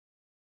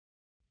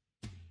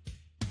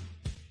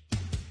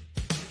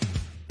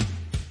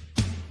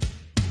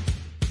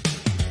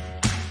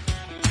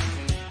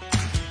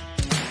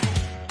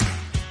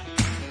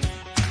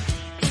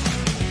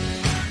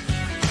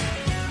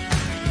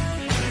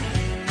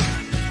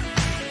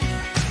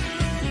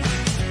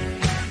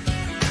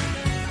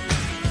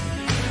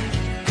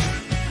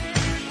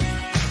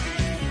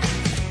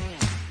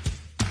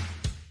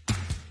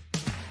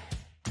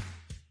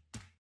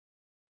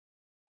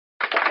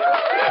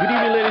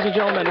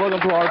welcome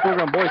to our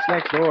program, Boys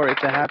Next Door.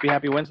 It's a happy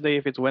Wednesday.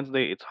 If it's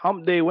Wednesday, it's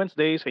Hump Day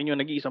Wednesday sa inyo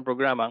nag-iisang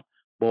programang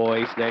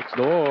Boys Next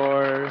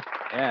Door.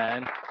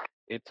 Ayan.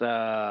 It's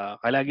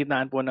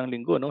kalagitnaan po ng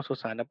linggo, no? So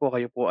sana po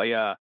kayo po ay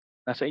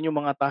nasa inyong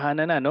mga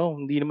tahanan na, no?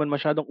 Hindi naman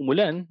masyadong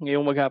umulan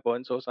ngayong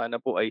maghapon. So sana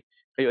po ay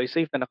kayo ay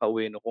safe na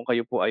nakauwi, no? Kung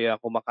kayo po ay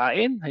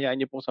kumakain, hayaan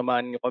niyo pong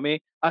samahan niyo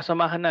kami.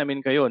 Samahan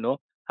namin kayo,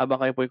 no?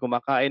 Habang kayo po ay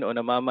kumakain o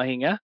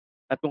namamahinga.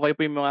 At kung kayo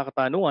po yung mga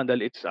katanungan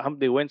dahil it's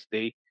Hump Day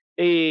Wednesday,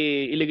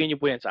 ilagay niyo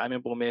po 'yan sa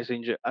aming pong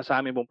messenger sa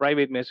aming pong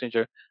private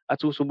messenger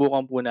at susubukan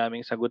po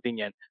naming sagutin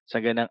 'yan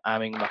sa ganang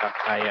aming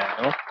makakaya,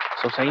 'no?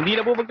 So sa hindi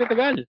na po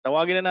pagtatagal,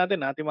 tawagin na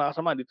natin ang ating mga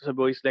kasama dito sa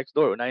Boys Next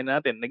Door. Unahin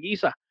na natin,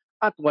 nag-iisa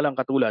at walang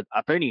katulad,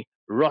 Attorney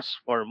Ross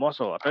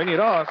Formoso. Attorney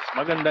Ross,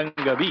 magandang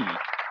gabi.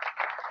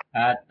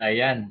 At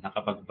ayan,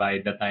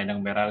 nakapagbayad na tayo ng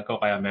Meralco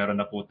kaya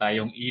meron na po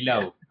tayong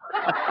ilaw.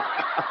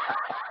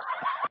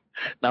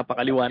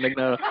 Napakaliwanag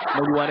na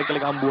maliwanag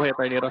talaga ang buhay,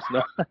 Attorney Ross,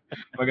 no?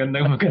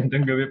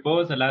 Magandang gabi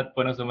po sa lahat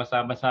po ng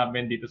sumasama sa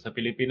amin dito sa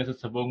Pilipinas at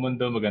sa buong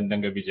mundo.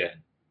 Magandang gabi dyan.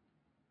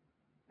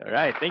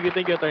 Alright, thank you,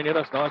 Attorney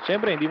Ross, no?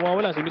 Siyempre, hindi mo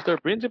mawala si Mr.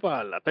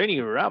 Principal,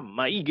 Attorney Ram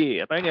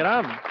Maigi. Attorney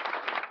Ram.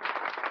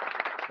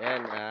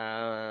 Yan,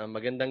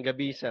 magandang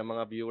gabi sa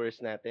mga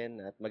viewers natin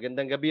at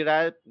magandang gabi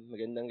Ralph,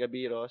 magandang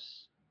gabi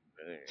Ross.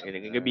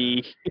 Magandang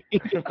gabi.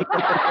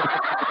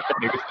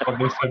 May gusto ko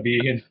bang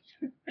sabihin.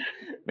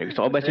 May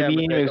gusto ko ba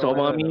sabihin? May gusto ko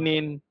bang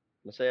aminin?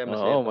 Masaya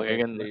Oo,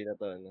 magaganda. na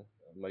to, no?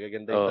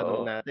 Magaganda yung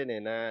tanong natin eh.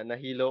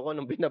 Nahilo ko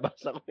nung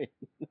binabasa ko eh.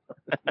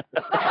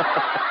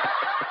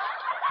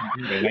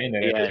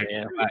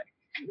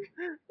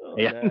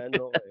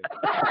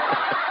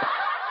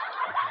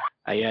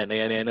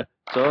 Ayan.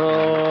 So,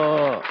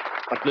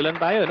 tatlo lang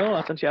tayo, no?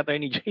 Asan si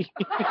Attorney J?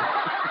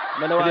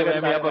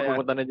 Manawagan tayo.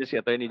 Pupunta na dyan si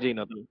Attorney J,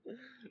 no?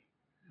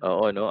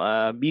 Oo, no?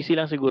 Busy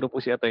lang siguro po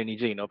si Attorney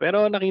J, no?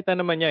 Pero nakita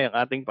naman niya yung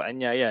ating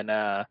paanyaya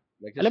na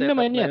alam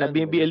naman niya na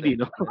BLD,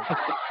 no?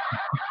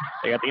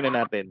 Kaya tingnan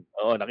natin.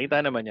 Oo, nakita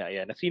naman niya.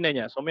 Ayan, nasina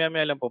niya. So,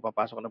 maya-maya lang po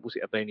papasok na po si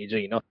Attorney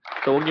J, no?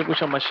 So, huwag niyo po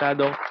siyang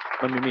masyadong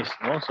mamimiss,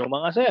 no? So,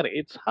 mga sir,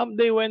 it's Hump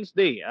Day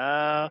Wednesday.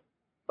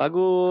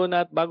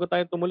 Bago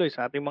tayo tumuloy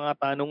sa ating mga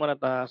tanungan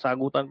at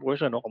sagutan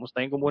portion, no?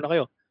 Kamustahin ko muna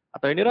kayo.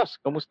 Attorney Ross,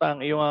 kamusta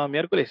ang iyong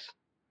Miyerkules?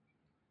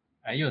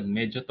 Ayun,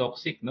 medyo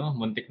toxic, no?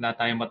 Muntik na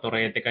tayong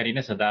maturete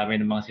kanina sa dami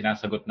ng mga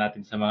sinasagot natin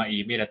sa mga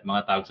email at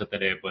mga tawag sa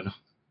telepono.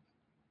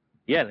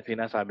 Yan,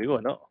 sinasabi ko,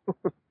 no?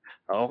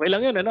 Okay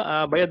lang yun, ano?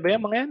 Bayad ba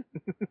yan, mga yan?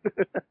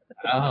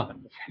 Oo.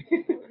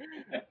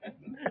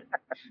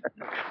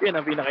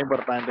 Yan ang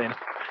pinaka-importante. No?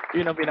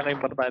 Yun ang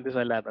pinaka-importante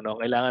sa lahat, ano?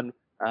 Kailangan,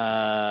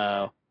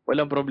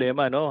 walang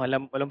problema, no?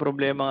 Walang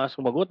problema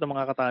sumagot ng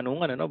mga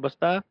katanungan, ano?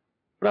 Basta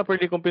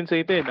properly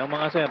compensated ang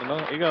mga sir, no?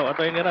 Ikaw,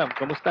 Attorney Ram,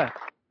 kamusta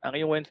ang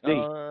iyong Wednesday?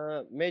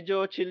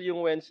 Medyo chill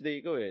yung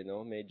Wednesday ko eh,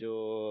 no? Medyo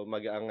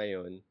magaang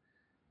ngayon.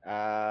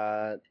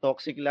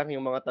 Toxic lang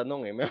yung mga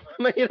tanong eh.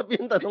 Mahirap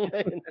yung tanong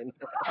na yun.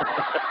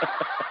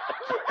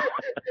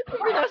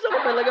 Binasa ko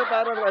talaga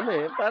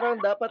parang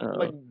dapat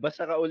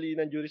magbasa ka uli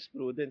ng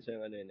jurisprudence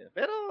yung ano yun.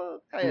 Pero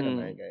kaya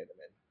naman.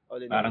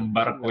 Parang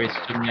bar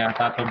question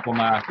yata itong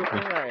pumasok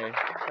eh. Kaya eh.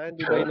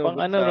 Hindi ba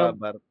inugot sa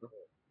bar to?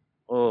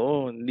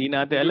 Oo, hindi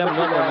natin alam,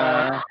 no?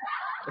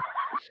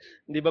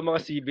 Hindi ba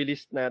mga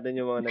civilist natin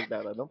yung mga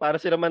nagtatanong?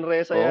 Para sila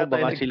Manresa yata.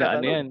 Baka sila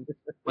ano yan.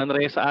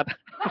 Manresa ata.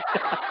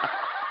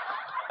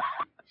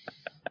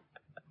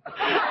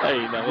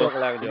 Ay, nako.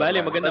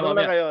 Bale, maganda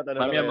mamaya.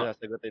 Mamaya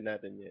sasagutin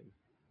natin yan.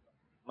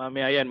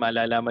 Mamaya yan,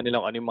 malalaman nila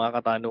kung ano yung mga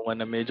katanungan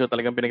na medyo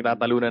talagang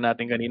pinagtatalunan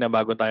natin kanina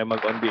bago tayo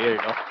mag-on the air,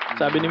 no?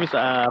 Sabi ni Miss,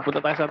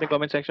 punta tayo sa ating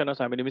comment section, no?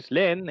 Sabi ni Miss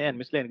Len, ayan,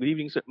 Miss Len, good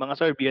evening mga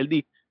sir,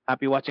 BLD.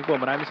 Happy watching po.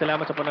 Maraming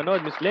salamat sa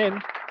panonood, Miss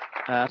Len.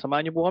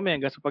 Samahan niyo po kami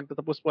hanggang sa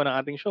pagtatapos po ng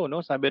ating show, no?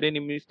 Sabi rin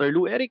ni Mr.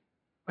 Lou Eric,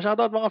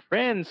 shoutout mga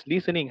friends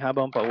listening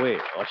habang pauwi.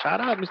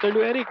 Shoutout Mr.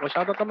 Lou Eric.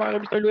 Shoutout naman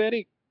kay Mr. Lou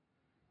Eric.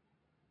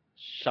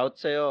 Shout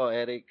sa'yo,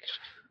 Eric.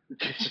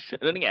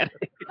 Ano nangyari?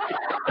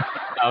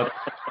 Out.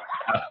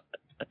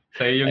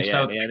 Sa'yo yung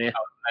shout. Ayan.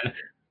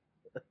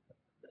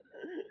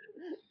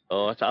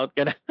 Shout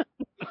ka na.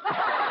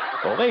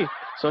 Okay.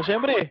 So,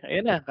 syempre,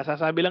 ayan na.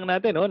 Kasasabi lang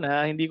natin, no,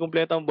 na hindi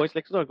kumpleto ang Boys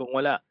Next Door kung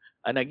wala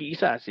ang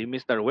nag-iisa si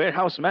Mr.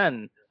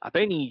 Warehouseman,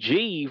 Attorney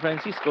J.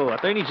 Francisco.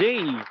 Attorney J.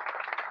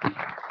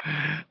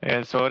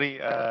 Ayan,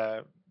 sorry.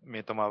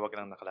 May tumawag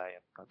lang na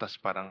client. Tapos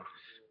parang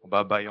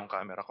mababa yung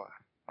camera ko.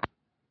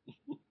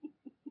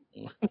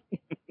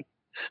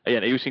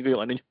 Ayan, ayusin ko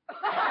yung ano nyo.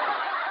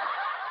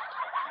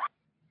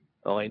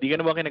 Okay, hindi ka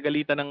na ba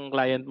kinagalitan ng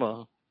client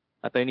mo,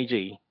 Attorney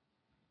J?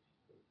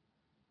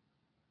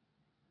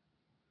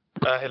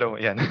 Hello,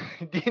 yan.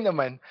 Hindi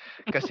naman.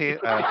 Kasi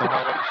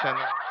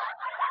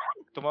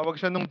tumawag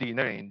siya nung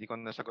dinner eh. Hindi ko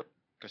nasagot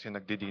kasi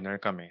nagdi-dinner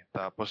kami.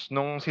 Tapos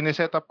nung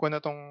sineset up ko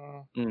na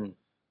tong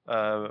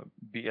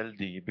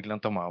BLD,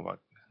 biglang tumawag.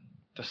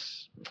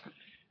 Tapos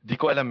di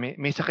ko alam,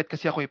 may sakit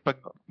kasi ako pag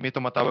may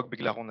tumatawag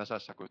bigla akong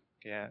nasasagot.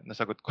 Kaya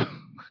nasagot ko.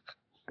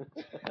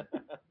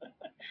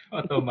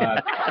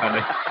 Automatic.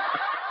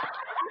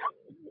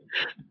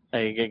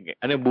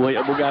 Ano, buhay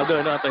abogado,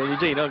 ano, Attorney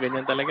J, no?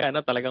 Ganyan talaga,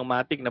 ano? Talagang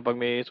matik na pag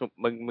may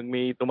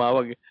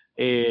tumawag,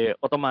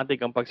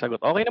 automatic ang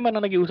pagsagot. Okay naman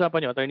ang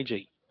nag-iusapan niyo, Attorney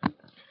J.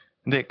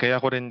 Hindi, kaya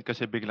ko rin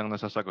kasi biglang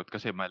nasasagot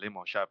kasi mali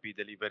mo, Shopee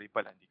delivery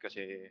pala. Hindi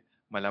kasi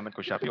malaman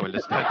ko Shopee all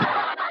this dati.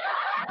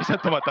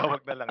 Isang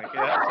tumatawag na lang eh.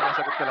 Kaya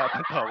sinasagot ko lahat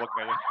ng tawag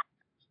ngayon.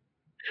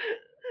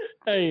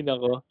 Ay,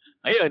 nako.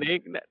 Ayun,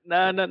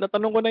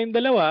 natanong ko na yung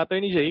dalawa,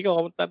 Attorney J.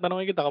 Ikaw,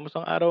 tatanungin kita,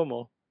 kamusta ang araw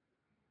mo?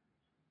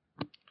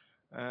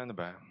 Ano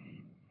ba?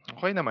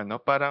 Okay naman, no?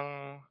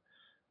 Parang...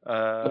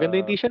 Maganda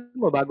yung t-shirt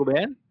mo, bago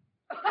ba yan?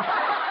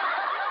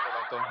 ano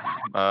lang to?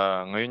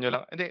 Ngayon nyo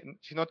lang. Hindi,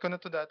 sinuot ko na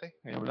to dati.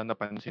 Ngayon wala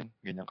napansin.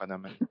 Ganyan ka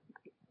naman.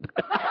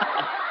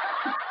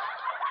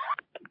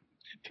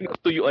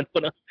 Tinutuyuan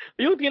ko na.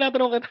 Ayun,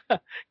 tinatanong kita.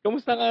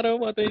 Kamusta ang araw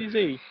mo, Attorney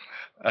J?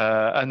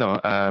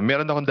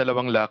 Meron akong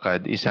dalawang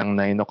lakad. Isang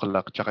 9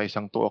 o'clock tsaka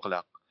isang 2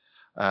 o'clock.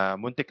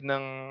 Muntik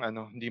ng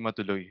hindi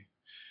matuloy.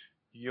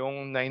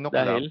 Yung 9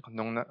 Dahil?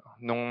 o'clock,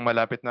 nung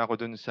malapit na ako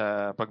dun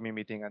sa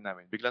pagmi-meetingan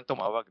namin, biglang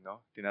tumawag,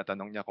 no?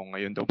 Tinatanong niya kung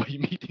ngayon daw ba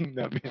yung meeting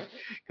namin.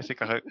 Kasi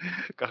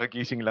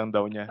kakagising lang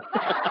daw niya.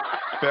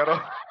 Pero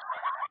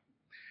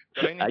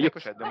hinintay ko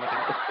siya.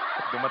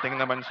 Dumating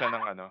naman siya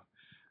ng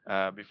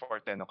before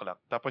 10 o'clock.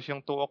 Tapos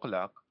yung 2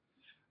 o'clock,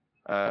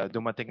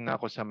 dumating na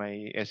ako sa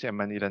may SM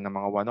Manila ng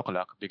mga 1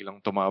 o'clock. Biglang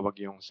tumawag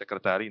yung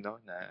secretary,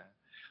 no? Na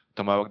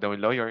tumawag daw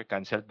yung lawyer,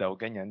 cancel daw,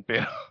 ganyan.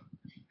 Pero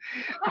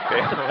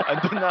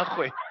andun na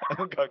ako eh.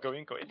 Anong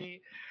gagawin ko?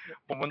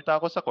 Pumunta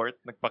ako sa court,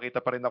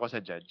 nagpakita pa rin ako sa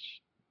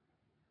judge.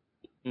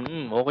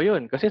 Okay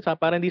yun. Kasi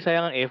para hindi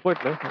sayang ang effort,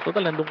 no?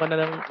 Total,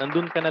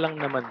 nandun ka na lang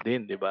naman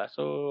din, di ba?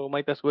 So,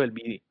 might as well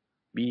be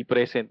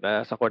present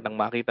sa court nang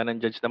makita ng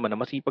judge naman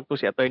na masipag to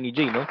si Attorney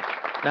J, no?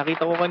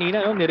 Nakita ko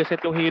kanina, no? Nireset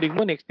yung hearing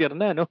mo, next year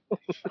na, no?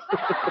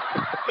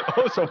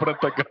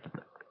 Sobrang tagal.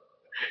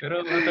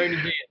 Pero Attorney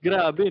J,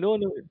 Grabe, no?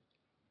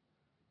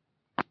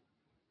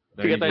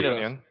 Sige, Attorney J, tayo.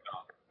 Yun.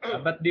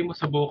 ba't di mo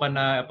subukan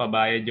na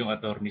pabayad yung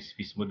attorney's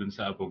fees mo dun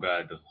sa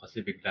abogado?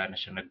 Kasi bigla na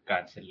siya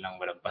nag-cancel lang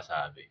walang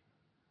pasabi.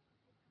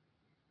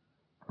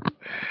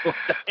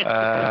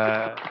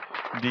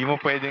 Hindi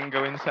mo pwedeng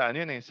gawin sa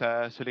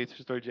sa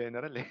Solicitor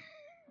General eh.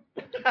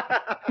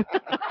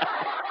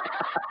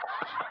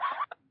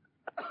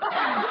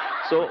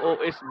 So,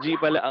 OSG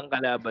pala ang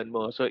kalaban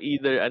mo. So,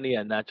 either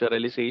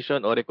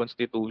naturalization or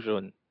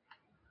reconstitution.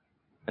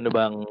 Ano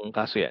bang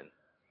kaso yan?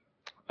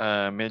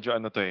 Medyo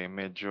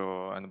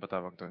medyo ano ba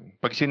tawag doon?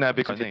 Pag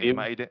sinabi ko Sensitive?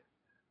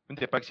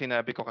 hindi, pag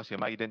sinabi ko kasi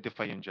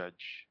ma-identify yung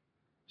judge.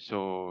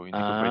 So,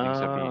 hindi ko pwedeng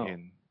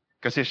sabihin.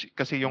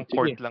 Kasi yung Sige.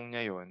 court lang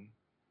niya yun,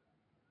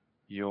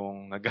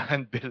 yung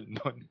nag-handle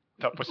nun.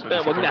 Tapos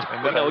Wag na.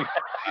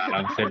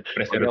 Ang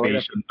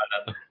self-preservation pala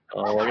to.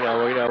 Wag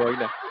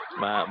na.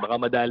 Baka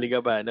madali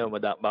ka pa, no?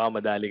 Baka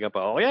madali ka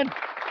pa. Okay yan.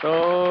 So,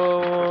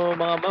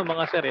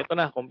 mga sir, ito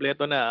na,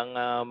 kompleto na ang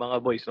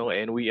mga boys, no?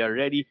 And we are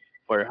ready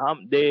for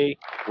Hump Day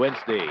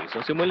Wednesday.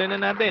 So, simulan na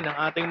natin ang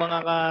ating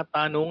mga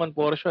katanungan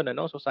portion,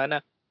 ano? So, sana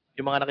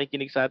yung mga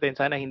nakikinig sa atin,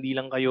 sana hindi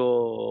lang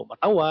kayo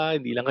matawa,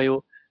 hindi lang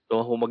kayo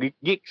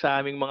humagigik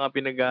sa aming mga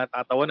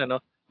pinagtatawanan, no?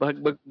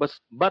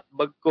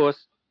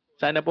 Bagkos,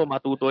 sana po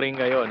matuto rin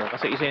kayo, no?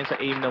 Kasi isa yan sa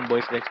aim ng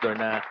Boys Next Door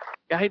na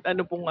kahit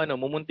ano pong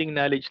mumunting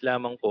knowledge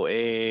lamang po,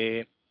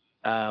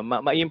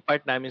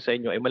 ma-impart namin sa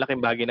inyo, malaking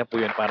bagay na po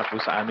yun para po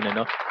sa amin,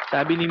 ano?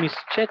 Sabi ni Miss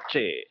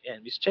Cheche,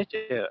 Miss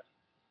Cheche,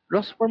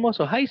 Ross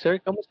Formoso, hi sir,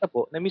 kamusta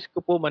po? Na-miss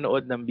ko po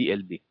manood ng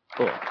BLD.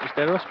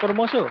 Mr. Ross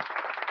Formoso.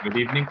 Good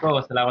evening po.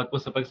 Salamat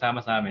po sa pagsama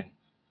sa amin.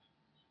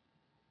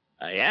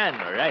 Ayan,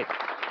 alright.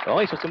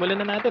 Okay, so simulan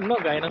na natin,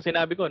 no? Gaya ng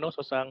sinabi ko, no?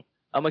 So,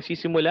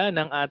 magsisimula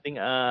ng ating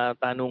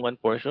tanungan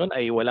portion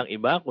ay walang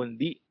iba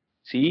kundi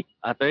si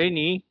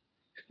Attorney,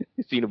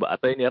 sino ba?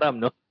 Attorney Ram,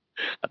 no?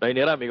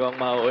 Attorney Ram, ikaw ang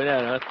mauuna,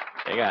 no?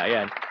 Teka,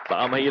 ayan.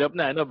 Baka mahirap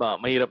na, no?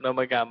 Baka mahirap na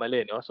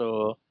magkamali, no?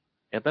 So,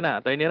 eto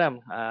na, Attorney Ram,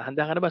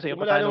 handa ka na ba sa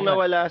iyong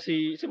katanungan?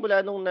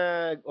 Simula nung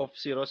nag-off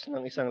si Ross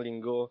ng isang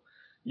linggo,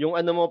 yung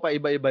mo pa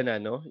iba-iba na,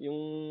 no? Yung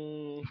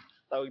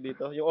tawag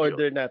dito, yung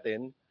order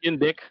natin. Yung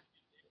deck?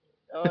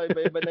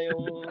 Iba-iba na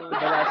yung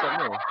balasa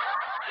mo.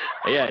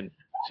 Ayan.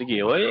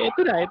 Sige,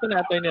 ito na,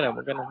 Attorney Ram.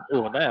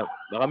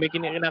 Baka may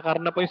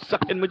kinakarna pa yung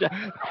sasakyan mo dyan.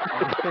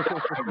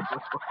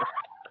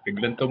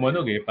 Biglang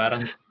tumunog eh.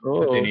 Parang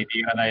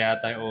tinitira na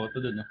yata yung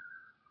auto dun. No?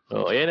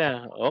 So, ayan na.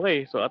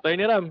 Okay. So,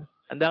 Attorney Ram,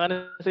 handa ka na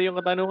sa iyong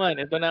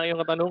katanungan. Ito na ang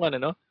iyong katanungan,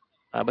 ano?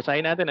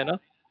 Basahin natin, ano?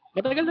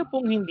 Matagal na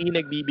pong hindi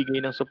nagbibigay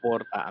ng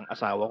suporta ang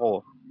asawa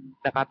ko.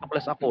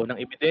 Nakatuklas ako ng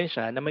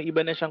ebidensya na may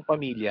iba na siyang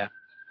pamilya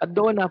at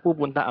doon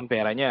napupunta ang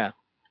pera niya.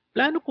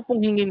 Plano ko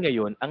pong hingin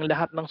ngayon ang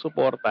lahat ng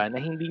suporta na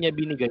hindi niya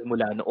binigay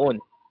mula noon.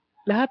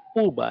 Lahat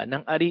po ba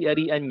ng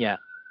ari-arian niya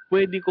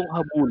pwede kong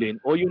habulin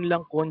o yun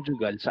lang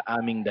conjugal sa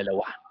aming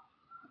dalawa?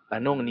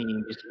 Tanong ni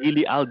Miss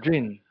Lily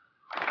Aldrin.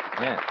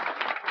 Yan.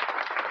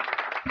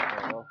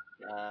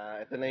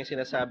 Ito na yung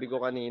sinasabi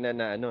ko kanina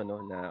na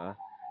na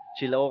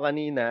chill ako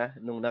kanina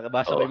nung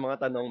nakabasa ko yung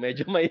mga tanong,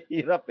 medyo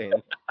mahirap eh.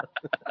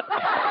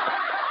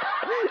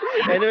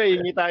 Anyway,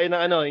 hingi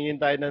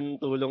tayo ng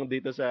tulong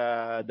dito sa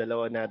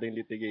dalawa nating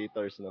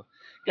litigators, no?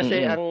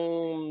 Kasi Mm. ang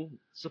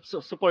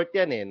support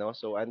yan eh, no?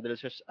 So under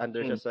siya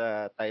Mm.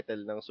 sa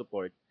title ng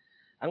support.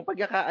 Ang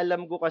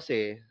pagkakaalam ko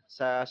kasi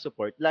sa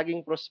support,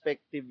 laging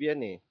prospective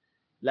yan eh.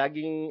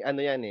 Laging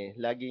yan eh,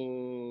 laging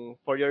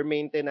for your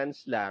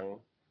maintenance lang,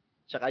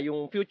 tsaka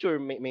yung future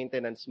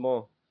maintenance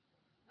mo.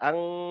 Ang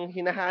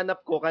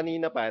hinahanap ko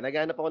kanina pa,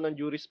 naghanap ako ng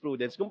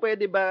jurisprudence, kung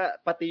pwede ba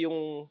pati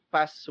yung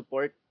past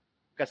support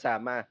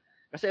kasama.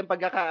 Kasi ang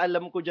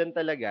pagkakaalam ko dyan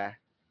talaga,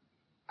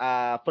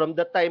 from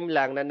the time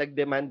lang na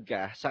nag-demand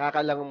ka, saka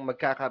ka lang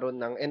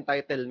magkakaroon ng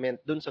entitlement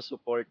dun sa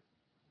support,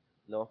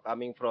 no?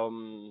 Coming from,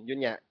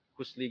 yun nga,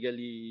 who's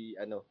legally,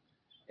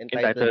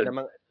 entitled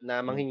Entitled.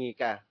 na manghingi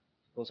ka.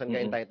 Kung saan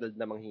ka Mm. entitled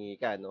na manghingi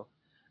ka, no?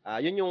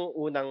 Yun yung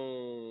unang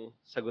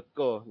sagot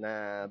ko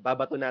na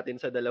babato natin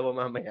sa dalawa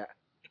mamaya.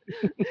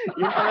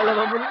 Yung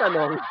pangalawa mong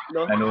tanong,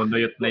 no?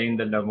 Nanunuyot na yung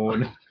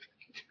dalamuno.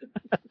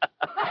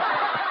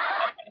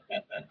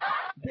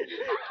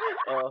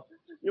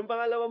 Yung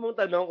pangalawa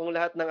mong tanong, kung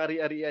lahat ng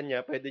ari-arian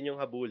niya pwede niyong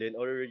habulin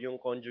or yung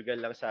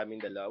conjugal lang sa aming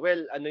dalawa.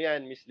 Well,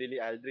 yan, Miss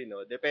Lily Aldrin,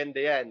 no?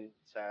 Depende yan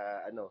sa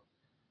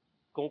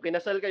kung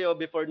kinasal kayo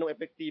before nung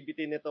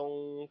effectivity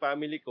nitong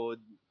family code,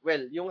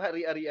 well, yung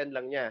hari-arian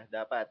lang niya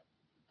dapat.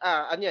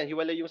 Yan,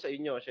 hiwalay yung sa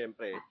inyo,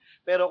 syempre.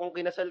 Pero kung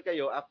kinasal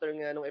kayo after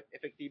nga nung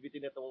effectivity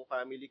nitong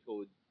family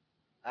code,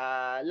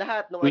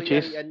 lahat ng Which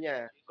is? ari-arian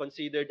niya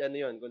considered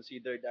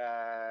considered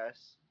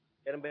as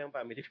kailan ba yung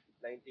family code?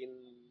 19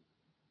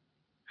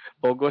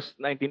 August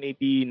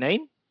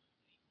 1989?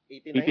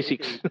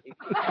 89,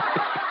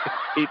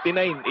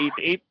 89,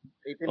 88.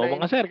 89. O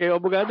mga sir, kayo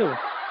abogado.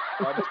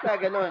 Basta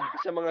ganon,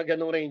 sa mga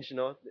ganong range,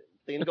 no?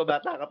 Tingin ko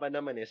bata ka pa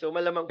naman eh. So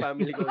malamang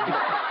family code.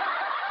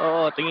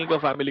 Oo, tingin ko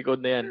family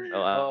code na yan.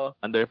 Oo.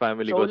 Under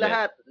family So code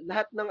na yan.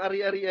 lahat ng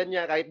ari-arian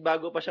niya kahit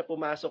bago pa siya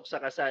pumasok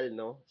sa kasal,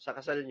 no? Sa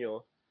kasal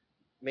nyo,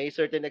 may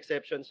certain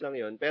exceptions lang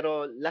 'yon,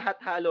 pero lahat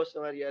halos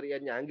ng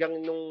ari-arian niya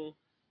hanggang nung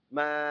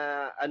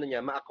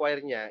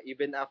ma-acquire niya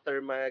even after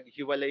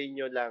maghiwalay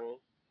nyo lang,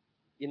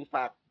 in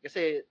fact,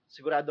 kasi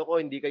sigurado ko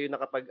hindi kayo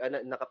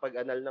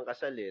nakapag-anal ng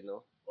kasal eh,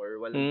 no?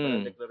 Or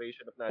walang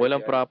declaration of marriage.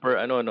 Walang proper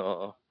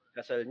oo.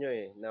 Kasal nyo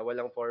eh, na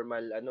walang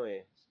formal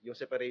yung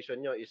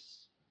separation nyo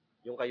is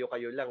yung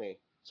kayo-kayo lang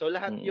eh. So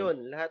lahat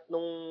yun, lahat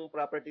nung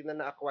property na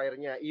na-acquire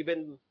niya,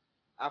 even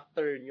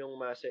after nyong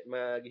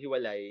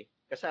maghiwalay,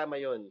 kasama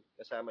yun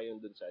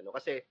dun sa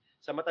Kasi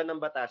sa mata ng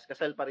batas,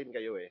 kasal pa rin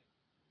kayo eh.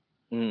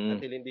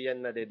 Until hindi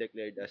yan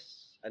na-declared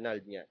as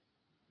annulled niya.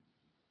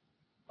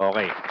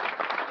 Okay.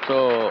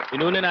 So,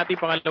 inuna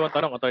natin pangalawang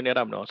tanong, Attorney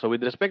Ram, no? So,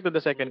 with respect to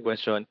the second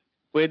question,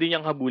 pwede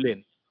niyang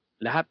habulin.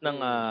 Lahat ng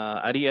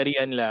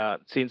ari-arian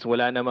since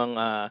wala namang,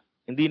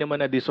 hindi naman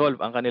na-dissolve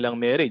ang kanilang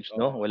marriage,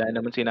 no? Wala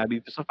naman sinabi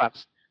dito sa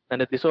facts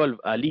na na-dissolve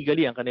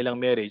legally ang kanilang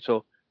marriage.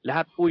 So,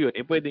 lahat po yun,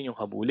 pwede niyong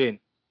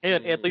habulin.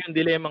 Ngayon, ito yung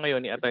dilemma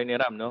ngayon ni Attorney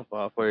Ram, no?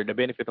 For the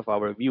benefit of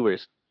our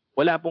viewers.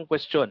 Wala pong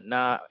question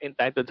na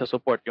entitled sa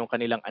support yung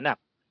kanilang anak.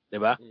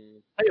 Diba?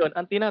 Ngayon,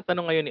 ang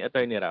tinatanong ngayon ni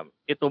Attorney Ram,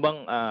 ito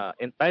bang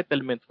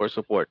entitlement for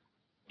support?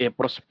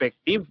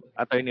 Prospective,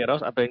 Attorney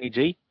Ross, Attorney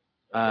J?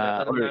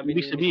 Or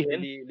ibig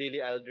sabihin,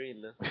 Lily Aldrin,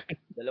 no?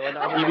 Dalawa na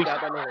kami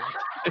nagtatanong.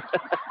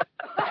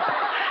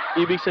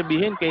 Ibig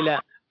sabihin,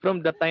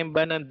 from the time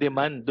ba ng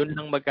demand, doon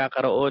lang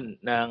magkakaroon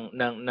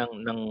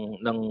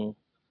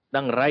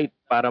ng right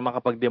para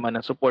makapag-demand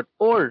ng support,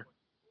 or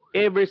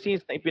ever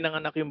since na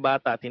ipinanganak yung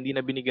bata at hindi na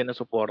binigyan ng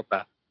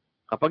suporta,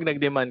 kapag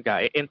nag-demand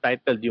ka,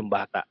 entitled yung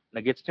bata.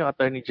 Nagets nyo,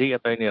 Attorney J,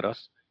 Attorney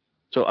Ross?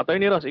 So,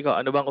 Attorney Ross,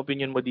 ikaw, ano bang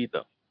opinion mo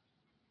dito?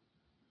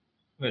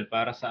 Well,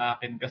 para sa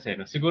akin kasi,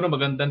 siguro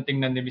magandang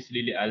tingnan ni Miss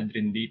Lily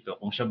Aldrin dito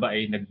kung siya ba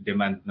ay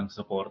nag-demand ng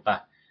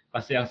suporta.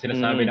 Kasi ang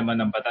sinasabi naman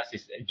ng batas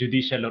is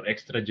judicial or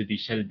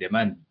extrajudicial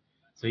demand.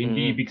 So,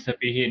 hindi ibig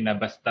sabihin na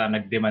basta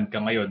nag-demand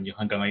ka ngayon, yung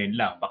hanggang ngayon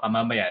lang. Baka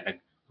mamaya,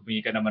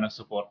 humingi ka naman ng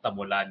suporta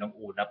mula nung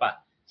una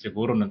pa.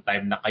 Siguro nung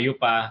time na kayo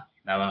pa,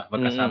 na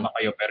magkasama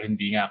kayo pero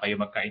hindi nga kayo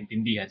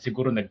magkaintindihan,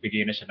 siguro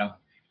nagbigay na siya ng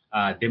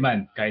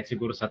demand. Kahit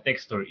siguro sa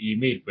text or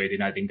email, pwede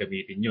natin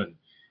gamitin yun.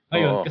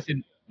 Ngayon, kasi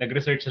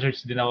nag-research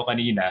din ako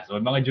kanina, so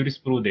mga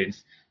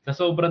jurisprudence, sa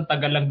sobrang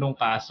tagal lang nung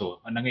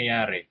kaso, ang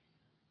nangyayari,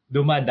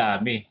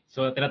 dumadami.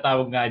 So,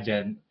 tinatawag nga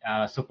dyan,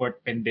 support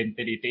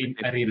pendentility in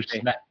arrears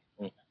na.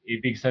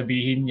 Ibig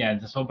sabihin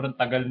yan, sa sobrang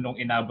tagal nung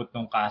inabot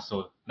nung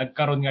kaso,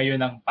 nagkaroon ngayon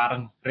ng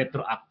parang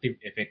retroactive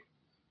effect.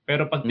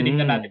 Pero pag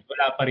tinignan natin,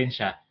 wala pa rin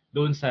siya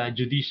doon sa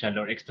judicial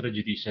or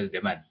extrajudicial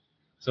demand.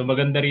 So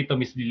maganda rito,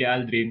 Ms. Lily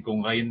Aldrin,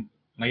 kung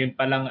ngayon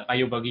pa lang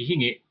kayo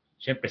maghihingi,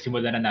 syempre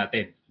simulan na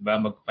natin. Diba?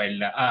 Mag-file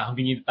na,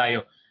 humingi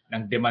tayo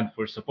ng demand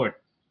for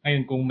support.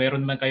 Ngayon, kung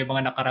meron man kayo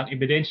mga nakarang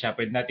ebidensya,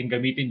 pwede natin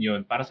gamitin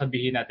yon para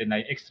sabihin natin na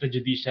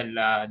extrajudicial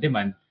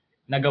demand,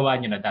 nagawa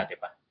nyo na dati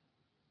pa.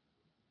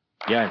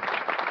 Yan.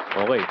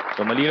 Okay.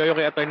 So malinaw yung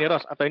kay Attorney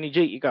Ross. Attorney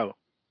J, ikaw.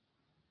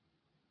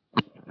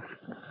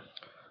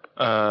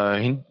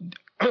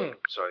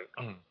 Sorry.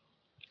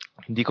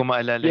 Hindi ko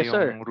maalala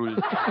yung rule.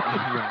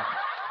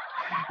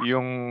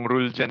 yung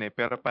rule dyan eh.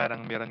 Pero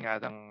parang meron nga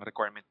ang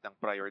requirement ng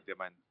prior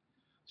demand.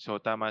 So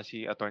tama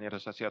si Attorney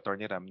Rosa, si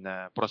Attorney Ram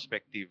na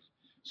prospective.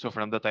 So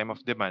from the time of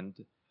demand,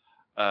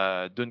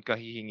 dun ka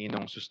hihingi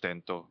ng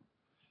sustento.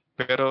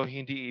 Pero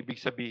hindi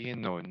ibig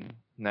sabihin nun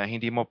na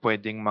hindi mo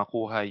pwedeng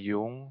makuha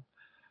yung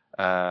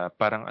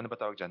parang ano ba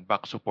tawag dyan?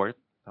 Back support?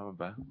 Tama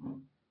ba?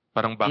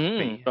 Parang back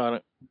pay?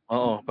 Parang,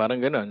 oo, parang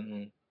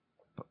ganun.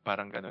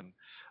 Parang ganun.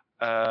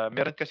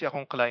 Meron kasi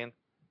akong client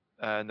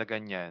na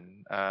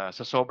ganyan.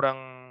 Sa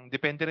sobrang,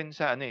 depende rin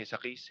sa ano sa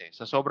case eh.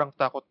 Sa sobrang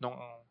takot nung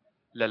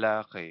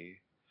lalaki,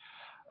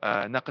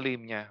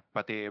 na-claim niya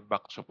pati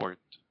back support.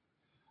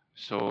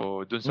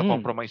 So, dun sa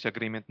compromise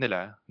agreement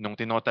nila, nung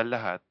tinotal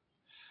lahat,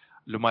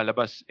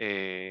 lumalabas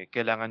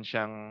kailangan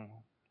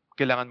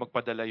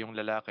magpadala yung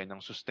lalaki ng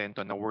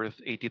sustento na worth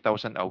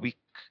 80,000 a week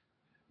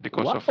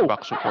because of Wow!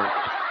 back support.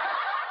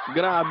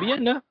 Grabe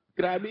yan,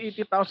 Grabe,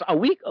 80,000 a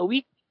week,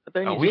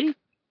 Attorney A week.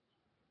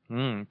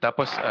 Jay.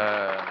 Tapos,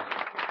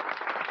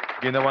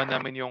 ginawa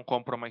namin yung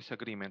compromise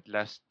agreement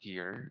last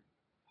year.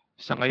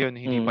 Sa ngayon,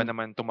 hindi pa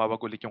naman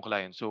tumawag ulit yung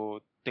client. So,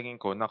 tingin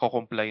ko,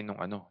 nako-comply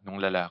nung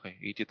lalaki.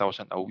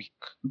 80,000 a week.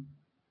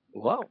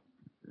 Wow.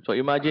 So,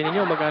 imagine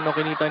niyo magkano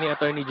kinita ni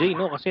Attorney Jay,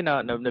 no? Kasi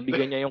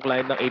nabigyan niya yung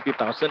client ng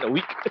 80,000 a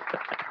week.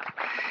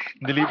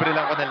 Nilibre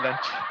lang ko ng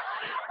lunch.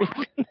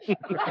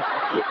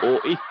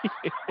 OA.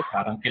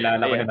 Parang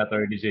kilala ko yung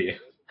Attorney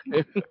Jay.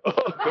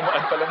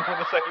 Dumaan pa lang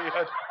muna sa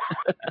iyan.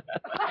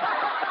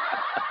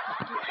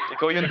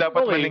 Ikaw yung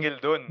dapat maningil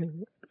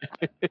dun.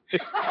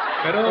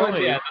 Pero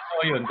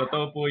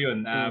totoo po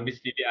yun,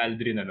 Miss Lily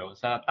Aldrin,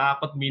 sa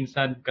takot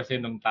minsan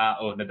kasi ng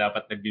tao na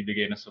dapat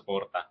nagbibigay ng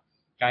suporta,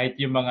 kahit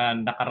yung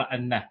mga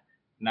nakaraan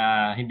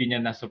na hindi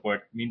niya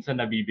na-support, minsan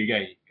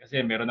nabibigay.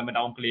 Kasi meron naman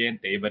akong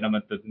kliyente, iba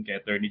naman to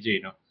kay Attorney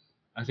Jay, no?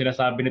 Ang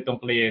sinasabi nitong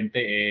kliyente,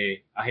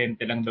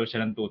 ahente lang daw siya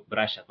ng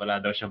toothbrush at wala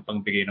daw siyang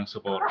pangbigay ng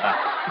suporta.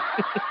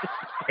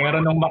 Pero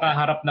nung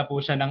makaharap na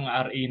po siya ng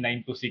RA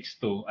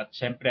 9262, at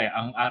syempre,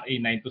 ang RA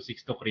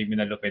 9262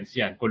 criminal offense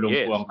yan, kulong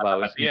po ang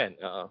kakapatid. Yan.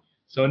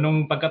 So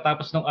nung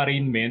pagkatapos ng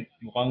arraignment,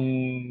 mukhang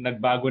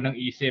nagbago ng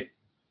isip.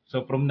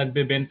 So from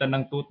nagbebenta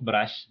ng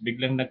toothbrush,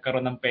 biglang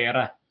nagkaroon ng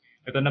pera.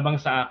 Ito namang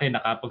sa akin,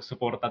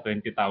 nakapagsuporta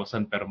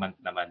 20,000 per month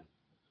naman.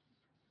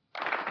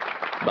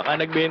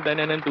 Baka nagbenta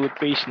na ng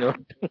toothpaste, no?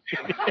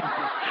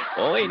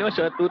 Okay, no?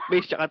 So,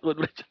 toothpaste tsaka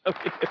toothbrush.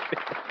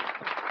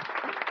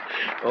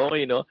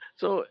 Okay, no?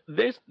 So,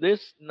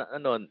 there's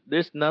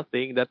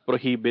nothing that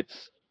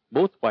prohibits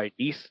both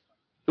parties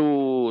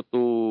to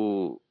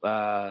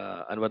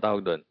ano ba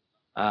tawag doon?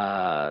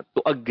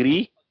 To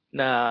agree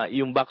na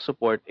yung back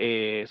support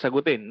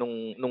sagutin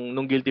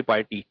nung guilty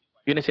party.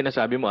 Yun ang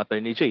sinasabi mo,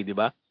 Attorney Jay, di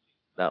ba?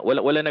 Na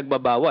wala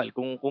nagbabawal.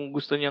 Kung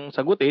gusto niyang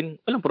sagutin,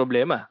 walang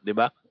problema, di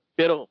ba?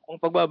 Pero kung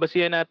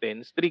pagbabasihan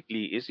natin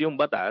strictly is yung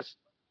batas,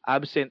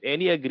 absent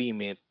any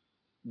agreement,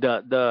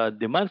 the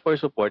demand for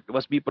support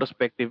must be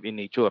prospective in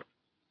nature.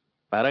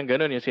 Parang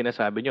gano'n yung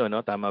sinasabi nyo,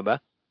 no? Tama ba?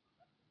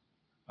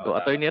 So,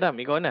 Attorney Ram,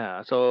 ikaw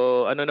na.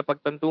 So, ano na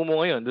pagtanto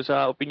mo ngayon doon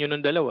sa opinion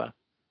ng dalawa?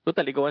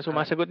 Total, ikaw ang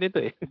sumasagot nito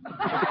eh.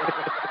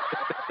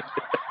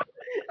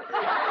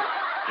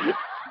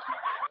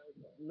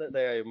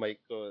 Yung mic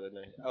ko.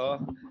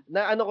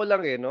 Na ano ko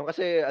lang no?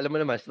 Kasi alam mo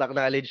naman, stock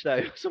knowledge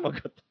tayo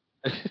sumagot.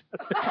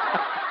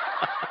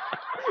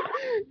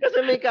 Kasi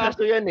may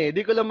kaso yan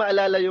Di ko lang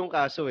maalala yung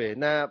kaso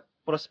na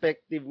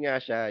prospective nga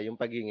siya yung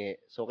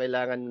paghingi. So,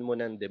 kailangan mo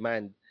ng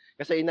demand.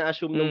 Kasi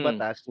ina-assume ng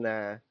batas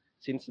na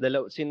since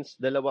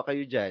dalawa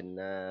kayo dyan,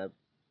 na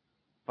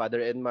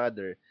father and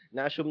mother,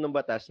 na-assume ng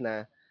batas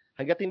na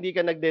hanggat hindi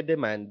ka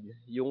nagde-demand,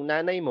 yung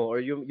nanay mo or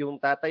yung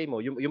tatay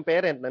mo, yung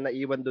parent na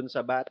naiwan dun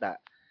sa bata,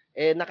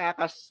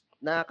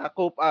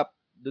 nakaka-cope up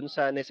dun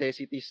sa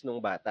necessities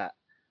ng bata.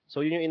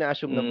 So, yun yung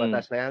ina-assume ng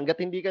batas na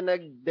hanggat hindi ka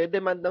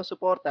nagde-demand ng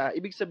suporta,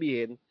 ibig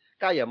sabihin,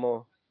 kaya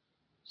mo.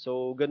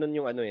 So, ganun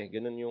yung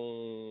ganun yung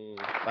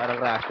parang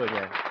rasyo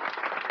niya.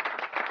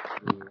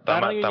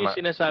 Parang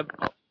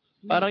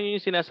yun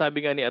yung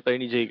sinasabi nga ni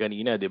Attorney Jay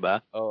kanina, di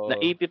ba? Na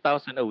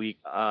 80,000 a week.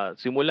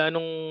 Simula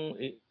nung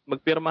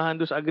magpirmahan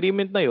doon sa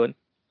agreement na yon,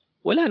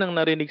 wala nang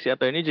narinig si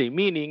Attorney Jay,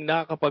 meaning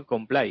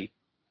nakakapag-comply.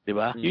 Di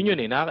ba? Yun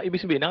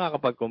ibig sabihin,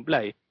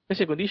 nakakapag-comply.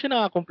 Kasi kung di siya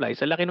nakaka-comply,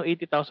 sa laki ng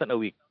 80,000 a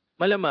week,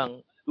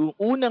 malamang, yung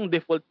unang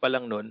default pa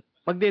lang nun,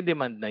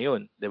 magde-demand na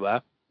yon, di ba?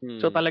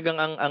 So talagang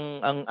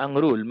ang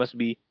rule must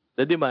be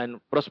the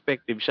demand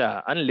prospective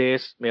siya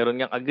unless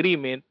meron ngang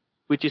agreement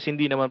which is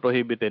hindi naman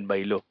prohibited by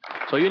law.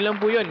 So yun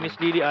lang po yun, Miss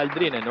Lily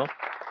Aldrin,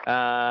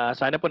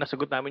 sana po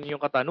nasagot namin yung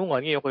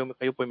katanungan. Ngayon kung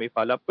kayo po may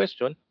follow-up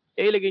question,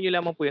 ilagay niyo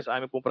lamang po yan sa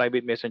aming pong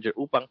private messenger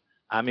upang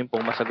amin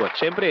pong masagot.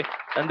 Siyempre,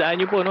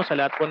 tandaan niyo po sa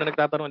lahat po na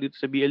nagtatanong dito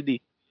sa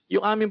BLD,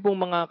 yung amin pong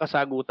mga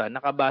kasagutan,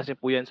 nakabase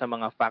po yan sa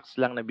mga facts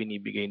lang na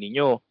binibigay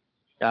ninyo.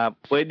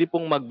 Pwede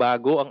pong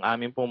magbago ang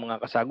amin pong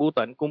mga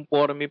kasagutan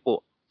conforme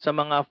po sa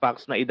mga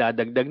facts na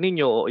idadagdag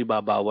ninyo o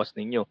ibabawas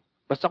ninyo.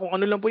 Basta kung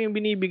ano lang po yung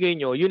binibigay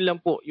nyo, yun lang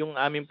po yung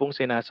amin pong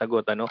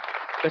sinasagot.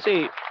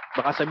 Kasi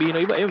baka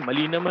sabihin ng iba,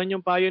 mali naman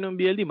yung payo ng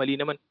BLD, mali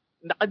naman.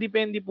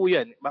 Nakadepende po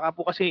yan. Baka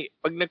po kasi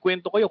pag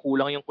nagkwento kayo,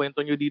 kulang yung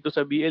kwento nyo dito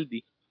sa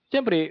BLD.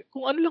 siyempre,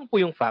 kung ano lang po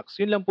yung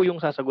facts, yun lang po yung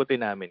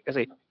sasagutin namin.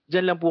 Kasi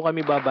diyan lang po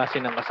kami babase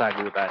ng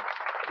kasagutan.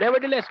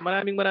 Nevertheless,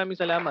 maraming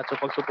salamat sa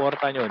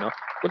pagsuporta nyo, no?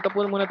 Punta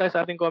po muna tayo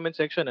sa ating comment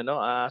section, ano?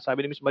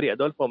 Sabi ni Miss Marie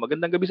Adolfo,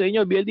 magandang gabi sa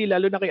inyo, BLD,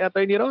 lalo na kay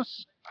Attorney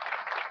Ross.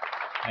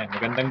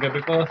 Magandang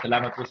gabi po.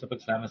 Salamat po sa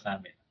pagsama sa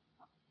amin.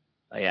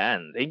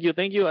 Ayan, thank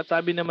you. At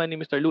sabi naman ni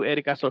Mr. Lou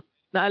Eric Castro,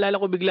 naalala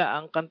ko bigla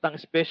ang kantang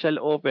special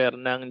offer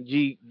ng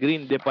G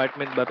Green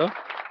Department ba to?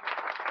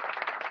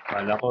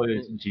 Kala ko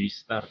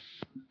G-Star.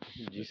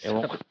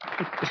 Ewan ko.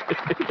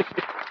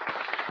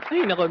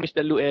 Ay, nako,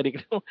 Mr. Lou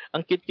Eric.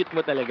 Ang cute-cute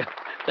mo talaga.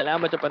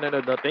 Salamat sa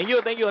panonood. No? Thank you,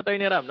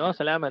 Attorney Ram. No?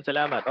 Salamat.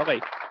 Okay.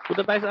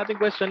 Punta tayo sa ating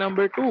question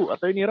number 2.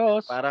 Attorney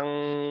Ross. Parang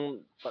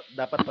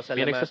dapat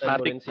pasalamatan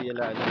mo rin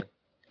sila.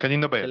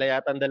 Kanino ba yun? Sila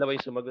yata ang dalawa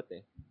yung sumagot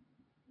eh.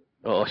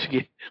 Oo,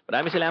 sige.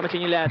 Maraming salamat sa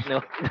inyo lahat,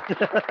 no?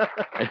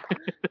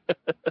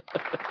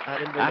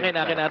 Akin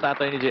ata,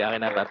 Attorney J.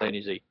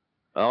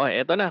 Okay,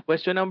 eto na.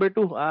 Question number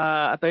 2.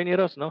 Attorney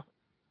Ross, no?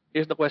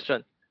 Here's the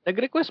question.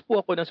 Nag-request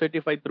po ako ng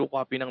certified true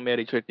copy ng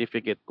marriage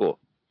certificate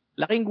ko.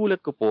 Laking gulat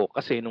ko po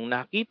kasi nung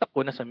nakita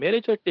ko na sa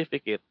marriage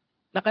certificate,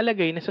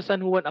 nakalagay na sa San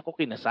Juan ako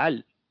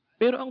kinasal.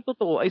 Pero ang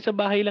totoo ay sa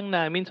bahay lang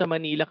namin sa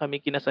Manila kami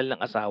kinasal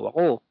ng asawa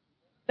ko.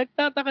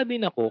 Nagtataka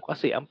din ako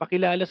kasi ang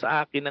pakilala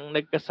sa akin ng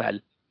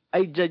nagkasal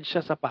ay judge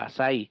siya sa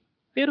Pasay.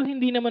 Pero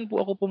hindi naman po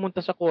ako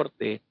pumunta sa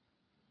korte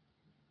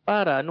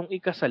para nung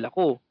ikasal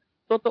ako.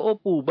 Totoo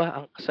po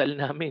ba ang kasal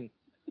namin?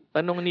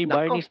 Tanong ni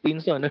Barney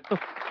Stinson.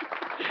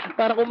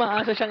 Parang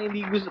umaasa siyang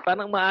hindi gusto,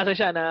 parang umaasa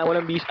siya na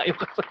walang bisa yung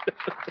kasal.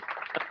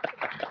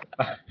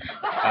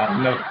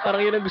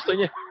 Parang yun ang gusto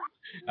niya.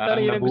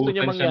 Parang yun ang gusto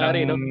niya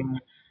mangyari, no?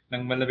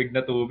 Ng malamig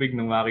na tubig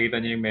nung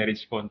makita niya yung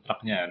marriage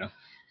contract niya, no?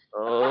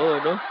 Oo,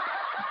 no?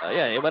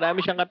 Ayan,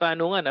 marami siyang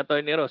katanungan,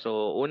 Attorney Ross.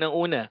 So,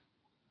 unang-una,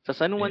 sa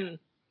San Juan,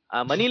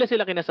 Manila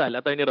sila kinasal,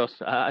 Attorney Ross.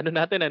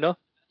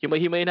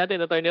 Himay-himayin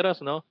natin, Attorney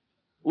Ross, no?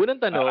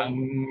 Unang tanong.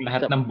 Ang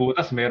lahat ng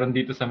butas meron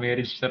dito sa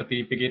marriage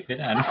certificate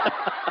nila, ano?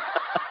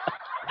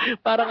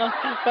 parang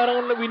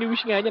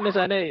wini-wish nga niya na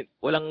sana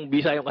walang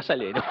bisa yung kasal,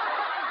 no?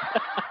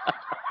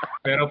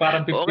 Pero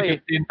parang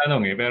 50-50 yung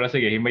tanong eh. Pero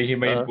sige,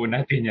 himay-himayin po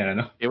natin yan,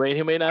 ano?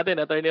 Himay-himayin natin,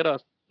 Attorney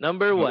Ross.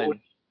 Number 1,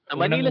 sa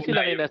Manila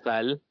sila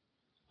kinasal.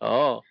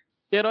 Oo.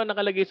 Pero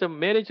nakalagay sa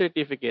marriage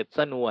certificate,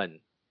 San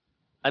Juan.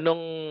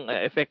 Anong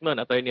effect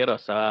nun, Attorney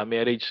Ross, sa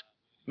marriage?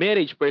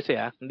 Marriage per se,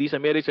 hindi sa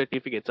marriage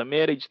certificate, sa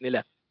marriage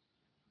nila.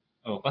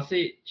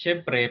 Kasi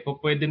syempre,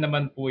 pwede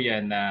naman po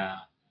yan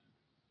na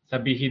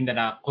sabihin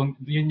na kung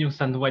yun yung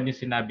San Juan yung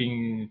sinabing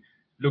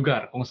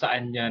lugar kung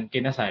saan yan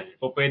kinasal,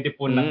 pwede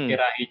po nang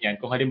tirahin yan.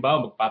 Kung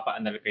halimbawa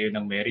magpapaanal kayo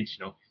ng marriage,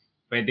 no?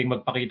 Pwedeng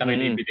magpakita kayo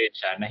ng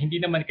ebidensya na hindi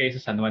naman kayo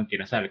sa San Juan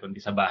kinasal, kundi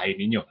sa bahay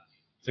ninyo.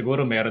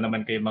 Siguro meron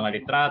naman kayong mga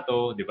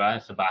litrato, di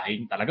ba? Sa bahay,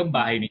 talagang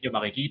bahay ninyo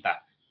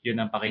makikita. Yun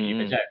ang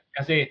pakikita dyan.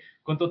 Kasi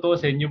kung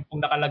tutusin, yung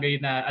pong nakalagay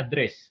na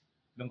address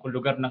ng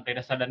lugar ng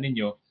kinasalan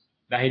ninyo,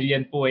 dahil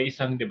yan po ay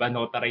isang, di ba,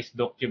 notarized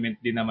document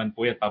din naman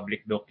po yan,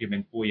 public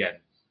document po yan.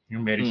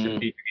 Yung marriage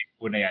certificate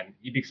po na yan.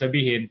 Ibig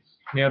sabihin,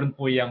 meron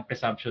po yung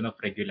presumption of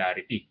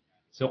regularity.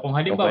 So kung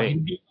halimbawa,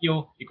 hindi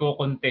nyo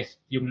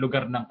i-contest yung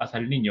lugar ng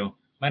kasal ninyo,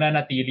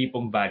 mananatili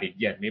pong valid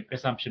yan. May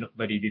presumption of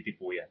validity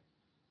po yan.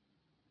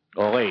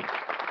 Okay.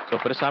 So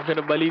presumption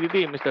of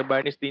validity, Mr.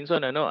 Barney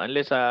Stinson,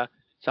 unless sa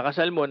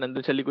kasal mo,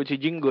 nandun sa likod si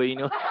Jinggoy,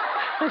 no?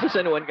 Nasa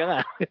San Juan ka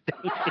nga.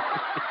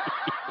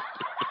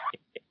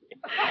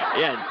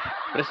 Ayan.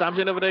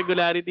 Presumption of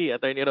regularity,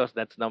 Attorney Ross,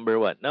 that's number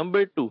 1.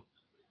 Number 2,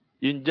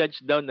 yung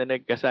judge daw na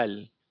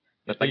nagkasal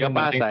na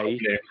taga-Pasay.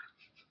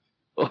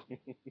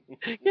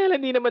 Kaya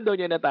lang hindi naman daw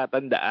niya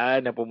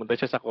natatandaan na pumunta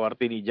siya sa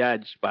korte ni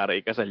judge para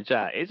ikasal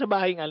siya. Sa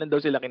bahay nga lang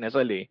daw sila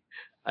kinasal eh.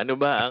 Ano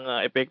ba ang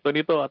epekto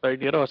nito,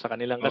 Attorney Ross, sa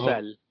kanilang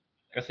kasal?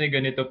 Kasi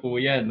ganito po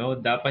yan, no?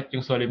 Dapat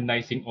yung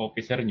solemnizing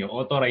officer nyo,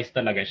 authorized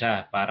talaga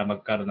siya para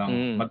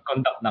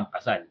mag-conduct ng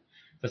kasal.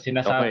 So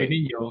sinasabi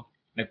ninyo,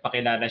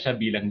 nagpakilala siya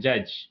bilang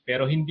judge.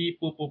 Pero hindi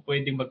po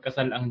pwedeng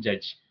magkasal ang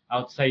judge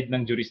outside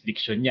ng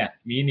jurisdiction niya.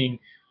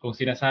 Meaning, kung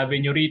sinasabi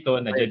nyo rito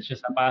na judge siya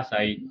sa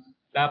Pasay,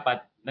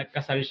 dapat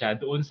nagkasal siya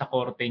doon sa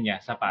korte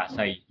niya sa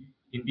Pasay.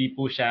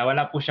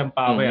 Wala po siyang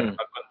power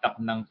mag-conduct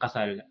ng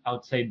kasal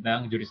outside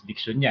ng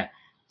jurisdiction niya.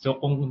 So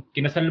kung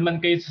kinasal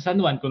man kayo sa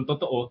San Juan, kung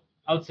totoo,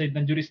 outside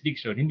ng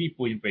jurisdiction, hindi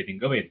po yung pwedeng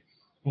gawin.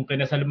 Kung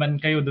kinasal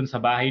man kayo doon sa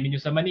bahay ninyo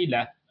sa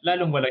Manila,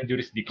 lalong walang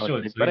jurisdiction. So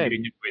hindi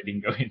rin yung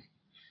pwedeng gawin.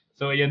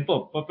 So yan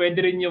po,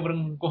 pwede rin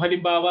yung, kung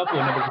halimbawa po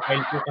na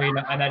mag-file po kayo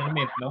ng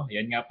annulment, no?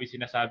 Yan nga po yung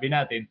sinasabi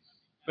natin,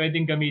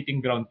 pwedeng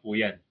gamiting ground po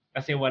yan.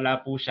 Kasi wala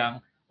po siyang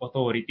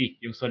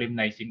authority, yung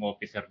solemnizing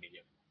officer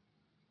ninyo.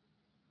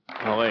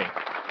 Okay.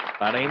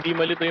 Para hindi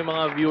malito yung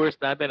mga viewers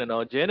natin,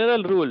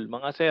 general rule,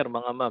 mga sir,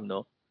 mga ma'am,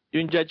 no?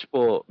 Yung judge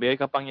po, may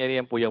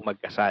kapangyarihan po yung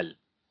magkasal.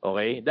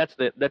 Okay? That's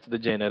the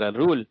general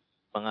rule.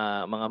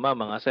 Mga ma'am,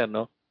 mga sir,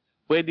 no?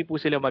 Pwede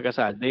po sila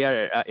magkasal. They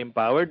are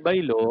empowered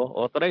by law,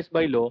 authorized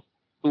by law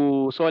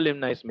to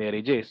solemnize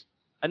marriages.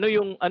 Ano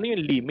yung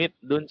limit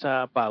doon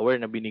sa power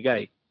na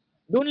binigay?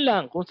 Doon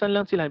lang, kung saan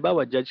lang sila,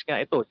 halimbawa, judge nga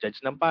ito, judge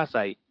ng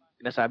Pasay,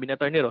 sinasabi na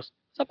Attorney Ross,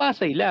 sa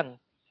Pasay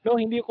lang. No,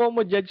 hindi ko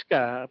mo judge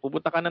ka,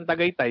 pupunta ka ng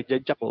Tagaytay,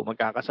 judge ako,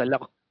 magkakasal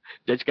ako.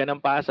 Judge ka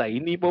ng Pasay,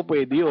 hindi po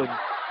pwede 'yun.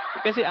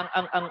 Kasi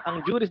ang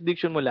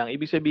jurisdiction mo lang,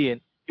 ibig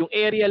sabihin, yung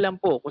area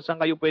lang po kung saan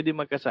kayo pwede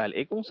magkasal,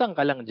 eh kung saan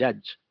ka lang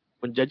judge.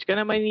 Kung judge ka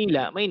ng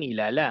Maynila,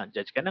 Maynila lang.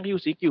 Judge ka ng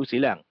QC, QC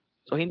lang.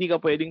 So hindi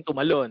ka pwedeng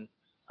tumalon.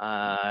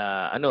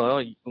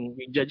 Kung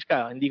judge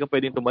ka, hindi ka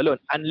pwedeng tumalon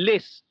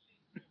unless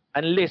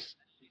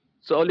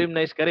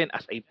solemnize ka rin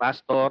as a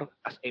pastor,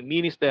 as a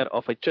minister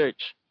of a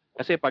church.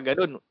 Kasi pag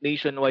ganun,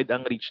 nationwide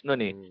ang reach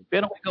nun eh.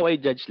 Pero kung ikaw ay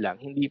judge lang,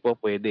 hindi po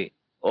pwede.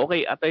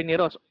 Okay, Attorney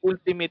Ross,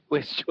 ultimate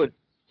question.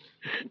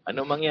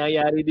 Ano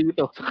mangyayari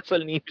dito sa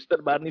kasal ni Mr.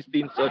 Barney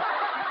Stinson?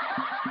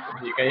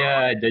 Hindi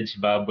kaya Judge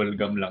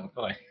Bubblegum lang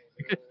to eh.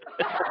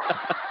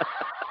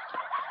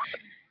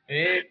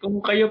 Kung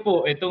kayo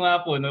po, ito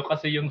nga po, no,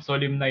 kasi yung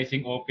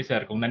solemnizing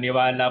officer, kung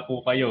naniwala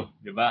po kayo,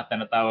 di ba,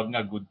 tinatawag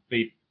nga good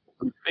faith.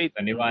 Good faith.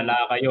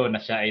 Naniwala kayo na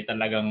siya ay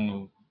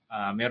talagang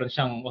meron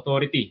siyang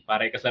authority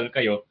para ikasal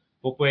kayo,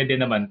 po pwede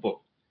naman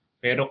po.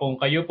 Pero kung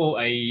kayo po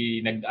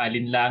ay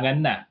nag-alinlangan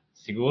na,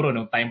 siguro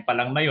nung time pa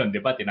lang na yon, di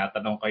ba,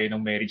 tinatanong kayo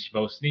ng marriage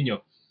vows ninyo,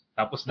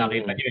 tapos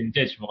nakita niyo yung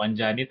judge, mukhang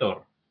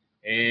janitor.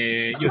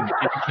 Yun,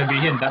 ibig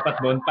sabihin,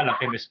 dapat doon pa lang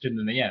kinestyon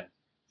na yan.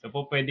 So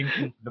po pwedeng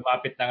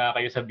lumapit na nga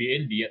kayo sa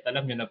BLD at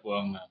alam nyo na po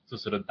ang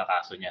susunod na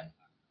kaso niyan.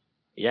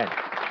 Yan.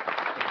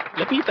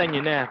 Lapitan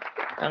nyo na.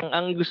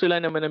 Ang gusto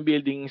lang naman ng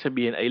building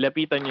sabihin ay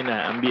lapitan nyo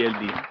na ang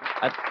BLD.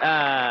 At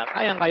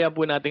kayang-kaya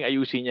po nating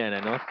ayusin yan,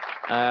 ano?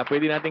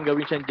 Pwede nating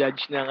gawin siyang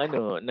judge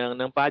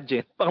ng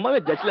pageant. Baka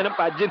mga judge lang ng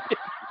pageant.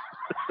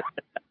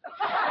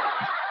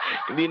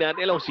 Hindi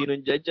natin alam kung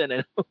sinong judge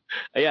yan, ano?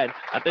 Ayan.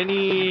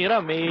 Attorney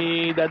Ram,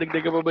 may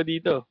dadagdag ka pa ba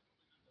dito?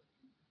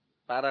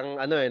 Parang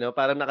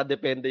parang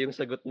nakadepende yung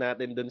sagot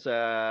natin dun sa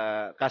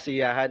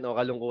kasiyahan o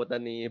kalungkutan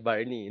ni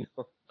Barney,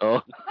 no?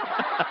 Oo.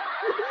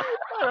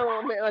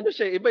 Parang may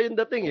siya, iba yung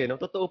dating no?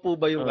 Totoo po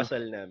ba yung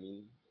kasal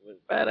namin?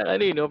 Parang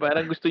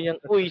parang gusto niyang,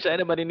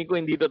 sana marinig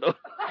ko hindi totoo.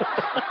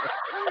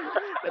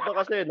 Ito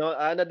kasi, no,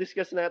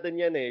 na-discuss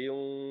natin yan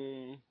yung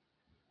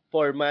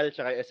formal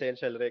tsaka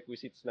essential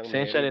requisites ng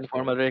essential and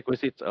formal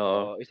requisites,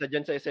 oo. Isa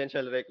dyan sa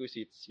essential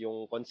requisites,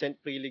 yung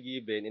consent freely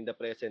given in the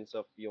presence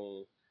of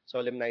yung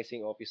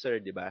solemnizing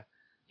officer, di ba?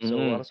 So,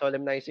 ang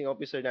solemnizing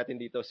officer natin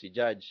dito, si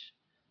Judge.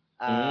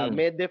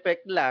 May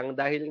defect lang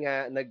dahil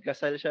nga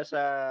nagkasal siya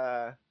sa,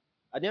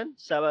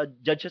 sa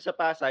Judge siya sa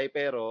Pasay,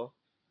 pero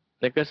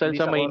nagkasal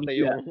sa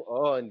Maynila.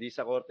 Hindi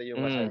sa korte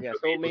yung kasal niya.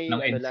 So, may,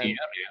 ng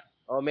NCR,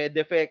 may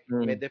defect.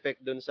 May defect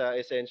dun sa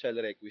essential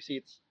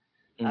requisites.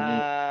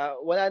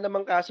 Wala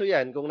namang kaso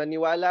yan. Kung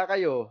naniwala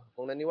kayo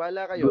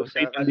good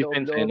sa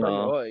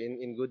kaloob-looban,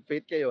 in good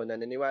faith kayo, na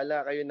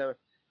naniwala kayo na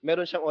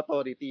meron siyang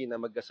authority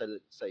na magkasal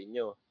sa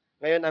inyo.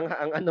 Ngayon,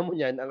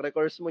 ang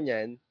recourse mo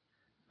niyan,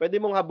 pwede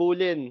mong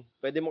habulin,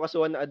 pwede mong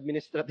kasuhan na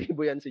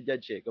administratibo yan si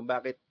Judge kung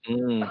bakit.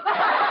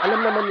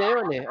 Alam naman niya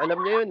yun Alam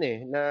niya yun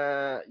na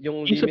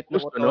yung limit ng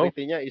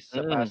authority niya is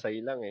sa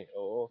Pasay lang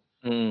Oo.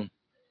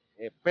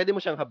 Pwede mo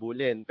siyang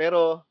habulin.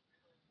 Pero,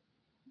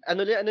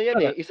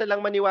 isa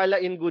lang maniwala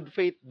in good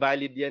faith,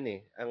 valid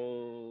yan ang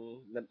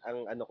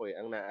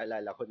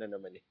naalala ko na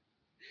naman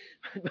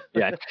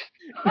Yan.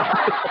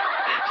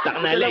 Stuck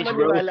knowledge,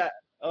 bro.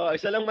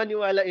 Isa lang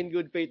maniwala in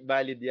good faith,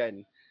 valid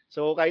yan.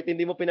 So, kahit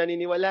hindi mo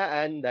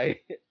pinaniniwalaan,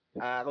 dahil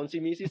kung si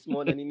misis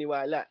mo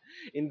naniniwala,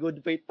 in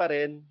good faith pa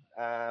rin,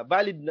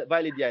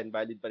 valid yan.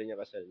 Valid pa rin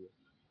yung kasal mo.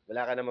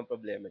 Wala ka naman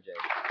problema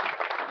dyan.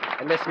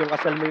 Unless yung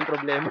kasal mo yung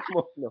problema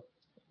mo, no?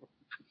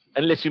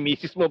 Unless yung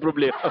misis mo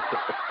problema.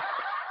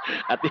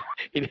 At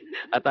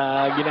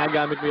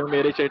ginagamit mo yung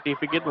marriage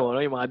certificate mo, no?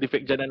 Yung mga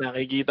defect dyan na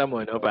nakikita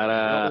mo, no?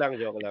 Para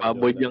joke lang.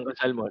 avoid yung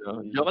kasal mo, no?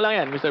 Joke lang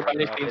yan, Mr.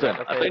 Barney Stinson.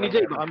 Attorney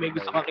Jay, baka may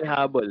gusto kang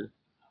ihabol.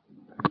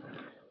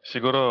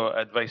 Siguro,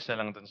 advice na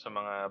lang dun sa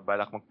mga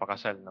balak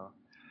magpakasal, no?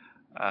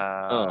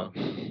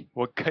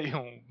 Huwag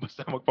kayong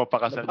basta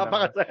magpapakasal.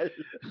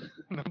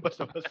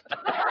 Basta-basta.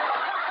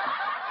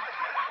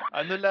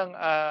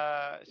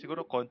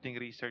 Siguro konting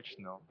research,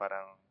 no?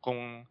 Parang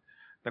kung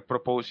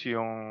nag-propose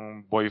yung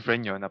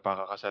boyfriend nyo na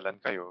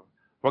pakakasalan kayo,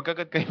 huwag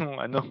agad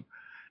kayong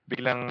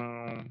biglang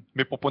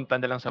may pupunta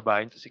na lang sa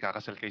bahay tapos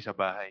ikakasal kayo sa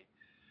bahay.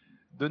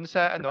 Doon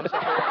sa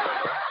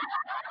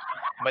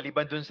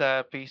maliban doon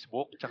sa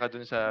Facebook tsaka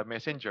doon sa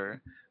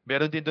Messenger,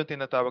 meron din doon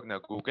tinatawag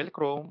na Google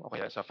Chrome o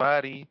kaya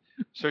Safari.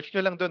 Search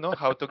nyo lang doon, no?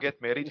 How to get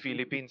married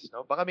Philippines,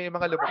 no? Baka may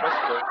mga lumabas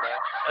doon na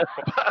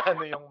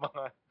paano yung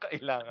mga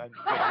kailangan.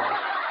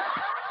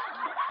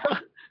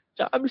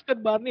 Tsaka Mr.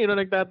 Barney,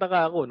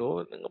 nagtataka ako,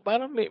 no?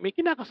 Parang may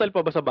kinakasal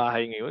pa ba sa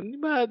bahay ngayon? Di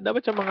ba,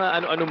 dapat sa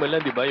mga ano man lang,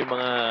 di ba? Yung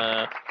mga,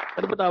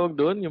 ano ba tawag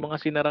doon? Yung mga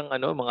sinarang,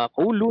 mga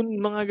kulun,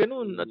 mga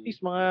ganun. At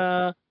least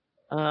mga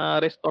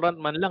restaurant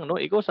man lang,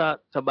 no? Ikaw sa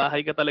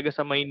bahay ka talaga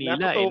sa Maynila,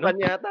 natutukan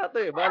yata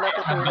to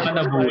Baka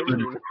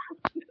nabudol.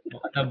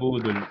 Baka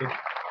nabudol to.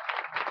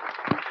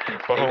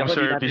 For home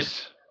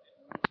service.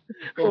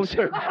 Home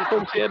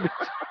service.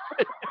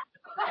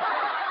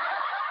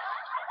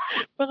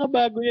 Baka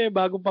bago yan,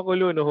 bagong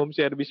pakulo, no? Home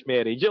service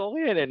marriage.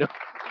 Okay yan, ano?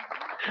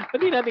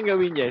 Pwede natin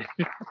gawin yan.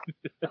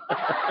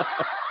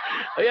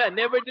 Ayan,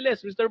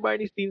 nevertheless, Mr.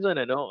 Barney Stinson,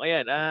 ano,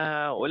 ayan,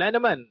 wala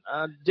naman,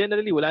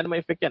 generally, wala namang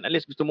effect yan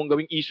unless gusto mong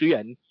gawing issue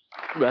yan.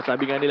 Diba?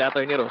 Sabi nga nila,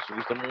 Atty. Ross,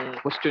 gusto mong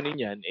questionin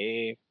yan,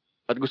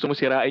 at gusto mong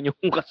sirain yung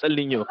kasal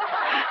ninyo,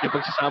 yung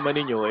pagsasama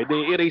ninyo,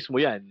 erase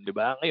mo yan, di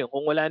ba? Ngayon,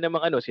 kung wala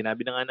namang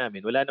sinabi na nga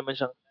namin, wala naman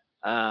siyang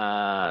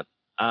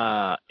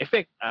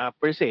effect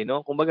per se,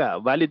 no? Kumbaga,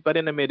 valid pa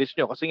rin ang marriage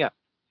nyo kasi nga,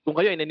 kung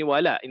kayo ay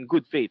naniwala in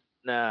good faith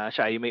na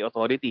siya ay may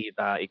authority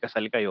at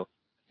ikasal kayo,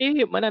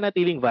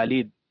 mananatiling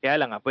valid. Kaya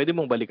lang pwede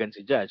mong balikan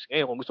si judge.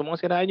 Ngayon, kung gusto mong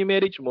sirain yung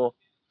marriage mo,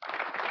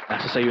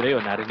 nasa sayo na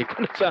yun. Narinig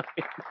ko na sa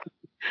akin.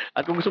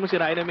 At kung gusto mong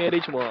sirain ang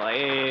marriage mo,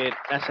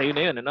 nasa sayo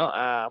na yun, ano?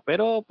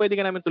 Pero pwede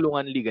ka namin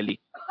tulungan legally.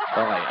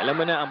 Okay, alam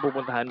mo na ang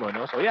pupuntahan mo,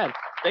 no? So, yan.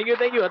 Thank you,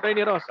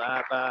 Attorney Ross.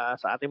 At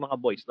sa ating mga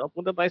boys, no?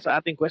 Punta tayo sa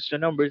ating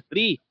question number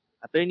 3.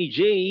 Attorney J,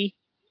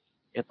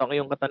 ito ang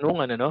iyong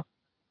katanungan, ano?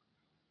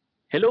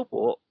 Hello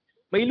po.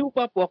 May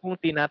lupa po akong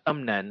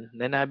tinatamnan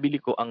na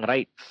nabili ko ang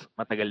rights.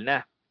 Matagal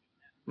na.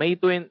 May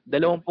 20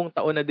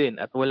 taon na din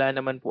at wala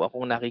naman po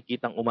akong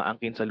nakikitang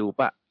umaangkin sa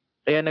lupa.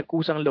 Kaya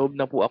nagkusang loob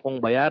na po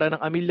akong bayaran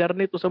ng amilyar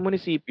nito sa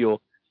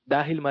munisipyo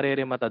dahil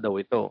mareremata daw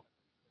ito.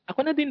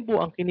 Ako na din po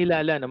ang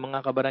kinilala ng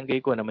mga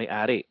kabarangay ko na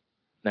may-ari.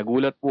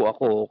 Nagulat po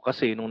ako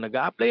kasi nung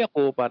nag-a-apply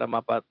ako para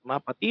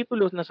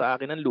mapatitulos na sa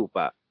akin ang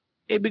lupa,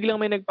 biglang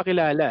may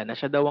nagpakilala na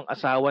siya daw ang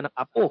asawa ng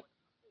apo.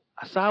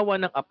 Asawa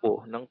ng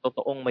apo ng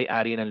totoong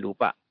may-ari ng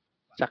lupa.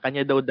 Sa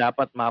kanya daw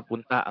dapat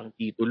mapunta ang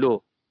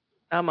titulo.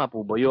 Tama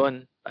po ba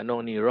yun?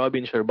 Tanong ni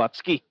Robin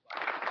Sherbatsky.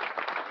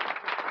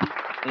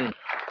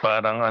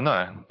 Parang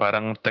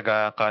parang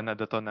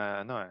taga-Canada to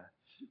na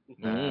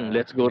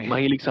Let's go.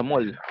 Mahilig sa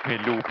mall. May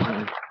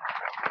lupa.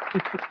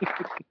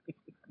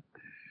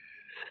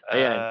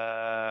 Ayan.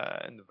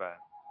 Ano ba?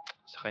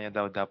 Sa kanya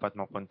daw dapat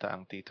mapunta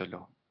ang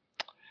titulo.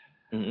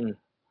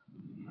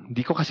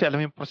 Hindi ko kasi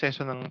alam yung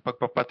proseso ng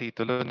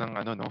pagpapatitulo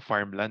ng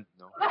farmland,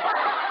 no?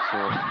 So,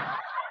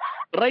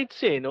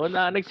 rights no?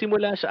 Na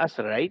nagsimula siya as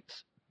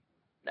rights.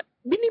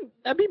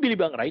 Nabibili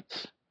ba ang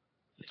rights?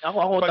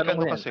 Ako Pag tanong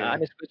mo yan. kasi,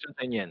 honest question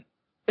sa inyo yan.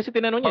 Kasi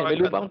tinanong niya, may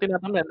lupa akong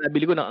tinatamnan,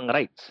 nabili ko ng ang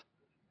rights.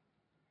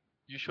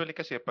 Usually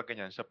kasi pag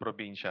ganyan sa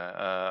probinsya,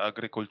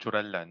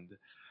 agricultural land,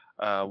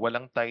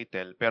 walang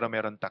title pero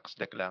meron tax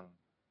deck lang.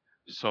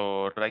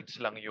 So, rights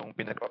lang yung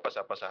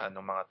pinagpapasapasahan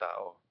ng mga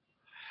tao.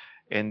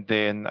 And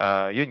then,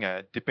 yun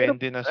nga,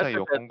 depende na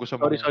sa'yo kung gusto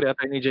mo. Sorry,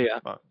 Attorney J.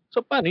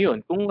 So, paano yun?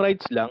 Kung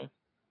rights lang,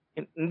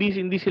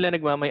 hindi sila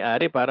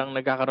nagmamay-ari, parang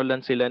nagkakaroon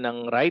lang sila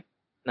ng right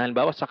na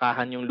halimbawa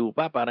sakahan yung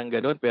lupa, parang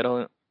gano'n,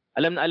 pero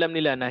alam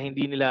nila na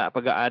hindi nila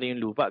pag-aari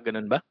yung lupa,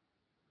 gano'n ba?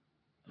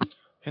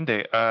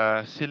 Hindi,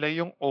 sila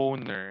yung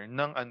owner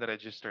ng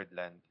unregistered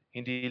land.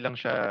 Hindi lang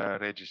siya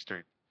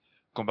registered.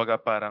 Kumbaga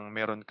parang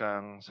meron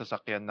kang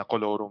sasakyan na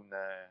colorum na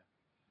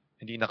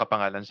hindi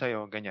nakapangalan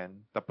sa'yo, ganyan.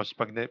 Tapos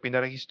pag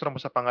pinarehistro mo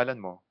sa pangalan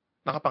mo,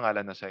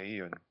 nakapangalan na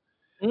sa'yo yun.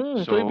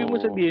 So, ibig mo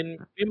sabihin,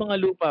 may mga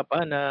lupa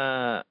pa na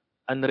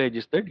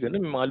unregistered,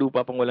 gano'n? May mga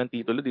lupa pang walang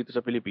titulo dito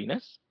sa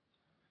Pilipinas?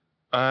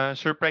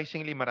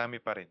 Surprisingly, marami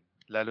pa rin.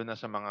 Lalo na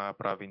sa mga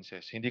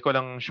provinces. Hindi ko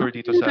lang sure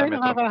dito sa Metro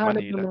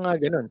Manila. Ng mga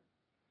gano'n.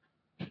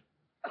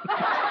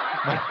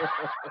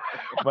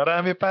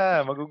 Marami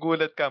pa.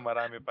 Magugulat ka.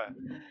 Marami pa.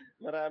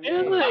 Marami.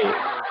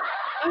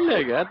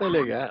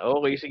 Talaga.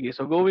 Okay, sige.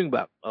 So, going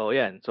back.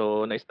 Yan.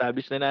 So,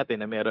 na-establish na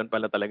natin na meron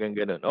pala talagang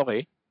gano'n.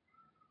 Okay.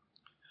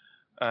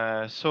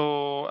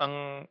 So,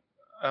 ang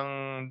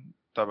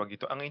tawag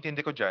ito, ang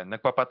intindi ko dyan,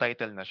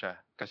 nagpapatitle na siya.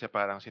 Kasi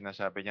parang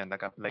sinasabi niya,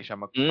 nag-apply siya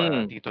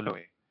magpa-titulo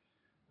eh.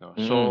 No?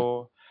 So,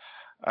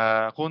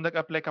 kung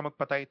nag-apply ka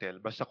magpa-title,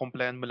 basta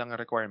compliant mo lang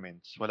ang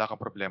requirements, wala kang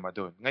problema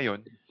doon.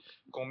 Ngayon,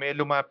 kung may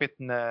lumapit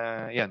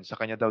na, yan, sa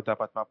kanya daw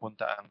dapat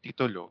mapunta ang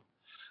titulo,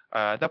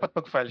 dapat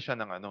pag-file siya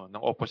ng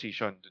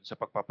opposition dun sa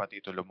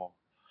pagpapatitulo mo.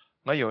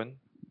 Ngayon,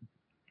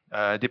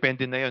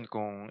 depende na yun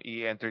kung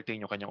i-entertain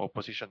yung kanyang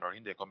opposition or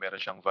hindi, kung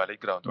meron siyang valid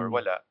ground or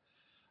wala.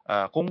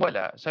 Kung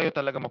wala, sa'yo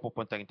talaga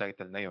mapupunta yung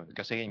title na yun.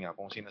 Kasi yun nga,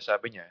 kung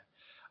sinasabi niya,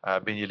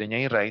 binili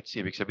niya yung rights,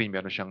 ibig sabihin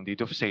meron siyang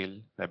deed of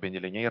sale na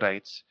binili niya yung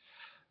rights,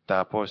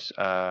 tapos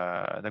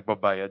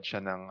nagbabayad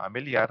siya ng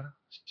amilyar,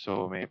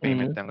 so may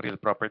payment ng real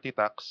property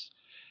tax,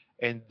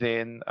 and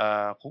then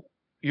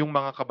yung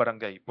mga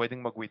kabarangay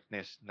pwedeng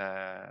mag-witness na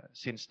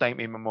since time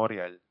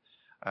immemorial,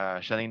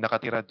 siya na yung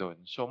nakatira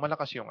doon. So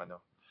malakas yung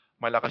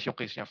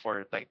case niya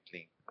for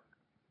titling.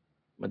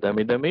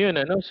 Madami-dami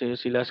yun,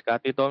 sila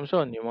Scotty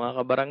Thompson, yung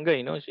mga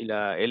kabarangay,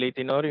 sila L.A.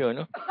 Tenorio,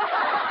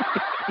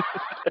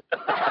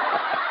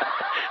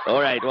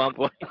 Alright, 1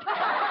 point.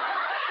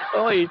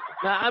 Okay,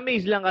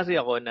 na-amaze lang kasi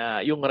ako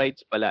na yung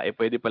rights pala,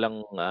 pwede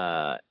palang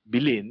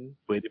bilhin,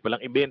 pwede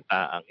palang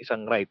ibenta ang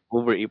isang right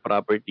over a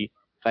property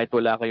kahit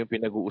wala kayong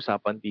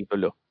pinag-uusapan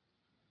titulo.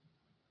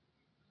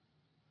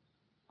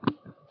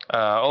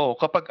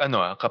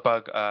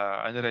 Kapag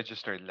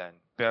unregistered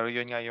land. Pero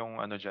yun nga yung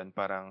dyan,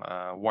 parang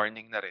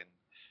warning na rin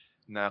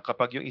na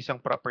kapag yung isang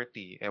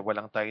property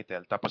walang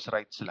title tapos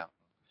rights lang,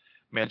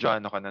 medyo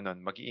ka na nun,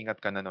 mag-iingat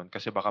ka na nun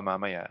kasi baka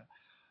mamaya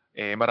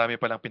marami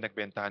palang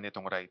pinagbentahan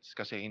itong rights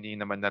kasi hindi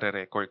naman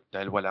nare-record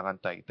dahil wala kang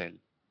title.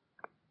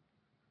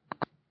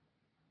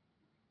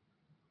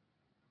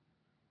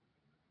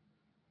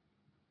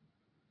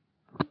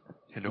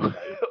 Hello?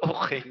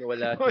 Okay.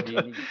 Nawala si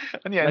Dinig.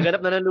 Ano yan?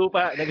 Naganap na ng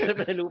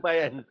lupa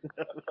yan.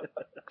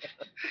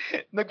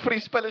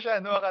 Nag-freeze pala siya,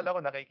 no? Akala ko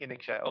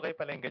nakikinig siya. Okay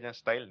pala yung ganyang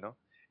style, no?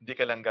 Hindi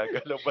ka lang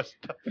gagalaw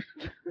basta.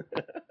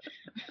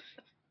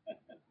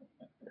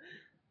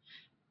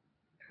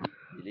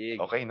 Dilig.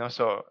 Okay, no?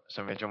 So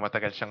medyo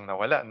matagal siyang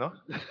nawala, no?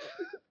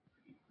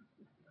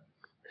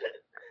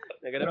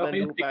 Naganap Pero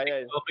ng lupa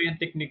yan. okay yung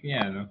technique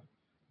niya, no?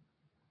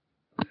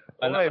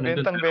 Okay,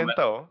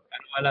 bentang-benta, oh.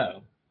 Ano wala,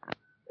 oh.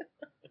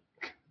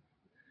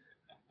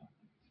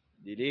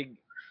 Dilig.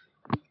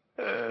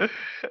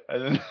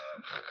 Ano na?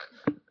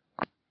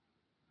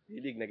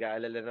 Dilig,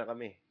 nag-aalala na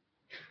kami.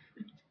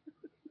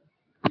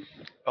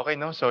 Okay,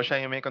 no? So,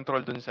 siya yung may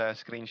control dun sa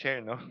screen share,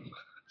 no?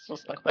 So,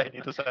 start tayo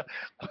dito sa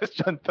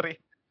question 3.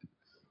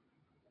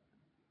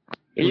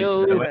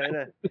 Hello. Dalawa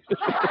na.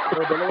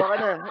 Oh, dalawa ka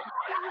na.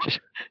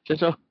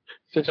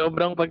 Sa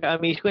sobrang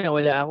pagka-amaze ko,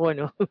 nawala ako,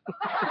 no?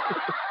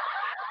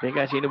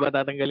 Teka, sino ba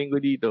tatanggalin ko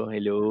dito?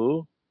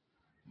 Hello?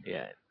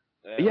 Ayan.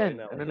 Ayan,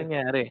 ano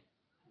nangyari?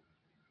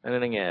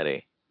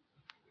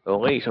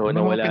 Okay, so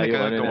Ano nawala mga yung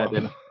ano pinagagawa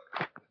natin. mo?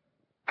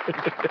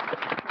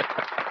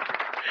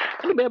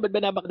 Ano ba yan? Ba't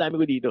ba napakadami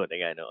ko dito?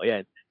 Teka, no?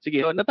 Ayan.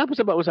 Sige, natapos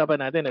na ba usapan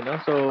natin, ano?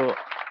 So,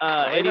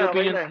 any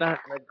opinion na?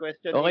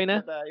 Nag-question Okay 8 na?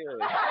 na tayo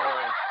eh.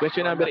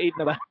 Question number 8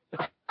 na ba?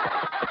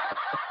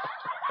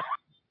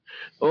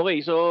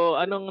 Okay, so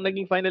anong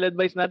naging final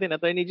advice natin,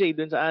 Attorney Jay,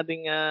 dun sa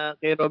ating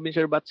kay Robin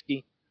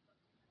Sherbatsky?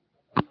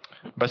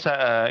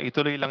 Basta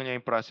ituloy lang niya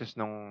yung process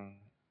nung...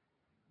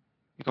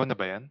 Ikaw na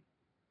ba yan?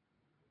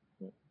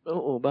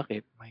 Oo,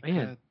 bakit? My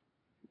Ayan.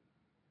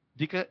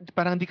 God.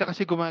 Parang di ka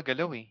kasi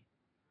gumagalaw eh.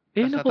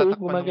 Eh, Tapos naku,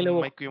 natatakpan gumagalaw ng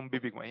ako. mic ko yung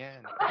bibig mo.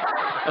 Ayan.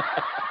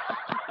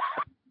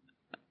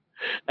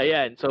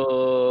 Ayan, so,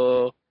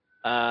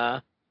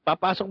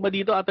 papasok ba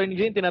dito, Attorney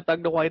Jay,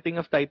 tinatag the quieting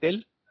of title?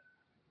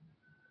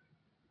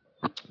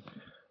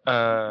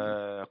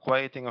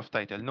 Quieting of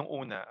title. Nung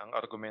una, ang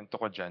argumento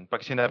ko dyan,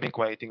 pag sinabing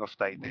quieting of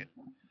title,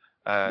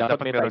 Dapat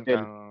dapat may meron title.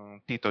 kang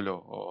titulo.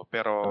 Oo,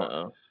 pero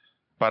Oo.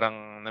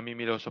 parang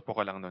namimiloso po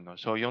ka lang nun. No?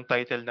 So, yung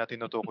title na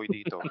tinutukoy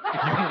dito,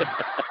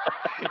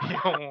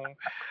 yung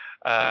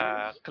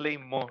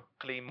claim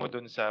mo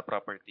dun sa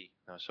property.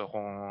 No? So,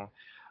 kung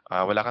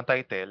wala kang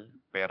title,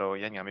 pero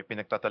yan nga, may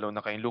pinagtatalo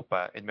na kayong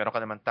lupa, and meron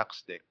ka naman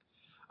tax deck,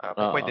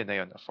 pwede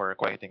na yun for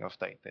quieting of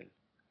title.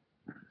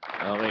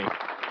 Okay.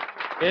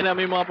 Kaya na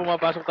may mga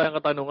pumapasok tayong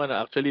katanungan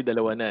na actually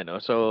dalawa na, no?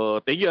 So,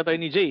 thank you,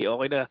 Attorney Jay.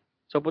 Okay na.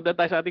 So, punta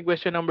tayo sa ating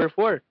question number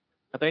 4.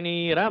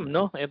 Attorney Ram,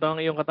 no? Ito ang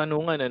iyong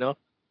katanungan, ano?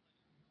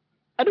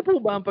 Ano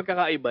po ba ang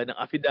pagkakaiba ng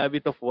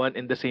affidavit of one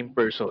and the same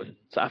person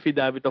sa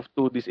affidavit of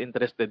two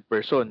disinterested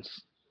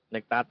persons?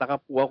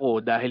 Nagtataka po ako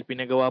dahil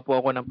pinagawa po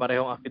ako ng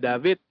parehong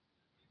affidavit.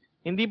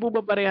 Hindi po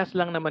ba parehas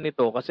lang naman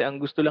ito kasi ang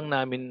gusto lang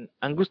naman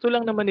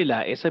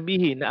nila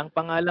sabihin na ang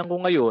pangalan ko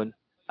ngayon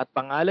at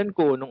pangalan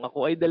ko nung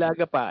ako ay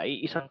dalaga pa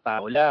ay isang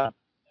tao lang.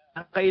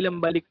 Nakailang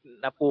balik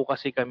na po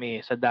kasi kami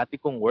sa dati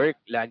kong work,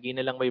 lagi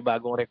na lang may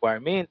bagong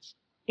requirements.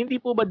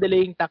 Hindi po ba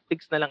delaying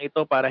tactics na lang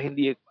ito para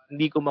hindi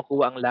ko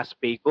makuha ang last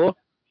pay ko?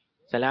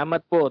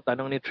 Salamat po,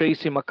 tanong ni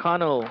Tracy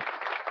McConnell.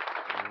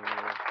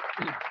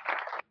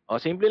 O,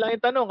 simple lang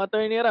yung tanong,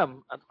 Attorney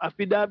Ram.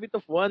 Affidavit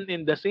of one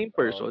and the same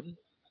person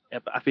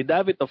at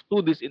affidavit of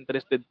two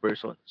disinterested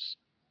persons.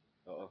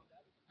 Oo.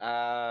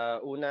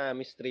 Una,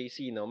 Miss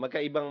Tracy, no?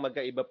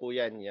 Magkaiba po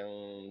yan, yung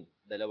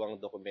dalawang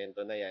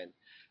dokumento na yan.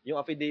 Yung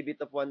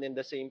affidavit of one and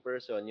the same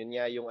person, yun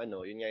nga yung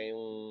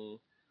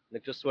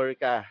nagsuswear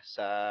ka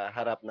sa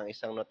harap ng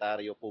isang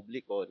notaryo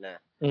publiko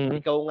na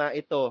ikaw nga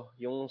ito,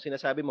 yung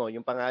sinasabi mo,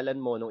 yung pangalan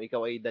mo nung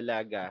ikaw ay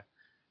dalaga,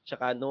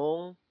 tsaka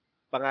nung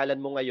pangalan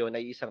mo ngayon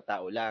ay isang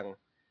tao lang.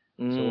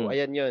 So,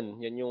 ayan yun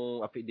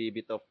yung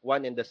affidavit of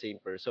one and the same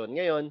person.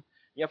 Ngayon,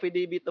 yung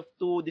affidavit of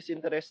two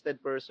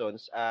disinterested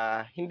persons,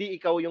 hindi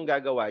ikaw yung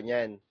gagawa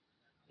niyan.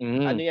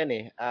 Ano yan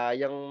eh,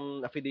 yung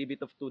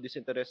affidavit of two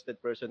disinterested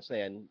persons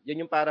na yan,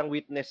 yun yung parang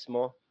witness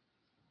mo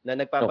na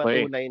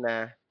nagpapatunay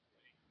na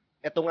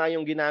eto nga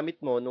yung ginamit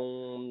mo nung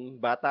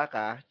bata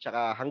ka,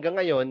 tsaka hanggang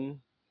ngayon,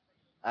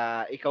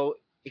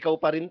 ikaw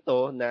pa rin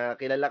to, na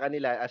kilala ka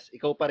nila as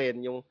ikaw pa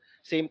rin yung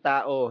same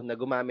tao na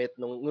gumamit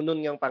nung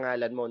yung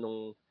pangalan mo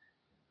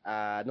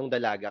nung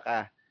dalaga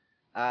ka.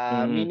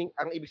 Meaning,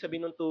 ang ibig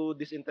sabihin ng two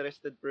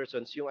disinterested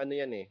persons, yung ano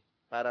yan eh,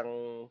 parang,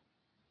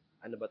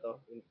 ano ba to?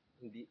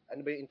 Hindi, ano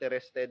ba yung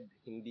interested?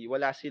 Hindi,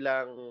 wala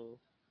silang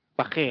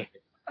Pake.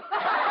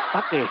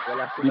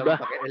 Wala silang diba?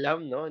 pakialam,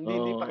 no?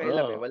 Hindi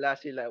pakialam eh. Wala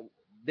sila.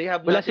 They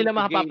have wala nothing silang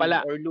to gain makapapala.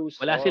 or lose.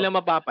 Wala silang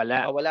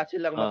mapapala. Wala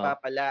silang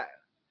mapapala.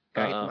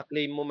 Kahit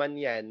ma-claim mo man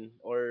yan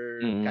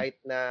or kahit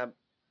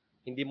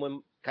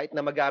na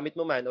magamit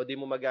mo man o di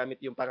mo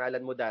magamit yung pangalan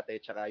mo dati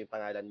tsaka yung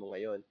pangalan mo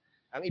ngayon.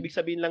 Ang ibig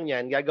sabihin lang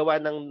yan,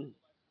 gagawa ng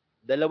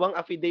dalawang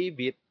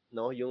affidavit,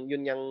 no? Yun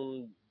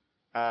yung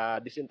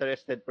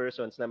disinterested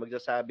persons na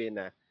magsasabi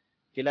na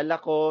kilala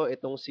ko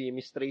itong si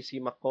Miss Tracy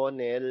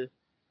McConnell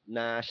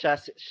na siya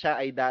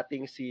ay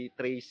dating si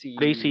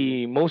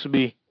Tracy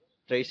Mosby.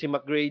 Tracy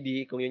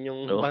McGrady, kung yun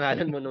yung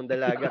pangalan mo nung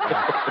dalaga ka.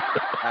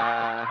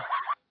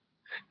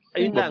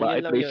 Ayun lang, Babae,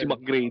 yun lang Tracy yun.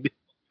 McGrady.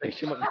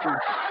 Tracy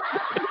McGrady.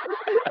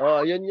 Oo,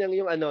 yun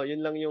yung ano,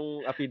 yun lang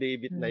yung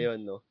affidavit na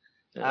yun, no?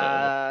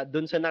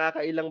 Dun sa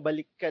nakakailang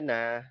balik ka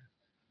na,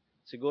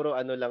 siguro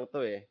ano lang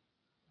 'to, eh,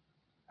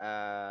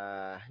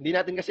 hindi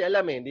natin kasi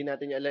alam, eh, hindi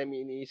natin alam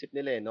yung iniisip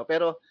nila, eh, 'no?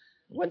 Pero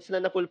once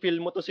na na-fulfill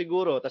mo 'to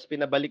siguro ta's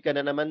pinabalik ka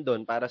na naman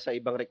dun para sa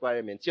ibang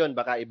requirements, yun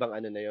baka ibang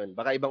ano na yun,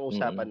 baka ibang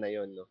usapan na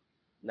yun, 'no?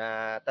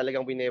 Na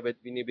talagang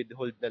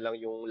wini-withhold na lang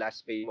yung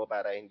last pay mo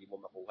para hindi mo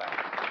makuha.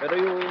 Pero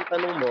yung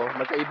tanong mo,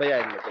 magkaiba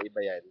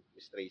yan,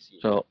 Miss Tracy.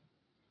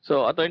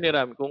 So, Attorney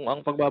Ram, kung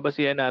ang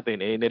pagbabasihan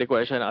natin,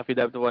 ni-require siya ng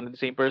affidavit of one and the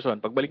same person,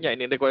 pagbalik niya,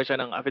 ni-require siya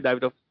ng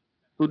affidavit of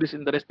two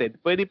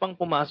disinterested, pwede pang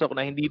pumasok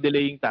na hindi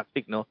delaying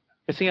tactic, no?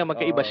 Kasi nga,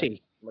 magkaiba Oo, siya, eh.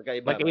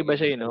 magkaiba Magkaiba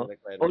siya, siya no? ng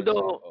requirements,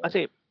 Although, oo.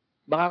 kasi,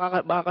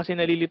 baka kasi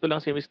nalilito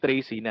lang si Miss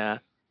Tracy na,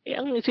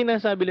 ang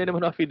sinasabi nila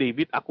naman ng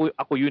affidavit,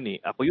 ako yun, eh.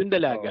 Ako yung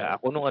dalaga,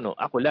 ako nung ano,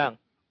 ako lang.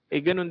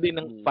 Ganun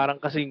din,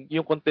 parang kasi,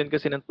 yung content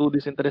kasi ng two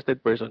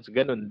disinterested persons,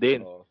 ganun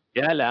din. Oo.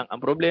 Kaya lang,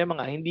 ang problema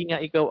nga, hindi nga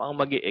ikaw ang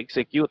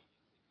mag-execute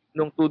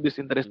nung two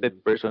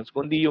disinterested persons,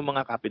 kundi yung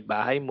mga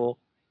kapitbahay mo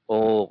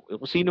o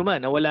kung sino man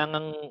na wala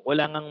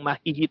ngang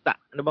mahihita.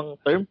 Ano bang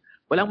term?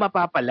 Walang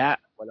mapapala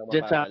Walang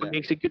diyan sa mapapala.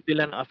 pag-execute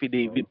nila ng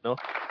affidavit, no?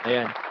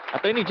 Ayan.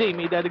 Attorney Jay,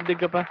 may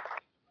dadagdag ka pa?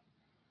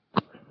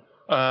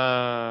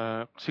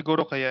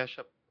 Siguro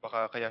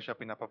baka kaya siya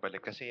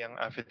pinapabalik kasi yung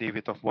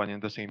affidavit of one and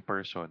the same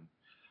person,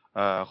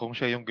 kung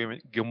siya yung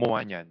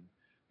gumawa niyan,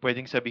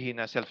 pwedeng sabihin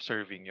na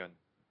self-serving yun.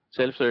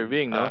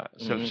 Self-serving, no?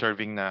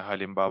 Self-serving na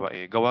halimbawa,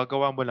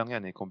 gawa-gawa mo lang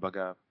yan,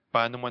 kumbaga,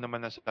 paano mo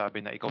naman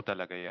nasasabi na ikaw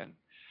talaga yan?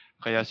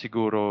 Kaya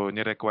siguro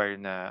ni-require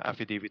na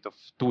affidavit of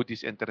two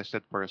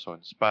disinterested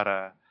persons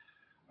para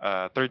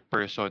third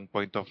person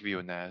point of view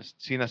na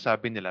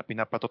sinasabi nila,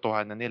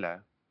 pinapatotohanan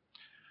nila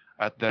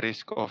at the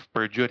risk of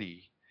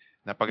perjury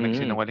na pag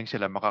nagsinungaling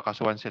sila,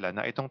 makakasuhan sila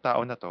na itong tao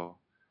na to,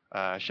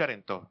 siya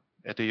rin to.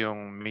 Ito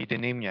yung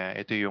maiden name niya,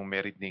 ito yung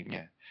married name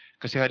niya.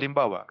 Kasi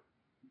halimbawa,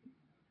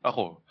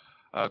 ako,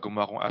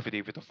 gumawa kong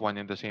affidavit of one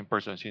and the same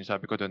person.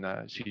 Sinasabi ko doon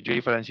na si J.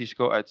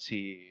 Francisco at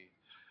si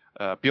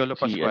Piolo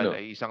Pascual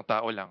ay isang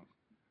tao lang.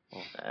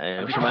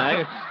 Ay,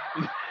 sumayos.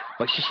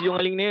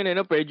 Pagsisinungaling na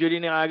yun, perjury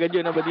na agad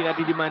yun, ba't di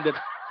natin demanda?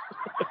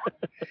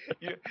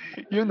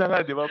 Yun na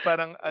nga, di ba?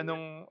 Parang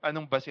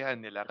anong basehan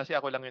nila? Kasi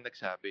ako lang yung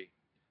nagsabi.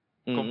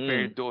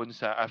 Compared doon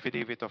sa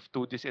affidavit of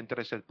two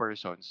disinterested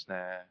persons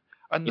na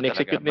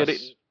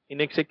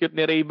in-execute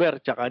ni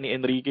Rayber tsaka ni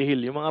Enrique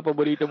Hill, yung mga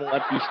paborito mong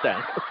artista.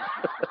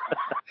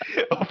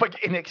 Pag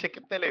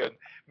in-execute nila yun,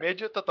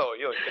 medyo totoo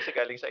yun kasi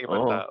galing sa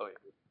ibang tao.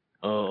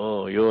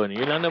 Oo, yun.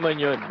 Yun lang naman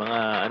yun,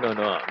 mga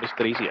Miss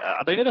Tracy.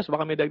 Attorney Ross,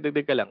 baka may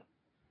dagdag ka lang.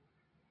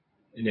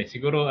 Hindi,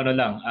 siguro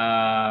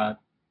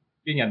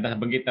yun yan,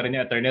 nabanggit na rin ni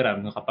Attorney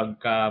Ram, kapag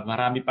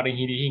marami pa rin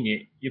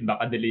hinihingi, yun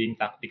baka delaying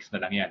tactics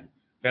na lang yan.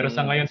 Pero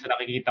sa ngayon, sa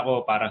nakikita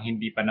ko, parang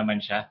hindi pa naman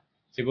siya.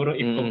 Siguro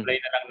i-comply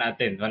na lang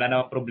natin. Wala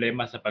namang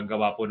problema sa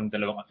paggawa po ng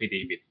dalawang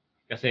affidavit.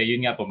 Kasi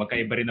yun nga po,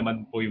 magkaiba rin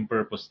naman po yung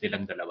purpose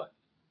nilang dalawa.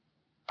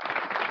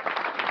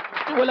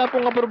 Wala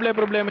pong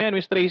problema yan,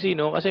 Miss Tracy,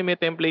 no? Kasi may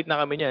template na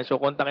kami niyan. So,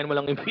 kontakin mo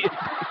lang yung PNP.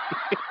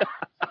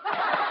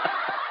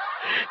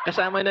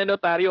 Kasama na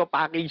notaryo,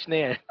 package na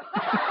yan.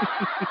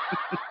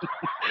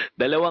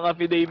 Dalawang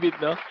affidavit,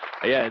 no?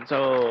 Ayan. So,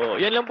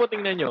 yan lang po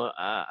tingnan nyo.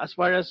 As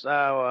far as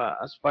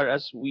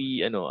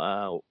we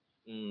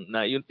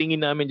na yung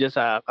tingin namin diyan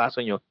sa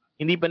kaso nyo,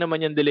 hindi pa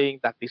naman yan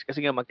delaying tactics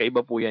kasi nga magkaiba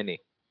po yan, eh.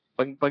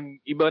 Pag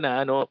iba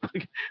na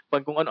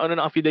pag kung ano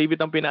ng affidavit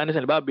ang pinaano sa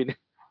lababin,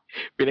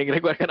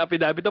 pinag-require ka ng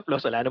affidavit of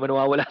loss, wala naman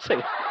nawawala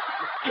sa'yo.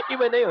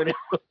 Iba na yun.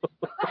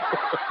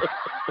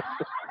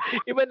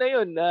 Iba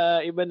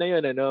na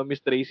yun,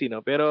 Miss Tracy, no?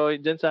 Pero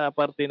dyan sa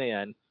parte na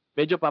yan,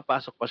 medyo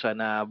papasok pa siya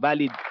na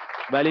valid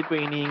po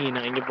hinihingi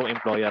ng inyong pong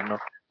employer, no?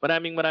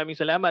 Maraming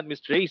salamat,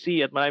 Miss Tracy,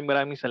 at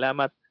maraming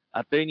salamat,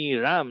 Attorney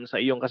Ram,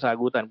 sa iyong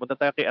kasagutan. Punta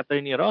tayo kay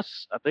Attorney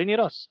Ross. Attorney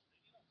Ross,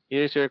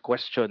 here's your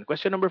question.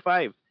 Question number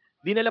 5.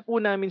 Dinala po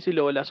namin si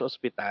Lola sa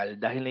ospital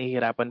dahil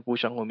nahihirapan po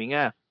siyang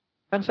huminga.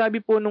 Ang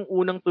sabi po nung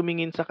unang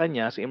tumingin sa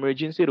kanya sa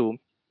emergency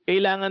room,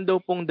 kailangan daw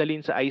pong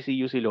dalhin sa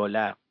ICU si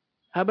Lola.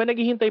 Habang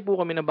naghihintay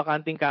po kami ng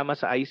bakanting kama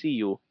sa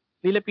ICU,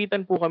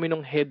 nilapitan po kami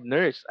ng head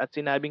nurse at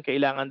sinabing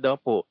kailangan daw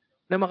po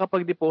na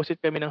makapag-deposit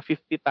kami ng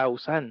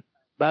 50,000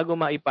 bago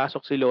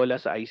maipasok si Lola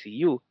sa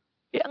ICU.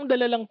 Ang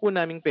dala lang po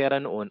naming pera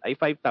noon ay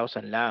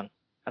 5,000 lang.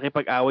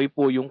 Nakipag-away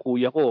po yung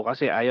kuya ko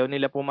kasi ayaw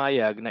nila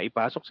pumayag na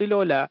ipasok si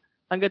Lola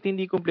hanggat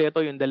hindi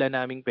kumpleto yung dala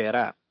naming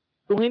pera.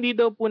 Kung hindi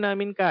daw po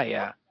namin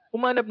kaya,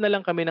 humanap na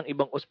lang kami ng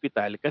ibang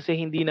ospital kasi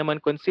hindi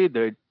naman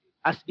considered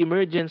as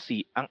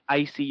emergency ang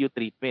ICU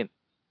treatment.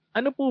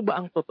 Ano po ba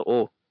ang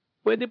totoo?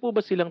 Pwede po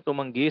ba silang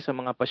tumanggi sa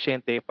mga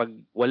pasyente pag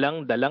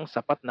walang dalang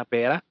sapat na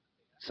pera?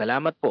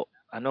 Salamat po.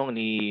 Anong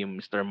ni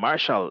Mr.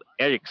 Marshall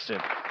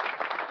Erickson?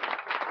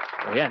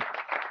 O yan,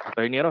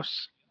 Attorney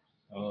Ross.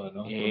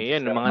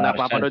 Yan, mga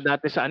napapanood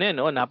natin sa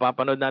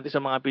napapanood natin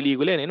sa mga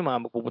pelikula yan,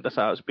 mga magpupunta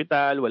sa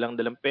ospital, walang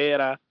dalang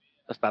pera,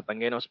 tapos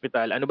tatanggay ng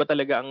ospital. Ano ba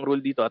talaga ang rule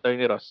dito,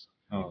 Attorney Ross?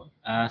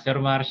 Sir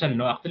Marshall,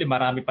 actually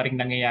marami pa ring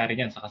nangyayari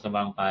niyan sa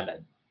kasamang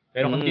palad.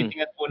 Pero kung Mm.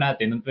 titingnan po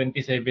natin, noong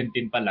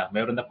 2017 pa lang,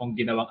 meron na pong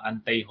ginawang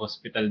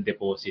anti-hospital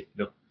deposit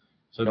law.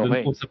 So doon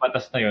Okay. po sa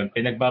batas na yon,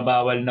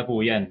 pinagbabawal na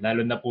po yan, lalo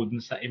na po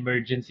dun sa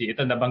emergency.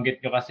 Ito, nabanggit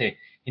nyo kasi,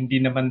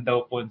 hindi naman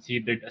daw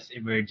considered as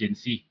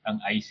emergency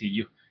ang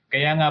ICU.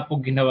 Kaya nga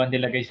po ginawa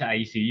nilagay sa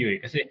ICU eh.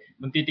 Kasi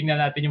kung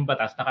titingnan natin yung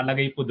batas,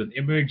 nakalagay po dun,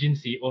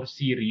 emergency or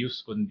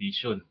serious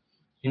condition.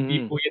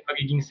 Hindi po yan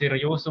magiging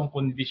seryosong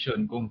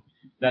kondisyon kung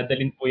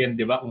dadalin po yan,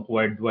 di ba, kung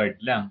ward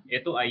lang.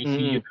 Ito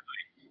ICU na to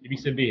eh. Ibig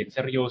sabihin,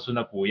 seryoso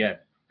na po yan.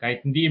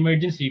 Kahit hindi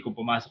emergency, kung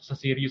pumasok sa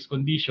serious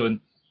condition,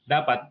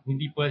 dapat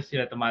hindi po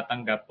sila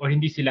tumatanggap o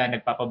hindi sila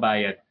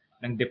nagpapabayad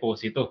ng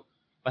deposito.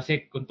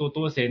 Kasi kung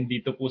tutuusin,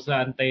 dito po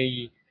sa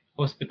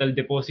anti-hospital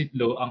deposit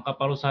law, ang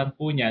kaparusahan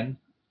po niyan,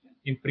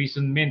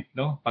 imprisonment,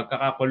 no?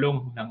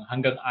 Pagkakakulong ng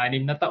hanggang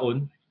 6 na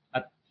taon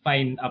at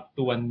fine up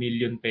to 1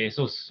 million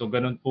pesos. So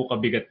ganun po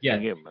kabigat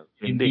yan. Sige,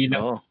 Hindi hindi.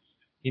 lang Oo.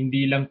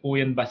 hindi lang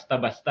po yan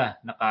basta-basta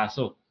na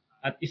kaso.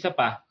 At isa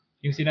pa,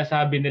 yung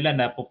sinasabi nila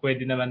na po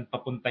pwede naman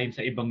papuntahin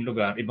sa ibang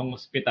lugar, ibang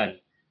ospital,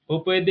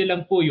 po pwede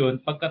lang po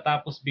yun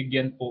pagkatapos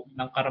bigyan po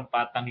ng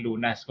karampatang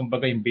lunas,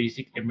 kumbaga yung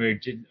basic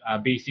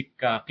basic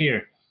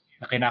care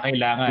na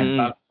kinakailangan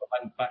bago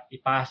man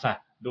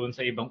ipasa doon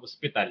sa ibang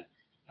ospital.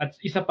 At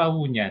isa pa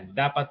po niyan,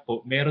 dapat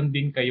po meron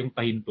din kayong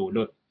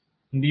pahintulot.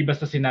 Hindi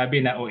basta sinabi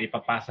na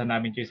ipapasa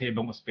namin kayo sa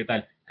ibang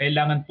ospital.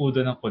 Kailangan po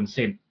doon ng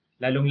consent.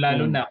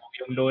 Lalong-lalo na kung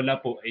yung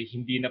lola po ay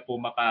hindi na po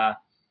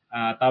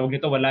tawag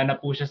nito, wala na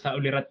po siya sa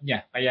ulirat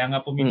niya. Kaya nga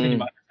po minsan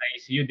yung mga nasa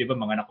ICU, di ba,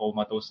 mga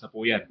na-comatose na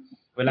po yan.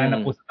 Wala na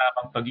po sa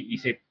tamang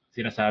pag-iisip,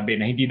 sinasabi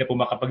na hindi na po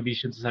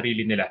makapag-decision sa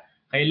sarili nila.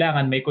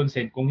 Kailangan may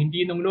consent. Kung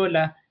hindi nung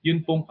lola,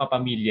 yun pong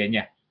kapamilya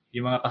niya,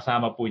 yung mga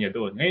kasama po niya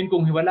doon. Ngayon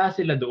kung wala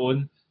sila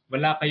doon,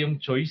 wala kayong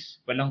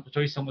choice, walang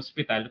choice ang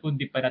ospital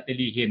kundi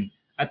panatilihin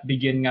at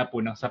bigyan nga po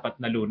ng sapat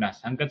na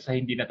lunas hanggat sa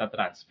hindi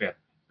natatransfer.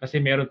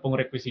 Kasi meron pong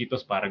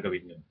requisitos para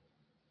gawin yun.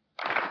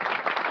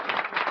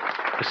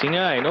 Kasi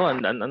nga, no,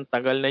 ang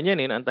tagal na niyan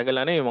eh. Ang tagal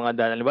na yung mga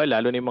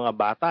lalo na yung mga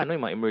bata, no,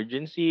 yung mga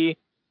emergency,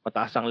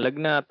 mataas ang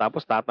lagnat,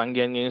 tapos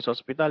tatanggihan ngayon sa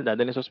ospital,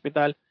 dadalhin sa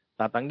ospital,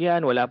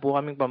 tatanggihan, wala po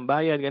kaming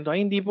pambayad, ganito.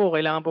 Ay, hindi po,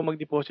 kailangan po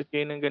mag-deposit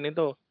kayo ng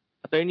ganito.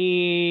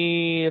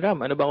 Attorney Ram,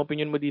 ano bang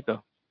opinion mo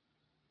dito?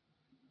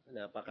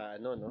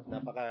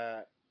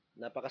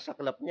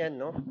 Napakasaklap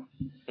niyan, no?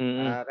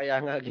 Kaya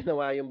nga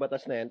ginawa yung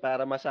batas na yan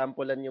para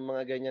masampulan yung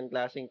mga ganyan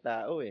klaseng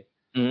tao eh.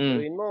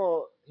 Sabihin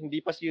mo,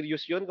 hindi pa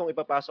serious yun kung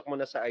ipapasok mo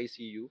na sa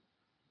ICU.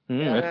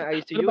 Kaya nga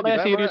ICU, Ano ba kaya di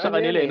ba? serious sa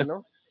kanila yan, eh,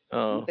 no?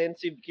 Oo.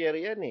 Intensive care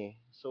yan eh.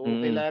 So,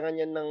 kailangan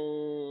yan ng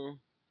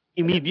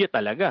immediate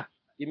talaga.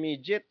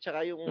 Immediate,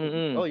 tsaka yung,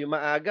 yung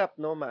maagap,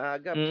 no?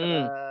 Maagap, tsaka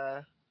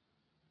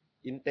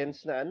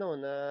intense na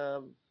na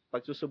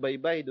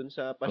pagsusubaybay dun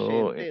sa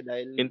pasyente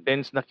dahil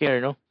intense na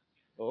care, no?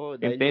 Oo,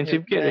 dahil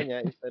intensive yung health care niya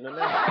is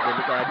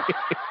delikado.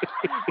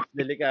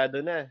 Delikado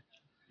na.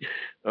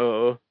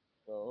 Oo.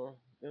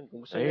 Yun,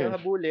 kung gusto niyo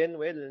habulin,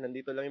 well,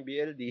 nandito lang yung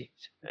BLD.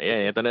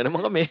 Ayan, ito na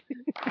naman kami.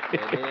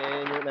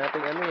 Pwede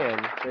natin yan.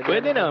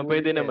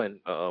 Pwede naman.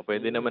 Oo,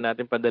 pwede naman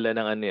natin padala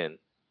ng yan.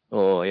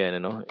 Oo,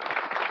 ayan, ano.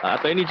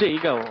 Attorney Jay,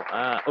 ikaw,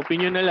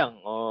 opinion na lang.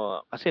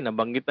 Kasi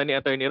nabanggit na ni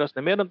Attorney Ross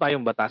na meron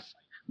tayong batas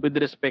with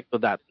respect to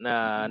that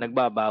na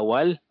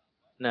nagbabawal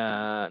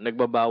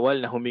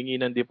na humingi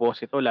ng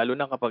deposito lalo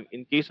na kapag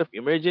in case of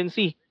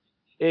emergency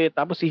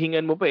tapos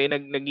hihingan mo pa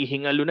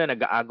naghihingalo na,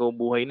 nag-aagaw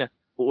buhay na,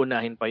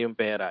 uunahin pa yung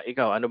pera.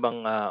 Ikaw, ano bang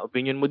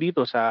opinion mo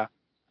dito sa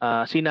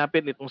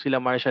sinapit nitong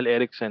sila Marshall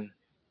Erickson?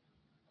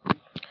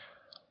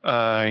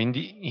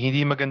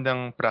 Hindi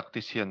magandang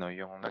practice yan, no,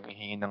 yung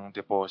naghihingi ng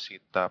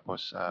deposit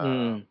tapos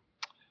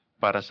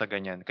para sa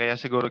ganyan. Kaya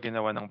siguro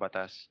ginawa ng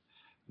batas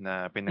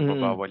na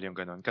pinagbabawal yung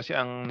ganun. Kasi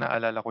ang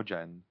naalala ko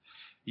diyan,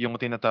 yung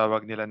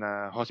tinatawag nila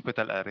na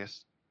hospital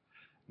arrest,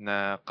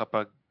 na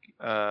kapag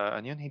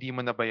hindi mo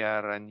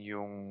nabayaran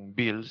yung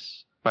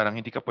bills, parang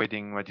hindi ka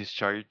pwedeng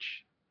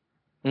ma-discharge.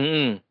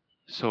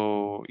 So,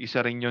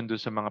 isa rin yun doon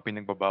sa mga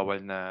pinagbabawal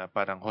na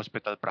parang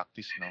hospital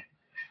practice, no?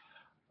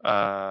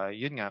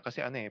 Yun nga,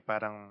 kasi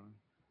parang,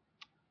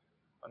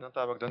 anong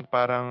tawag doon?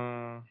 Parang,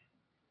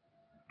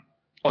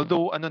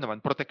 although,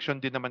 protection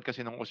din naman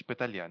kasi ng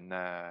hospital yan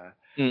na,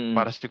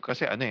 para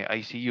kasi,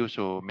 ICU,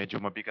 so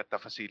medyo mabigat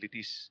na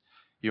facilities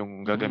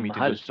yung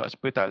gagamitin doon sa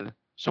hospital.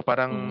 So,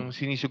 parang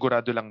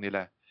sinisigurado lang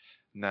nila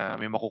na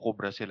may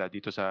makukubra sila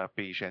dito sa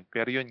patient.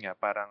 Pero yun nga,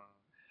 parang,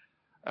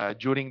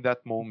 during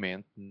that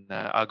moment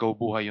na agaw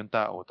buhay yung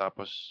tao,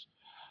 tapos,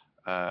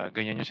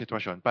 ganyan yung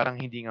sitwasyon, parang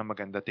hindi nga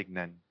maganda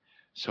tignan.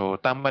 So,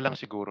 tama lang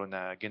siguro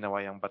na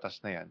ginawa yung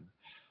batas na yan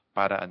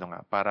para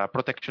para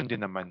protection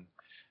din naman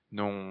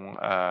nung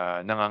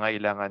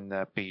nangangailangan na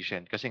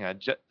patient. Kasi nga,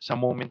 sa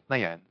moment na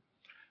yan,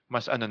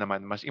 mas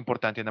mas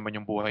importante naman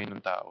yung buhay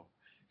ng tao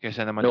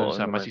kaysa naman doon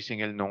sa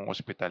masisingil nung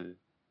ospital.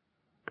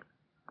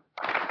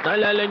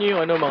 Naalala niyo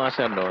yung mga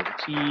sir, no?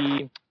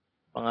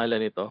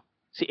 Pangalan nito?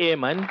 Si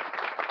Eman,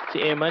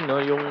 no?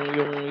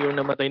 Yung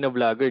namatay na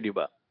vlogger, di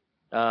ba?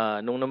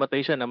 Nung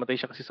namatay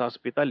siya kasi sa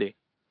hospital eh.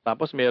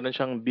 Tapos meron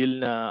siyang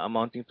bill na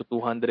amounting to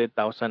 200,000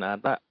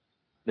 ata.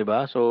 'di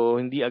ba? So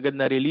hindi agad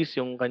na-release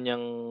yung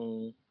kanyang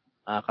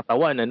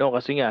katawan ano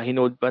kasi nga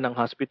hinold pa ng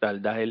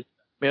hospital dahil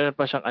meron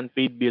pa siyang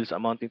unpaid bills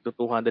amounting to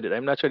 200.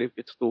 I'm not sure if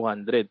it's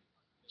 200.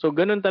 So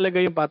ganun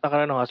talaga yung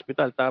patakaran ng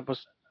hospital.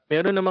 Tapos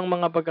meron namang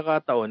mga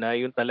pagkakataon na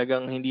yung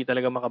talagang hindi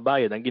talaga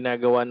makabayad. Ang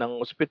ginagawa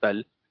ng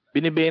ospital,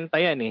 binibenta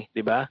yan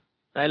 'di ba?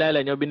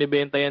 Naalala nyo,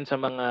 binibenta yan sa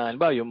mga,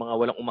 halimbawa, yung mga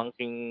walang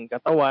umangking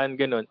katawan,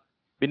 ganun.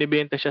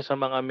 Binibenta siya sa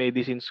mga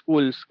medicine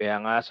schools. Kaya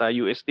nga sa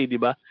UST, 'di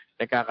ba?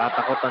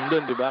 Nagkakatakutan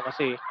doon, 'di ba?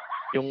 Kasi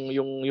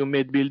yung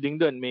med building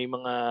doon may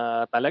mga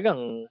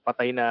talagang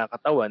patay na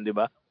katawan, 'di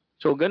ba?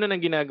 So ganun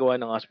ang ginagawa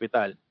ng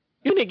ospital.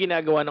 Yun ay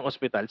ginagawa ng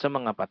ospital sa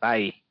mga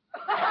patay,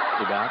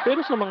 'di ba?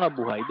 Pero sa mga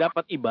buhay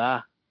dapat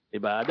iba, 'di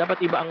ba? Dapat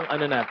iba ang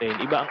ano natin,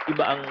 iba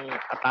ang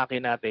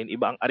atake natin,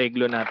 iba ang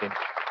areglo natin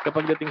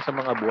kapag dating sa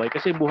mga buhay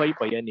kasi buhay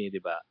pa 'yan 'di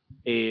ba?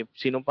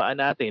 Sinumpaan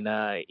natin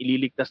na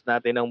ililigtas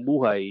natin ang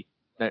buhay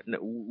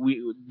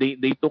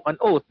they took an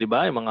oath, 'di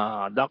ba? Yung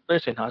mga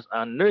doctors and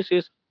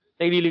nurses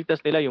na ililigtas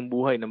nila yung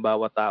buhay ng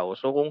bawat tao.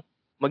 So kung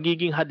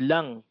magiging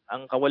hadlang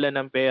ang kawalan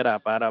ng pera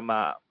para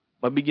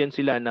mabigyan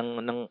sila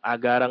ng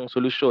agarang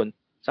solusyon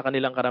sa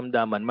kanilang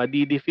karamdaman,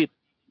 madi-defeat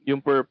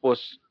yung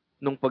purpose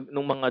nung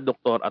mga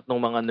doktor at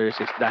nung mga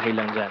nurses dahil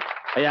lang diyan.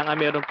 Kaya nga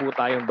meron po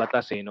tayong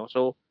batas no.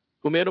 So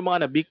kung meron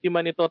mga nabiktima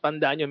nito,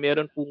 tandaan nyo,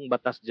 meron pong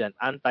batas diyan,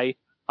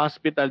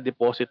 Anti-Hospital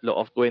Deposit Law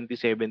of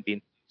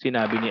 2017,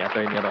 sinabi ni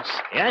Attorney Ross.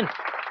 Ayan.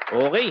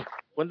 Okay.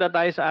 Punta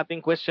tayo sa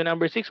ating question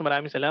number 6.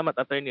 Maraming salamat,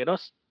 Attorney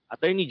Ross.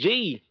 Attorney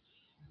J,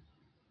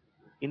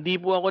 hindi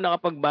po ako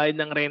nakapagbayad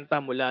ng renta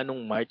mula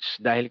nung March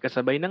dahil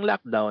kasabay ng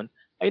lockdown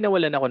ay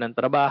nawalan ako ng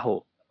trabaho.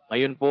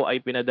 Ngayon po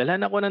ay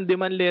pinadalhan ako ng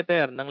demand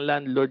letter ng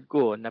landlord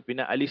ko na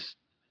pinaalis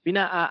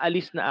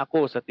na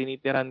ako sa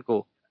tinitiran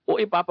ko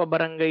o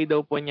ipapabarangay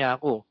daw po niya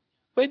ako.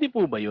 Pwede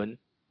po ba yun?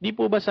 Di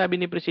po ba sabi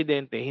ni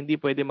Presidente hindi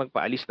pwede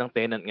magpaalis ng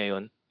tenant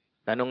ngayon?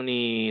 Tanong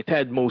ni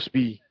Ted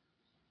Mosby.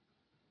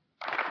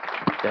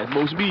 Ted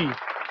Mosby.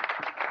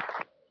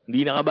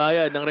 Hindi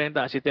nakabayad ng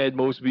renta si Ted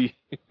Mosby.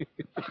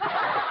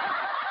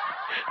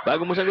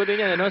 Bago mo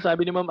sagutin yan,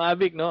 sabi ni Ma'am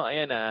Avic,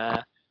 ayan,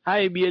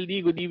 hi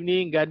BLD, good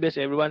evening, God bless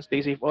everyone,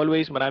 stay safe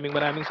always, maraming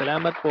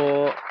salamat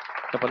po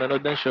sa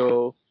panonood ng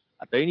show.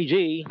 Attorney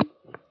J.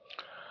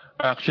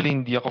 Actually,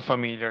 hindi ako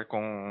familiar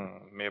kung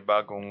may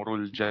bagong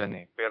rule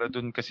dyan Pero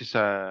dun kasi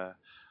sa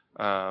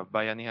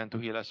Bayanihan to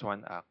Heal as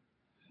One Act,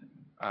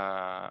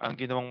 ang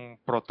ginawang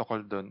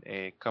protocol dun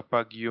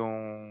kapag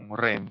yung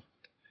rent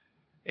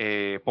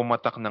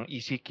pumatak ng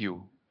ECQ,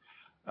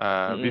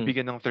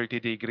 bibigyan ng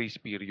 30-day grace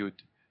period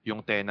yung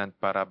tenant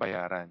para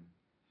bayaran.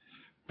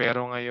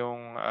 Pero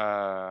ngayong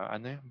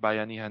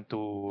Bayanihan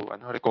to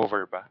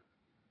recover ba?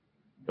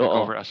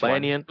 Recover as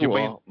Bayanihan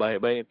one. to,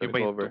 Bayanihan to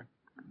recover.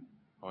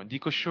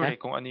 Hindi ko sure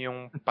kung ano yung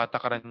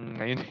patakaran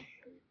ngayon.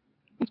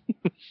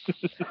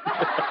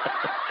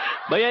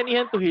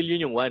 Bayanihan to Heal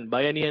yun yung one.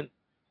 Bayanihan,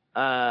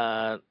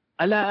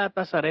 ala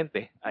ata sa rent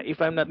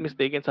if I'm not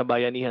mistaken sa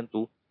Bayanihan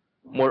 2,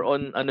 more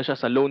on siya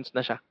sa loans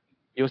na siya.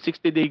 Yung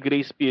 60-day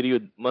grace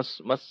period, mas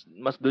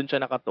doon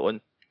siya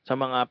nakatuon sa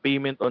mga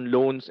payment on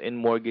loans and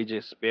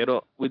mortgages.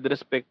 Pero with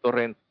respect to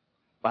rent,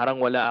 parang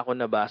wala ako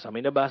nabasa.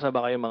 May nabasa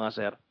ba kayo mga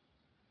sir?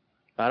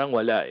 Parang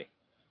wala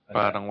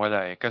Parang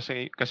wala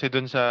Kasi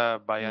doon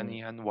sa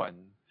Bayanihan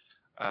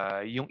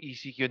 1, yung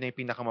ECQ na yung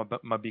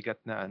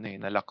pinakamabigat na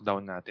na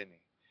lockdown natin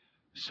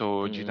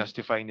So,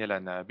 ginustify nila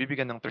na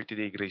bibigyan ng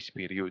 30-day grace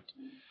period.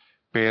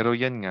 Pero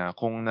yan nga,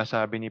 kung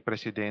nasabi ni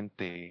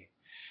Presidente,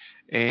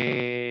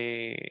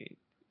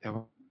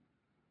 ewan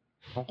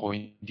ko,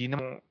 hindi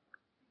naman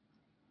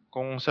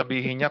kung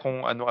sabihin niya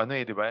kung ano-ano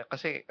di ba?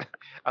 Kasi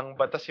ang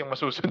batas yung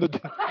masusunod.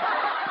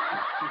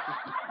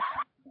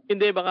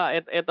 Hindi, baka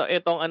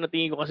etong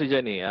tingin ko kasi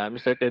dyan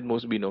Mr. Ted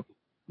Mosby,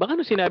 baka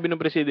nung sinabi ng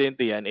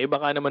Presidente yan,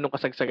 baka naman nung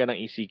kasagsagan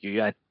ng ECQ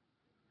yan.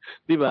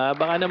 Di ba?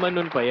 Baka naman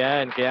nun pa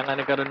yan. Kaya nga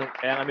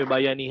kaya nga may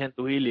Bayanihan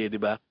to Heal di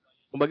ba?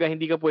 Kumbaga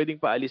hindi ka pwedeng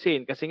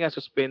paalisin kasi nga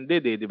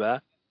suspended di ba?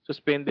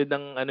 Suspended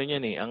ang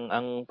niyan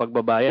ang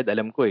pagbabayad,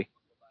 alam ko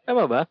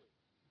Tama ba?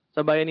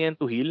 Sa Bayanihan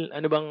to Heal,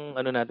 ano bang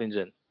natin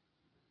diyan?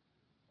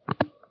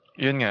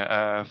 Yun nga,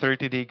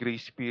 30-day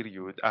grace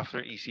period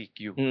after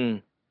ECQ.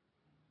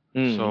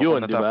 So yun,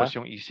 kung natapos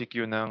yung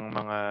ECQ ng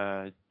mga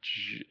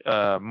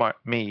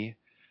May,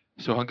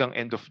 so hanggang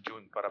end of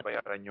June para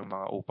bayaran yung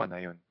mga upa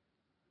na yun.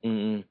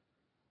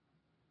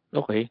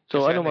 Okay.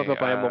 So Kasi ano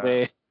mapapayo mo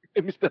kay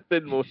Mr.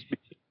 Ted Mosby?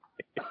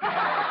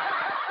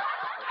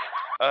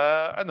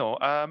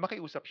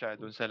 makiusap siya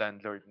dun sa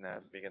landlord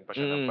na bigyan pa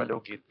siya ng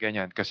palugit,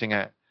 ganyan. Kasi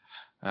nga,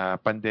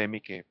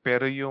 pandemic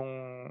Pero yung,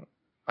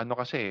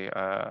 kasi,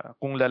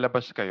 kung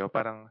lalabas kayo,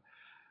 parang,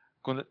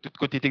 kung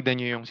titignan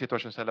nyo yung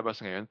sitwasyon sa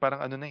labas ngayon,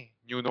 parang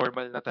new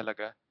normal na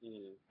talaga.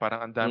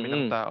 Parang ang dami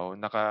ng tao,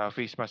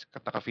 naka-face mask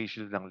at naka-face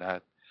shield ng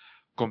lahat.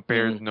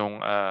 Compared nung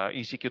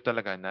ECQ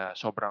talaga na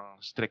sobrang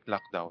strict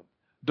lockdown.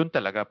 Doon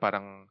talaga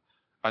parang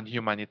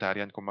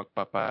unhumanitarian kung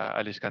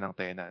magpapaalis ka ng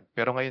tenant.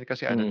 Pero ngayon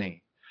kasi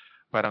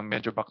parang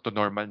medyo back to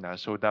normal na.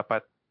 So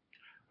dapat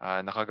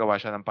nakagawa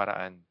siya ng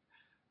paraan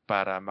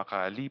para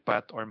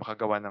makalipat or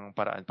makagawa ng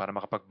paraan para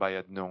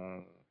makapagbayad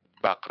ng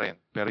back rent.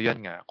 Pero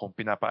yan nga, kung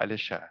pinapaalis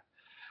siya,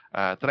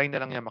 try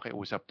na lang niya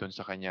makiusap dun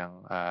sa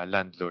kanyang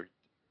landlord.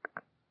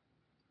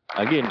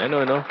 Again,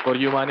 for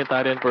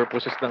humanitarian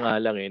purposes na nga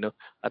lang, no?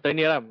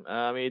 Attorney Ram,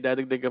 may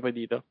dadagdag ka pa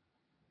dito?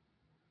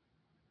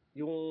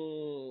 Yung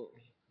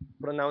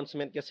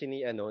pronouncement kasi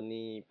ni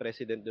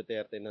President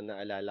Duterte no,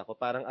 naalala ko,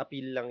 parang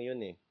appeal lang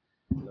yun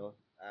no?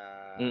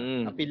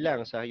 Appeal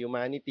lang sa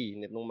humanity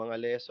nitong mga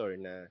lessor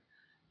na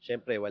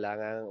syempre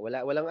walang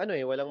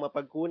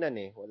mapagkunan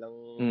walang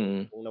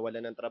kung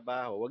nawalan ng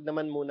trabaho, wag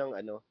naman munang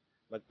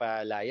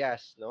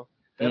magpalayas, no?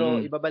 Pero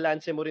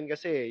ibabalanse mo rin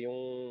kasi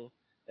yung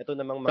ito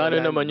namang mga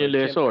Paano naman yung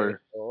lessor?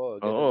 Oo,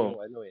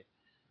 ganun yung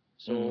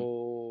So,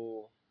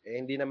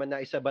 hindi naman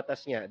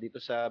naisabatas niya dito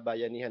sa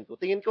Bayanihan 2.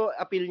 Tingin ko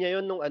appeal niya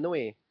yon nung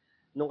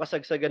nung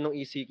kasagsagan ng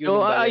ECQ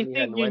So, nung I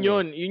Bayanihan think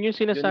 1 yun yung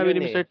sinasabi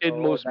ni Mr. Ted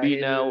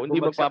Mosby na hindi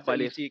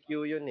magpapalis. Sa ECQ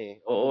yun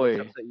Oo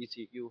bumagsak sa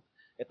ECQ.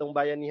 Itong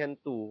Bayanihan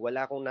 2,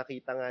 wala akong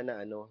nakita nga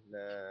na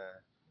na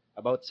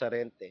about sa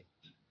rent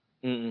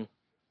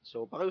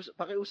So,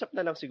 pakiusap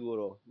na lang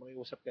siguro.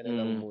 Makiusap ka na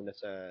lang muna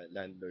sa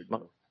landlord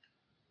mo.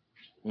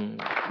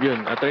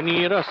 Yun.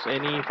 Attorney Ross,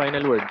 any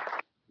final word?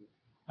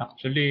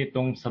 Actually,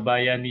 itong sa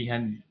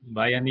Bayanihan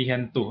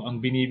 2,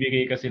 ang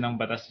binibigay kasi ng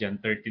batas dyan,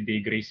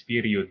 30-day grace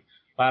period,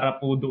 para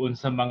po doon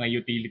sa mga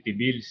utility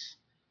bills.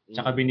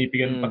 Tsaka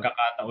binibigyan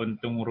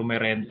pagkakataon itong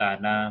rumerenta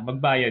na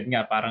magbayad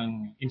nga,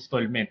 parang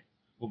installment.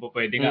 O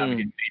pwede nga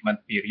within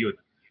 3-month period.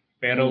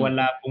 Pero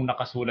wala pong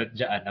nakasulat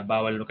dyan na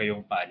bawal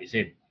kayong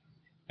paalisin.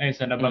 Ayun,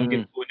 sa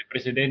nabanggit po ni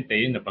Presidente,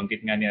 yun,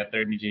 nabanggit nga ni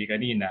Attorney Jay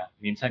kanina,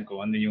 minsan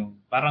kung ano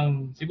yung,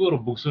 parang siguro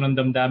bugso ng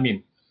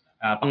damdamin,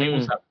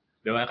 pakiusap.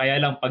 Diba? Kaya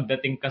lang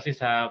pagdating kasi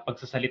sa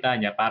pagsasalita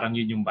niya, parang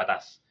yun yung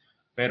batas.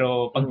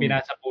 Pero pag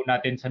pinasa po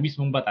natin sa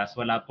mismong batas,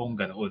 wala pong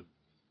ganoon.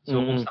 So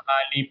kung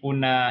sakali po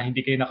na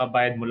hindi kayo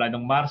nakabayad mula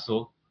ng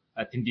Marso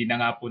at hindi na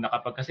nga po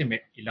kasi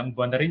may ilang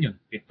buwan na rin yun,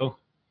 7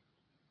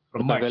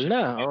 from March. Matagal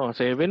na,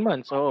 7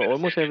 months.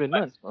 Almost 7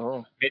 months.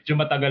 Medyo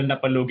matagal na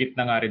palugit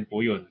na nga rin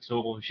po yun.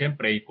 So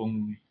syempre,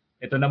 kung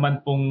ito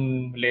naman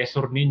pong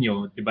lessor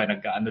ninyo, di ba,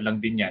 nagkaano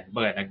lang din yan,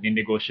 baga,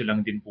 nagninegosyo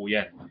lang din po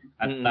yan.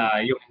 At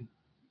yung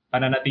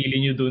pananatili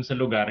nyo doon sa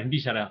lugar,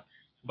 hindi siya,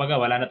 baga,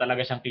 wala na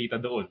talaga siyang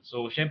kita doon.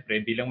 So syempre,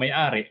 bilang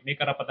may-ari, may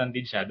karapatan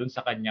din siya doon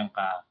sa kanyang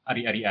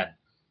ka-ari-arian.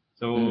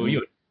 So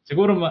yun.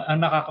 Siguro ang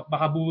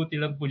makabubuti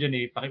lang po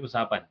dyan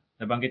pakiusapan.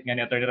 Nabanggit nga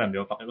ni Atty. Ram,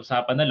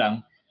 pakiusapan na lang,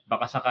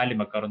 baka sakali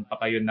magkaroon pa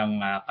kayo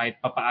ng kahit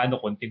papaano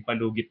konting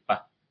palugit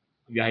pa.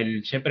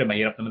 Dahil syempre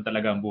mahirap naman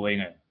talaga ang buhay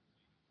ngayon.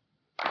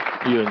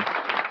 Yun.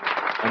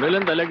 Ano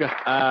lang talaga,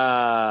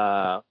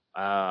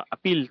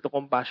 appeal to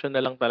compassion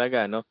na lang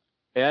talaga, no?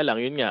 Kaya lang,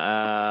 yun nga,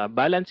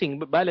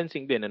 balancing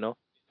din,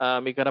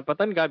 may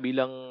karapatan ka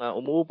bilang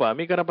umuupa,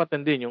 may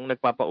karapatan din yung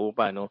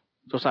nagpapaupa, no?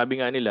 So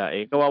sabi nga nila,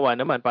 kawawa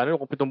naman, paano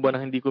kung 7 buwan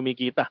nang hindi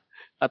kumikita?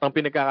 At ang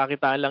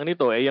pinagkakakitaan lang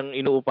nito ay yung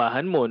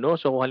inuupahan mo, no?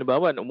 So kung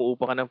halimbawa,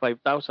 umuupa ka ng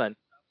 5,000,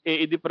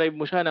 i-deprive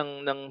mo siya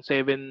ng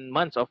 7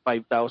 months of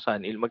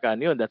 5,000.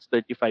 Magkano yun? That's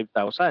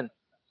 35,000.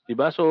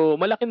 Diba? So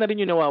malaki na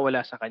rin yung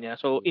nawawala sa kanya.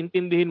 So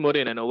intindihin mo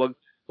rin,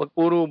 wag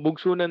puro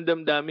bugso ng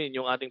damdamin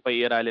yung ating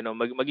pag-iaralin, no?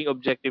 Maging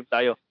objective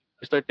tayo,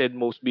 Mr. Ted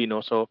Mosby,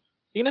 no? So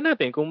tingnan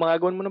natin kung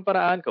magagawan mo ng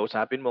paraan,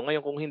 kausapin mo. Ngayon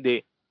kung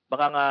hindi,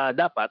 baka nga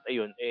dapat,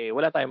 ayun,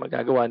 wala tayong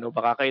magagawa, no?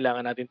 Baka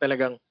kailangan natin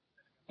talagang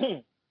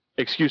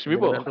excuse me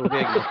po.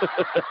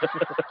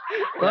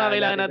 Baka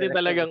kailangan natin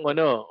talagang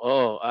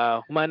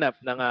humanap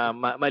ng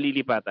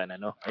malilipatan,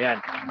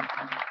 Ayan.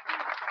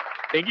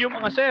 Thank you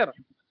mga sir.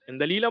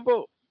 Sandali lang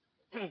po.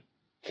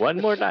 One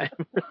more time.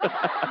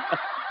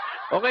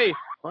 Okay,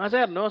 mga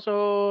sir, no?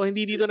 So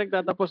hindi dito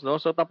nagtatapos,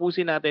 no? So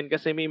tapusin natin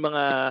kasi may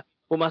mga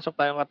pumasok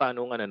tayong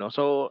katanungan,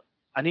 So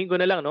anuhin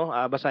ko na lang, no?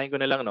 Basahin ko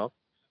na lang, no?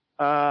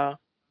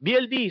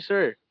 BLD,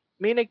 sir,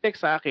 may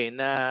nag-text sa akin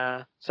na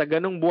sa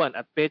ganung buwan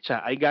at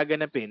petsa ay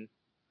gaganapin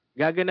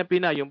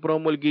na yung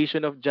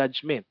promulgation of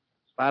judgment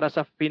para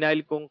sa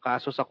final kong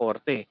kaso sa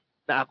korte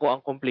na ako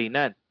ang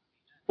complainant.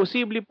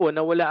 Posible po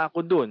na wala ako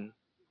dun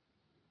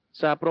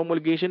sa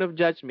promulgation of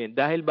judgment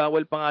dahil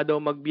bawal pa nga daw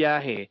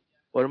magbiyahe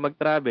or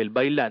mag-travel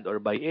by land or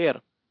by air.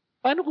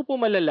 Paano ko po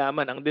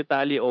malalaman ang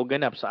detalye o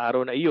ganap sa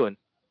araw na iyon?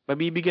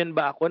 Mabibigyan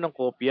ba ako ng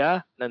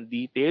kopya ng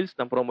details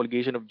ng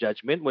promulgation of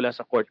judgment mula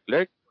sa court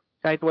clerk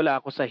kahit wala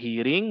ako sa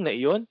hearing na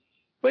iyon?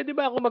 Pwede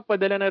ba ako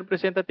magpadala ng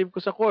representative ko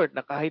sa court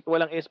na kahit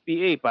walang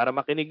SPA para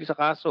makinig sa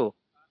kaso?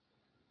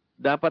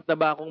 Dapat na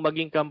ba akong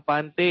maging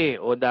kampante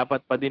o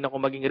dapat pa din ako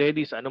maging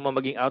ready sa anumang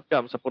maging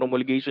outcome sa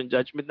promulgation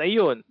judgment na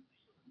iyon?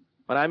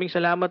 Maraming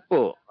salamat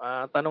po.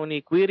 Tanong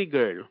ni Query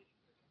Girl.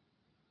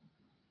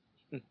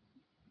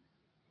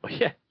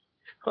 Yeah.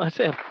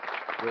 Sir.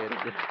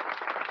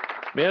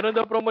 Meron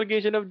daw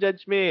promulgation of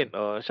judgment.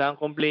 Siya ang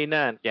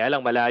complainant. Kaya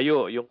lang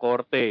malayo yung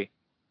korte.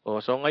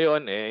 So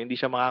ngayon, hindi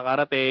siya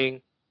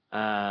makakarating.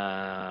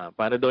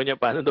 Paano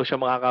daw siya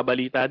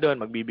makakabalita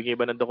doon? Magbibigay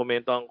ba ng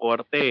dokumento ang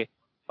korte?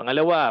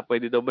 Pangalawa,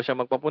 pwede daw ba siya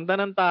magpapunta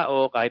ng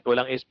tao kahit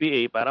walang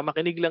SPA para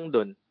makinig lang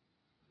doon?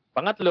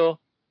 Pangatlo,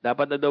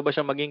 Dapat na daw ba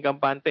siya maging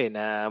kampante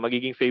na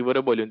magiging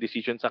favorable yung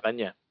decision sa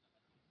kanya?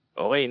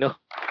 Okay, no?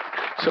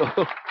 So,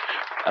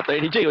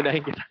 Attorney Jay,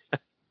 unahin kita.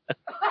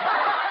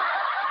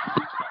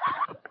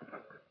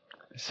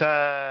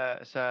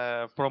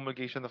 Sa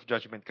promulgation of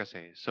judgment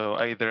kasi, so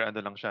either ano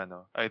lang siya,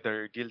 no?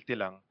 Either guilty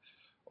lang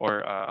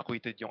or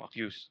acquitted yung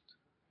accused,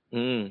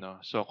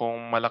 no? So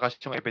kung malakas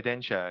yung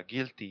ebidensya,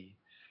 guilty.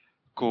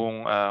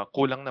 Kung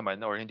kulang naman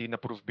or hindi na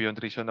proof beyond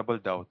reasonable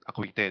doubt,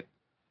 acquitted.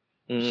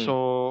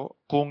 So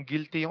kung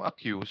guilty yung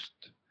accused,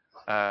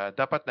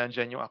 dapat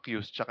nandyan yung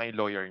accused tsaka yung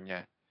lawyer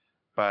niya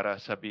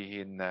para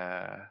sabihin na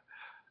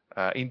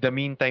in the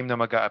meantime na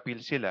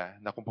mag-a-appeal sila,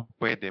 na kung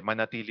pwede,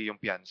 manatili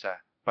yung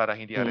piyansa para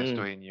hindi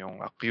arestuhin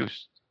yung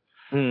accused.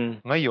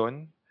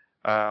 Ngayon,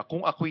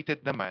 kung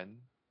acquitted naman,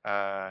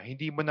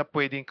 hindi mo na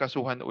pwedeng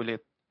kasuhan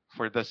ulit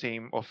for the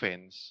same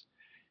offense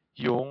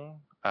yung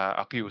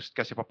accused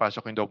kasi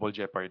papasok yung double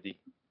jeopardy.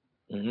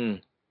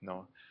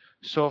 No?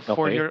 So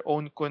for Okay. your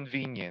own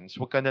convenience,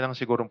 wag ka na lang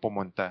sigurong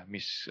pumunta,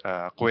 Miss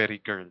Query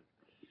Girl.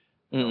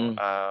 No?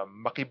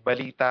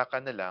 Makibalita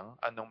ka na lang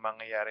anong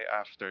mangyayari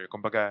after.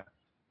 Kumbaga,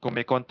 kung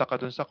may contact ka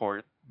dun sa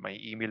court, may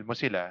email mo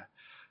sila,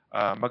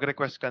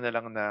 mag-request ka na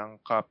lang ng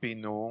copy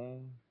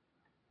nung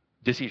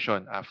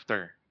decision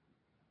after.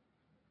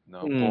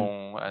 No?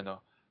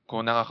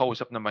 Kung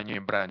nakakausap naman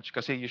yung branch.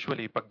 Kasi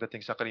usually,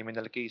 pagdating sa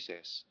criminal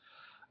cases,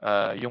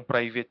 yung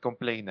private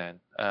complainant,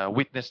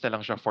 witness na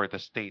lang siya for the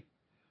state.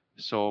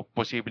 So,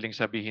 posibleng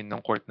sabihin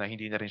ng court na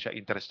hindi na rin siya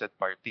interested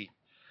party.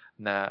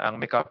 Na ang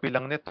may copy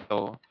lang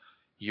nito,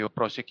 yung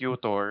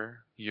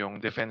prosecutor, yung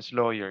defense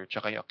lawyer,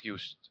 tsaka yung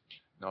accused.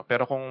 No?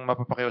 Pero kung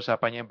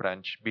mapapakiusapan niya yung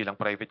branch bilang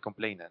private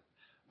complainant,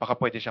 baka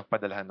pwede siyang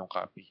padalhan ng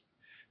copy.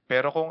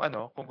 Pero kung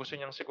gusto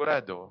niyang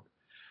sigurado,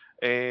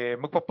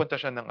 magpapunta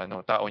siya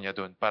ng tao niya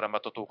doon para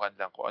matutukan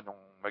lang kung anong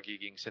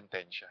magiging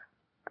sentensya.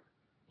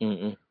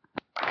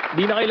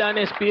 Di na kailangan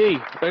ng SPA.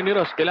 Attorney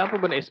Ross, kailangan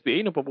pa ba ng SPA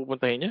nung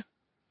papupuntahin niya?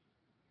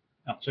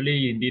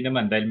 Actually, hindi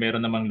naman dahil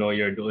meron namang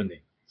lawyer doon eh.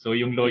 So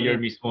yung lawyer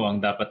mismo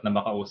ang dapat na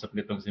makausap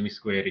nitong si Miss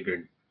Query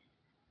Girl.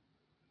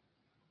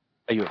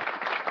 Ayun.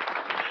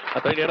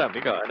 Attorney Ram,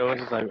 ikaw, ano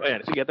masasabi mo?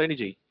 Ayan, sige, Attorney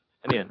Jay.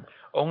 Ano yan?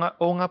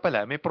 Oo nga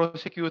pala, may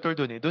prosecutor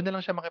doon eh. Doon na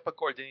lang siya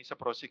makipag-coordinate sa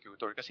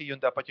prosecutor kasi yun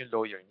dapat yung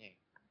lawyer niya eh.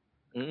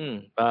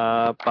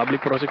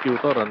 Public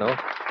prosecutor, ano?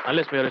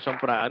 Unless meron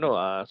siyang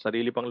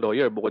sarili pang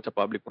lawyer bukod sa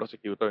public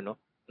prosecutor, no?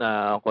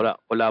 Na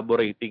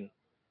collaborating.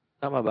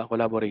 Tama ba?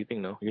 Collaborating,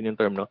 no? Yun yung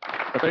term, no?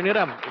 Attorney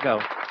Ram, ikaw,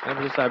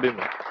 ano masasabi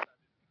mo?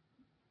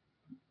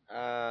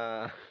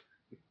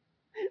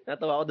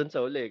 Natawa ako dun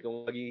sa uli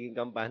kung magiging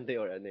kampante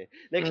or ano eh.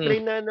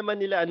 Na-explain na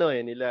naman nila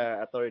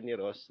nila Attorney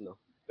Ross,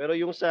 no? Pero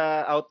yung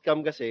sa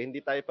outcome kasi,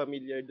 hindi tayo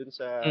familiar dun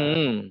sa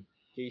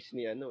case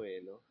ni no?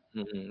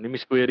 Ni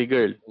Miss Query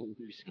Girl.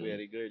 Miss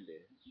Query Girl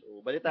eh.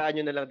 So,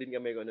 balitaan nyo na lang din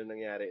kami kung ano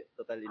nangyari.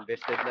 Total,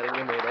 invested na rin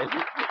kami dahil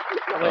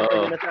nakwento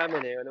nyo na sa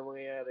amin ano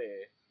mangyayari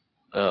eh.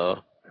 Oo.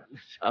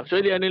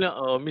 Actually,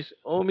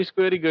 Miss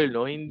Query Girl,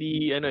 no?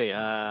 Hindi,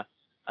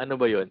 ano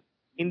ba yun?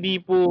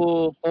 Hindi po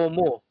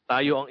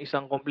tayo ang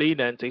isang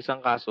complainant sa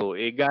isang kaso,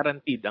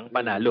 guaranteed ang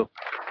panalo.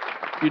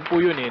 Yun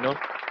po yun no?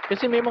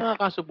 Kasi may mga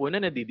kaso po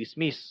na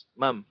nadi-dismiss,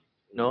 ma'am,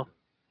 no?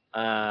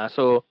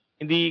 So,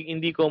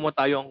 hindi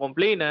tayo ang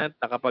complainant,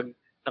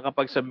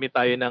 nakapag-submit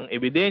tayo ng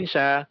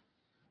ebidensya,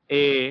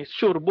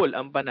 sure ball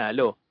ang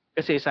panalo.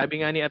 Kasi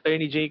sabi nga ni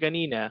Attorney Jay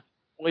kanina,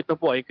 kung ito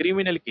po ay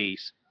criminal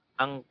case,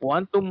 ang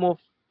quantum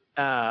of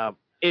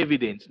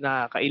evidence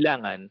na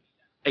kailangan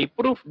ay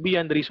proof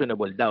beyond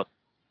reasonable doubt.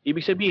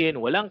 Ibig sabihin,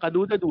 walang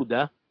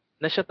kaduda-duda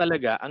na siya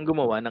talaga ang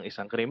gumawa ng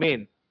isang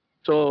krimen.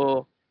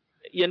 So,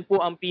 yan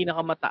po ang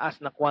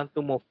pinakamataas na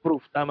quantum of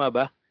proof. Tama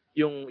ba?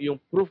 Yung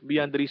proof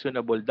beyond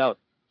reasonable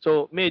doubt.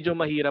 So, medyo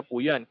mahirap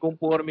po yan.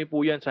 Conforme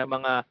po yan sa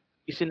mga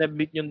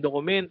isinabit yung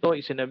dokumento,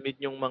 isinabit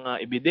yung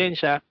mga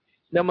ebidensya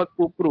na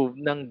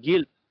magpo-prove ng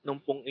guilt ng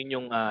pong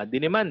inyong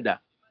dinemanda.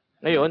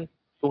 Ngayon,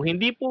 kung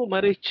hindi po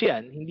ma-reach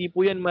yan, hindi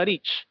po yan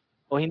ma-reach,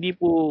 o hindi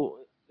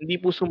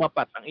po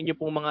sumapat ang inyo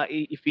pong mga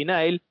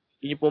i-file,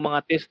 inyo pong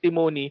mga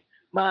testimony,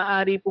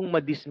 maaari pong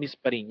ma-dismiss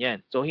pa rin yan.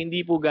 So,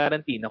 hindi po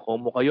guarantee na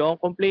kung kayo ang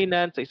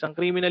complainant sa isang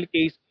criminal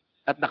case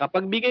at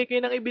nakapagbigay kayo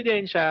ng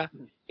ebidensya,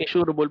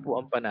 surable po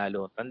ang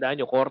panalo.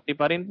 Tandaan nyo, korte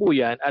pa rin po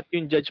yan at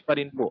yung judge pa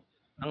rin po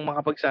ang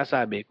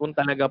makapagsasabi kung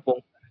talaga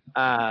pong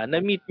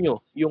na-meet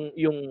nyo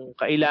yung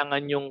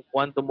kailangan yung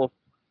quantum of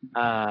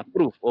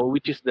proof or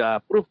which is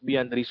the proof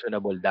beyond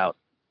reasonable doubt.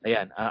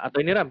 Ayan.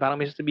 Attorney Ram, parang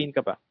may sasabihin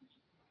ka pa.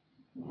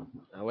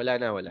 Wala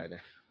na.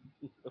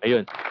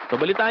 Ayun. So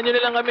balitaan niyo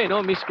na lang kami,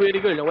 no, Miss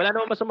Query Girl. Wala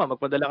namang masama,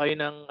 magpadala kayo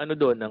ng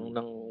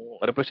ng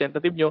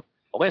representative niyo.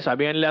 Okay,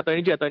 sabi nga nila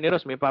Attorney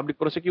Ross, may public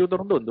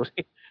prosecutor doon.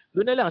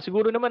 Doon na lang,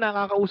 siguro naman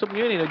nakakausap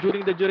niyo yun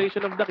during the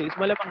duration of the case,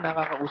 malamang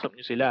nakakausap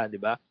niyo sila, di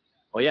ba?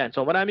 O yan.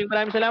 So maraming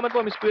salamat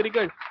po, Miss Query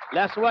Girl.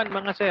 Last one,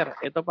 mga sir.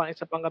 Ito pa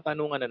isa pang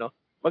katanungan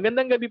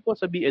Magandang gabi po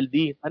sa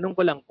BLD. Tanong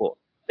ko lang po.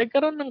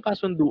 Nagkaroon ng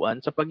kasunduan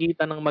sa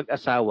pagitan ng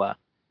mag-asawa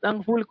na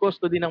ang full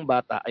custody ng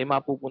bata ay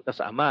mapupunta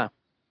sa ama.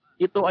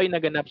 Ito ay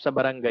naganap sa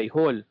barangay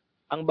hall.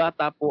 Ang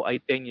bata po ay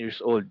 10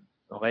 years old.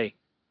 Okay.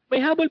 May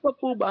habol pa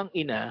po ba ang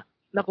ina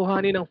na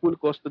kuhanin ang full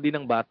custody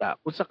ng bata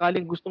kung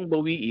sakaling gustong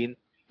bawiin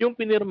yung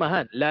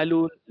pinirmahan,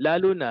 lalo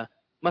na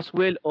mas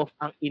well off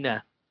ang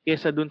ina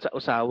kesa dun sa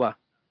usawa?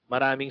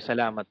 Maraming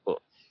salamat po.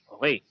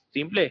 Okay,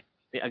 simple.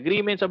 May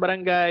agreement sa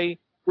barangay,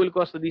 full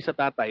custody sa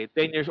tatay,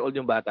 10 years old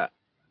yung bata.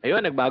 Ayun,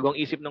 nagbago ang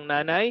isip ng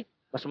nanay,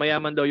 mas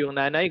mayaman daw yung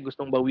nanay,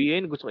 gustong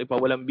bawiin, gustong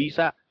ipawalang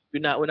bisa,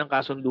 yung naunang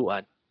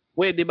kasunduan.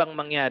 Pwede bang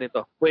mangyari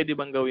to? Pwede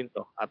bang gawin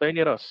to?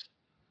 Attorney Ross.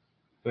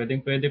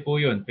 Pwedeng-pwede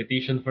po yun.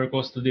 Petition for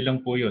custody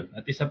lang po yun.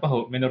 At isa pa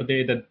ho, minor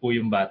de edad po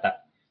yung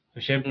bata. So,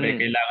 syempre,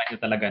 kailangan niya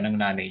talaga ng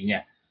nanay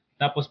niya.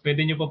 Tapos,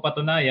 pwede niyo po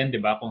patunayan, di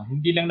ba, kung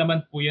hindi lang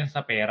naman po yan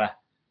sa pera.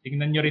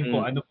 Tingnan niyo rin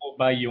po, ano po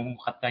ba yung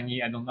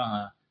katangian ng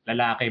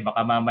lalaki.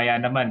 Baka mamaya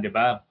naman, di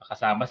ba,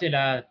 kasama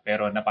sila,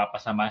 pero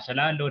napapasama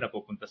siya lalo,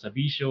 napupunta sa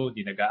bisyo,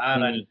 di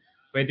nag-aaral.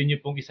 Pwede niyo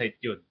pong isite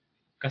yun.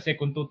 Kasi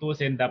kung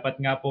tutusin, dapat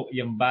nga po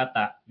yung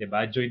bata, di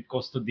ba, joint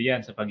custody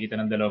yan sa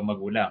pagitan ng dalawang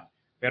magulang.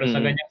 Pero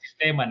sa ganyang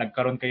sistema,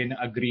 nagkaroon kayo ng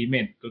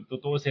agreement. Kung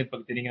tutusin,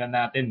 pag tinignan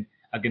natin,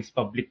 against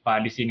public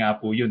policy nga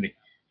po yun eh.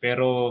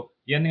 Pero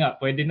yan nga,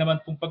 pwede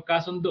naman pong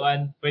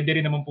pagkasunduan, pwede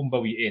rin naman pong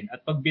bawiin.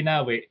 At pag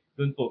binawi,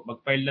 dun po,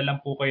 mag-file na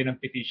lang po kayo ng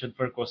petition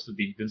for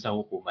custody dun sa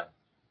hukuman.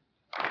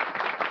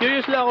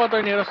 Curious lang ako,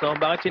 Attorney Ross, no?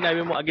 Bakit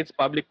sinabi mo against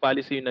public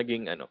policy yung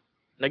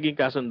naging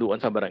kasunduan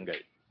sa barangay?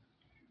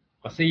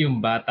 Kasi yung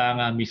bata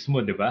nga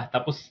mismo, di ba?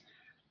 Tapos,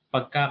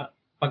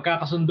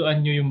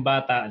 pagkakasunduan nyo yung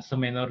bata sa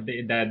menor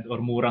de edad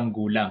or murang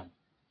gulang,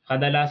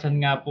 kadalasan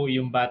nga po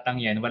yung batang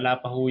yan,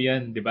 wala pa ho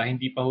yan, di ba?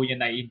 Hindi pa ho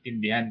yan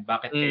naiintindihan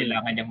bakit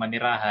kailangan niyang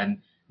manirahan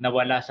na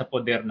wala sa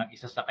poder ng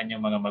isa sa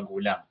kanyang mga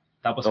magulang.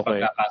 Tapos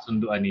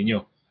pagkakasunduan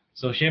ninyo.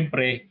 So,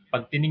 syempre,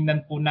 pag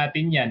tiningnan po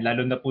natin yan,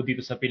 lalo na po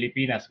dito sa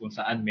Pilipinas, kung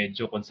saan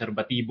medyo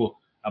konserbatibo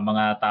ang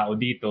mga tao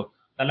dito,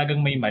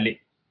 talagang may mali.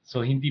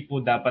 So, hindi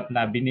po dapat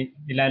na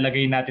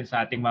nilalagay natin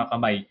sa ating mga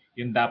kamay,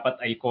 yung dapat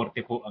ay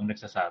korte po ang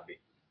nagsasabi.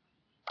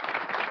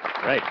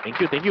 Right. Thank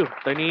you.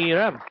 Attorney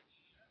Ram.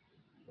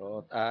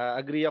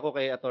 Agree ako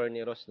kay Attorney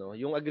Ross, no?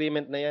 Yung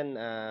agreement na yan,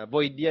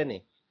 void yan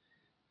eh.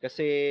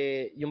 Kasi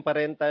yung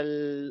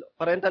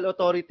parental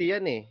authority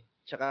yan eh.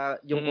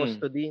 Tsaka yung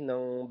custody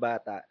ng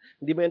bata.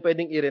 Hindi mo yan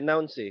pwedeng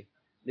i-renounce eh.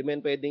 Hindi mo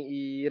yan pwedeng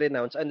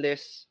i-renounce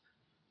unless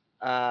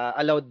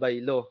allowed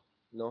by law,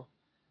 no?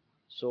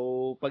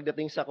 So,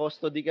 pagdating sa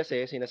custody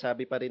kasi,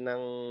 sinasabi pa rin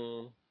ng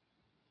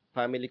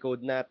family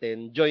code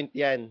natin, joint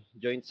yan.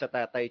 Joint sa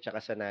tatay tsaka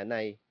sa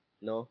nanay,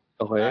 no?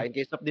 Okay. In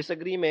case of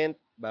disagreement,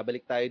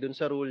 babalik tayo dun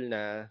sa rule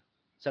na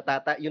sa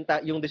tatay,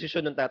 yung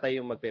desisyon ng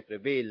tatay yung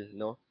magpe-prevail,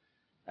 no?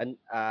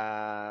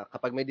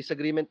 Kapag may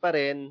disagreement pa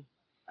rin,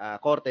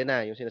 korte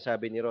na, yung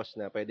sinasabi ni Ross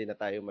na pwede na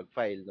tayo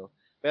mag-file, no?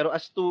 Pero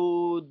as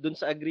to dun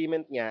sa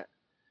agreement nga,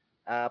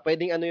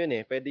 pwedeng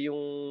pwede yung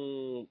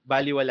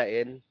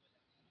baliwalain.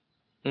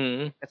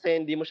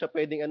 Kasi hindi mo siya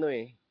pwedeng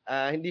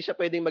hindi siya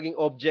pwedeng maging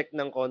object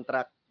ng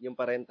contract yung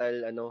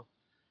parental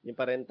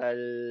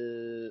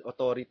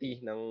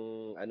authority ng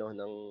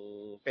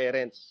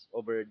parents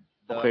over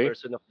the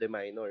person of the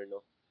minor,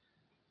 no.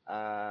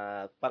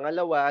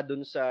 Pangalawa,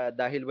 dun sa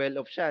dahil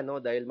well off siya,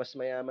 no, dahil mas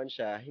mayaman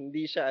siya,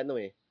 hindi siya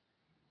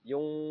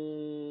yung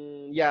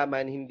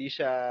yaman hindi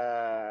siya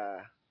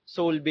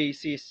sole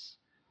basis,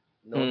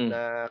 no,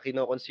 na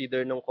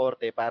kino-consider ng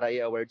korte para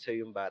i-award sa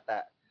yung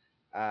bata.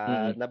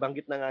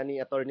 Nabanggit na nga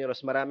ni Attorney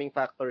Ross, maraming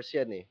factors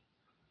yan eh.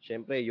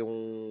 Siyempre, yung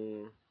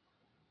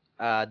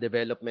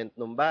development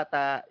ng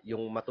bata,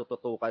 yung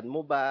matututukan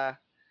mo ba,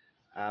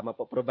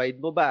 mapoprovide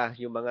mo ba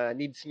yung mga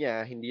needs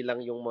niya, hindi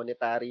lang yung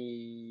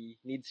monetary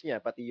needs niya,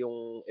 pati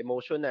yung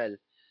emotional,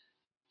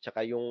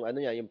 tsaka yung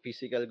yung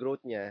physical growth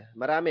niya.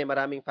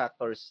 Maraming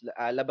factors.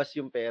 Labas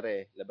yung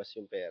pera.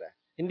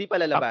 Hindi pa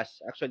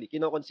lalabas. Actually,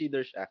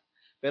 kino-consider siya,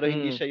 pero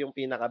hindi siya yung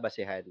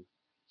pinakabasehan.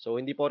 So,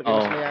 hindi porke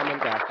mas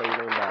mayaman ka, kayo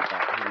ng bata.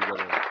 Hindi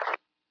ganun.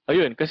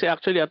 Ayun, kasi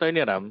actually,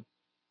 Attorney Ram,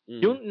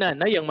 yung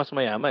nanay ang mas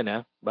mayaman, ha?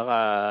 Baka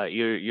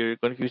you're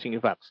confusing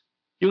the facts.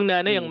 Yung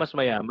nanay ang mas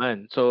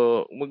mayaman.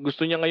 So,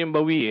 gusto niya ngayon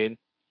bawiin,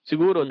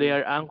 siguro they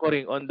are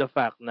anchoring on the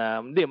fact na,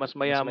 hindi, mas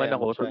mayaman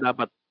ako, so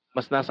dapat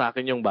mas nasa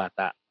akin yung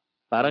bata.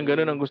 Parang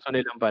ganun ang gusto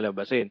nilang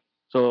palabasin.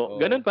 So,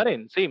 ganun pa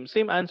rin. Same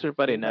answer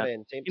pa rin.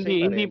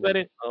 Hindi pa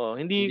rin.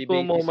 Hindi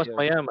ko mo mas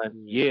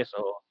mayaman. Yes,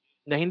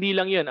 na hindi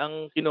lang 'yan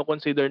ang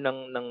kino-consider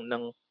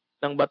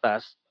ng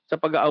batas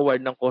sa pag-award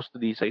ng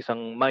custody sa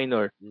isang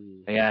minor.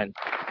 Ayan.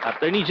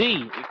 Attorney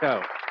J, ikaw.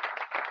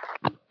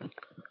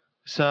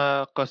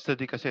 Sa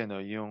custody kasi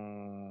yung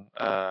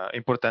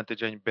importante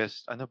diyan yung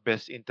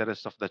best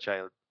interest of the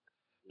child.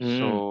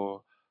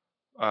 So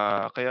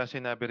kaya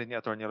sinabi rin ni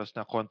Attorney Ross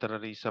na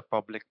contrary sa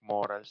public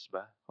morals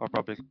ba or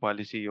public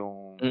policy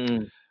yung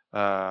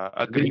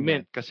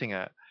agreement kasi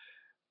nga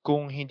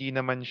kung hindi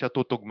naman siya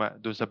tutugma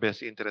doon sa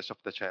best interest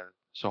of the child.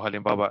 So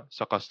halimbawa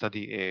sa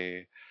custody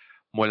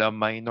mula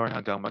minor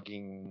hanggang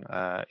maging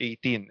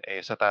 18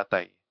 sa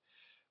tatay.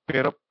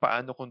 Pero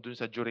paano kung doon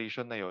sa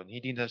duration na yon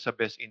hindi na sa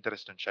best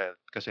interest ng child?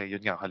 Kasi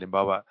yun nga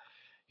halimbawa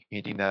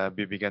hindi na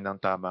bibigyan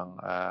ng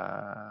tamang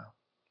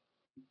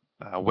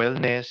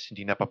wellness,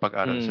 hindi na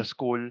papag-aral sa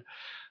school.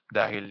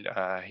 dahil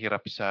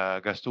hirap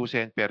sa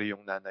gastusin pero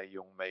yung nanay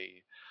yung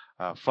may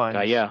funds.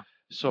 Kaya.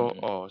 So,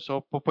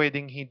 so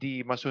pwedeng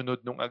hindi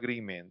masunod nung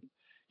agreement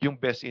yung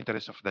best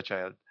interest of the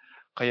child.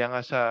 Kaya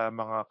nga sa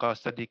mga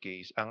custody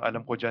case, ang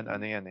alam ko dyan,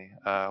 ano yan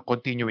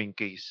continuing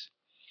case.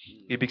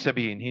 Ibig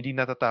sabihin, hindi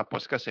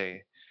natatapos kasi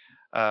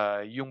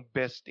yung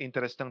best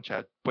interest ng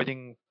child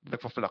pwedeng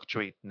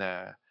nagfa-fluctuate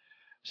na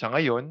sa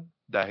ngayon,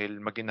 dahil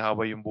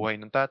maginhawa yung buhay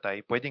ng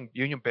tatay, pwedeng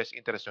yun yung best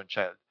interest ng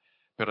child.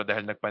 Pero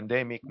dahil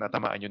nag-pandemic,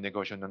 natamaan yung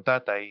negosyo ng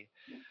tatay,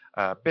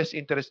 best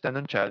interest na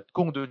ng child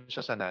kung doon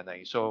siya sa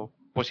nanay. So,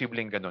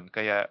 posibleng ganun.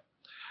 Kaya,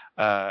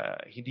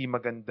 hindi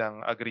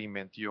magandang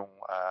agreement yung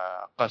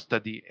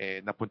custody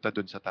napunta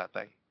doon sa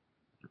tatay.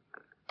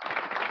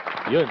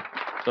 Yun.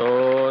 So,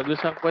 doon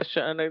sa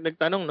question,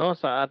 nagtanong, no,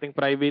 sa ating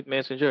private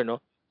messenger,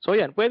 no? So,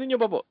 yan, pwede nyo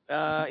pa po,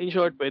 in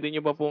short, pwede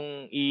nyo pa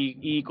pong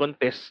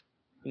i-contest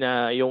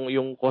na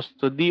yung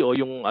custody o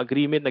yung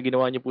agreement na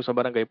ginawa nyo po sa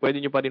barangay, pwede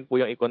nyo pa rin po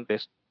yung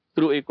i-contest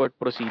through a court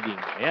proceeding.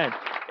 Ayan.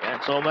 Ayan.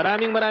 So,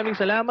 maraming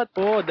salamat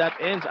po. That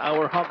ends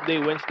our Hump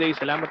Day Wednesday.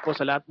 Salamat po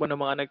sa lahat po ng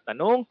mga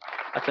nagtanong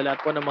at sa lahat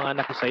po ng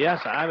mga nakisaya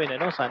sa amin.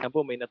 Ano? Sana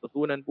po may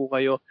natutunan po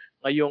kayo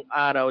ngayong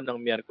araw ng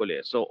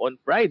Miyerkules. So,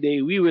 on Friday,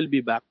 we will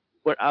be back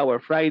for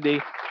our Friday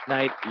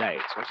Night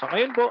Lights. So, sa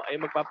ngayon po, ay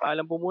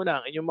magpapaalam po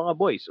muna ang inyong mga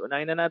boys.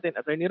 Unahin na natin,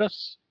 Attorney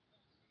Ross.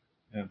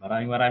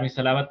 Maraming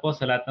salamat po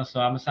sa lahat ng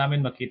sumama sa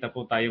amin. Magkita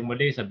po tayong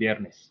muli sa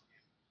Biyernes.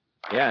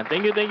 Yan.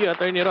 Thank you,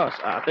 Attorney Ross.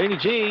 Attorney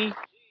J.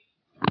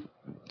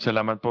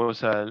 Salamat po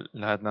sa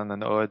lahat ng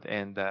nanood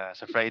and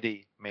sa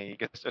Friday, may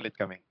guest ulit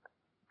kami.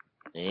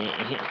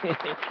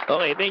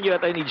 Okay, thank you,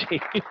 Attorney J.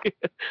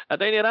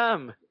 Attorney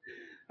Ram.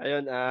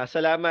 Ayun,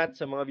 salamat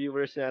sa mga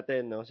viewers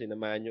natin, no.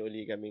 Sinamahan niyo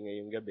uli kami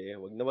ngayong gabi.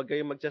 Wag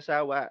kayong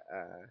magsasawa.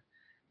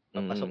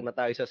 Papasok na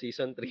tayo sa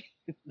season 3.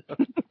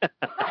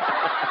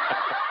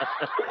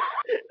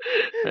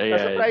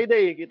 Sa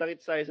Friday,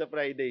 kita-kits tayo sa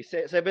Friday.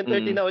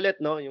 7:30 na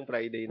ulit, no, yung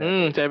Friday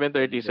natin.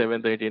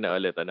 7:30 na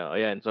ulit, ano.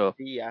 Ayan, so,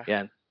 See ya.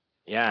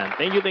 Yan.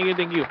 Thank you.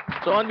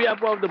 So, on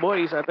behalf of the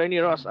boys, Attorney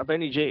Ross,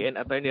 Attorney J,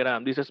 and Attorney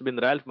Ram, this has been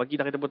Ralph.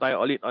 Magkita-kita po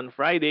tayo ulit on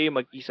Friday.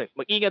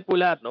 Mag-ingat po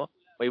lahat, no?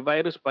 May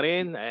virus pa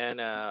rin,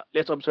 and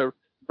let's observe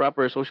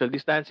proper social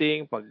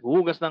distancing,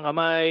 paghugas ng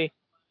kamay,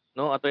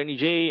 no? Attorney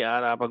J,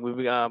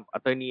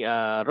 Attorney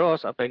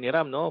Ross, Attorney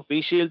Ram, no?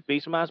 Face shield,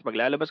 face mask,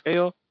 paglalabas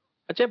kayo.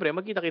 At syempre,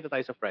 magkita-kita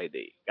tayo sa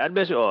Friday. God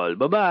bless you all.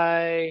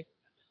 Bye-bye!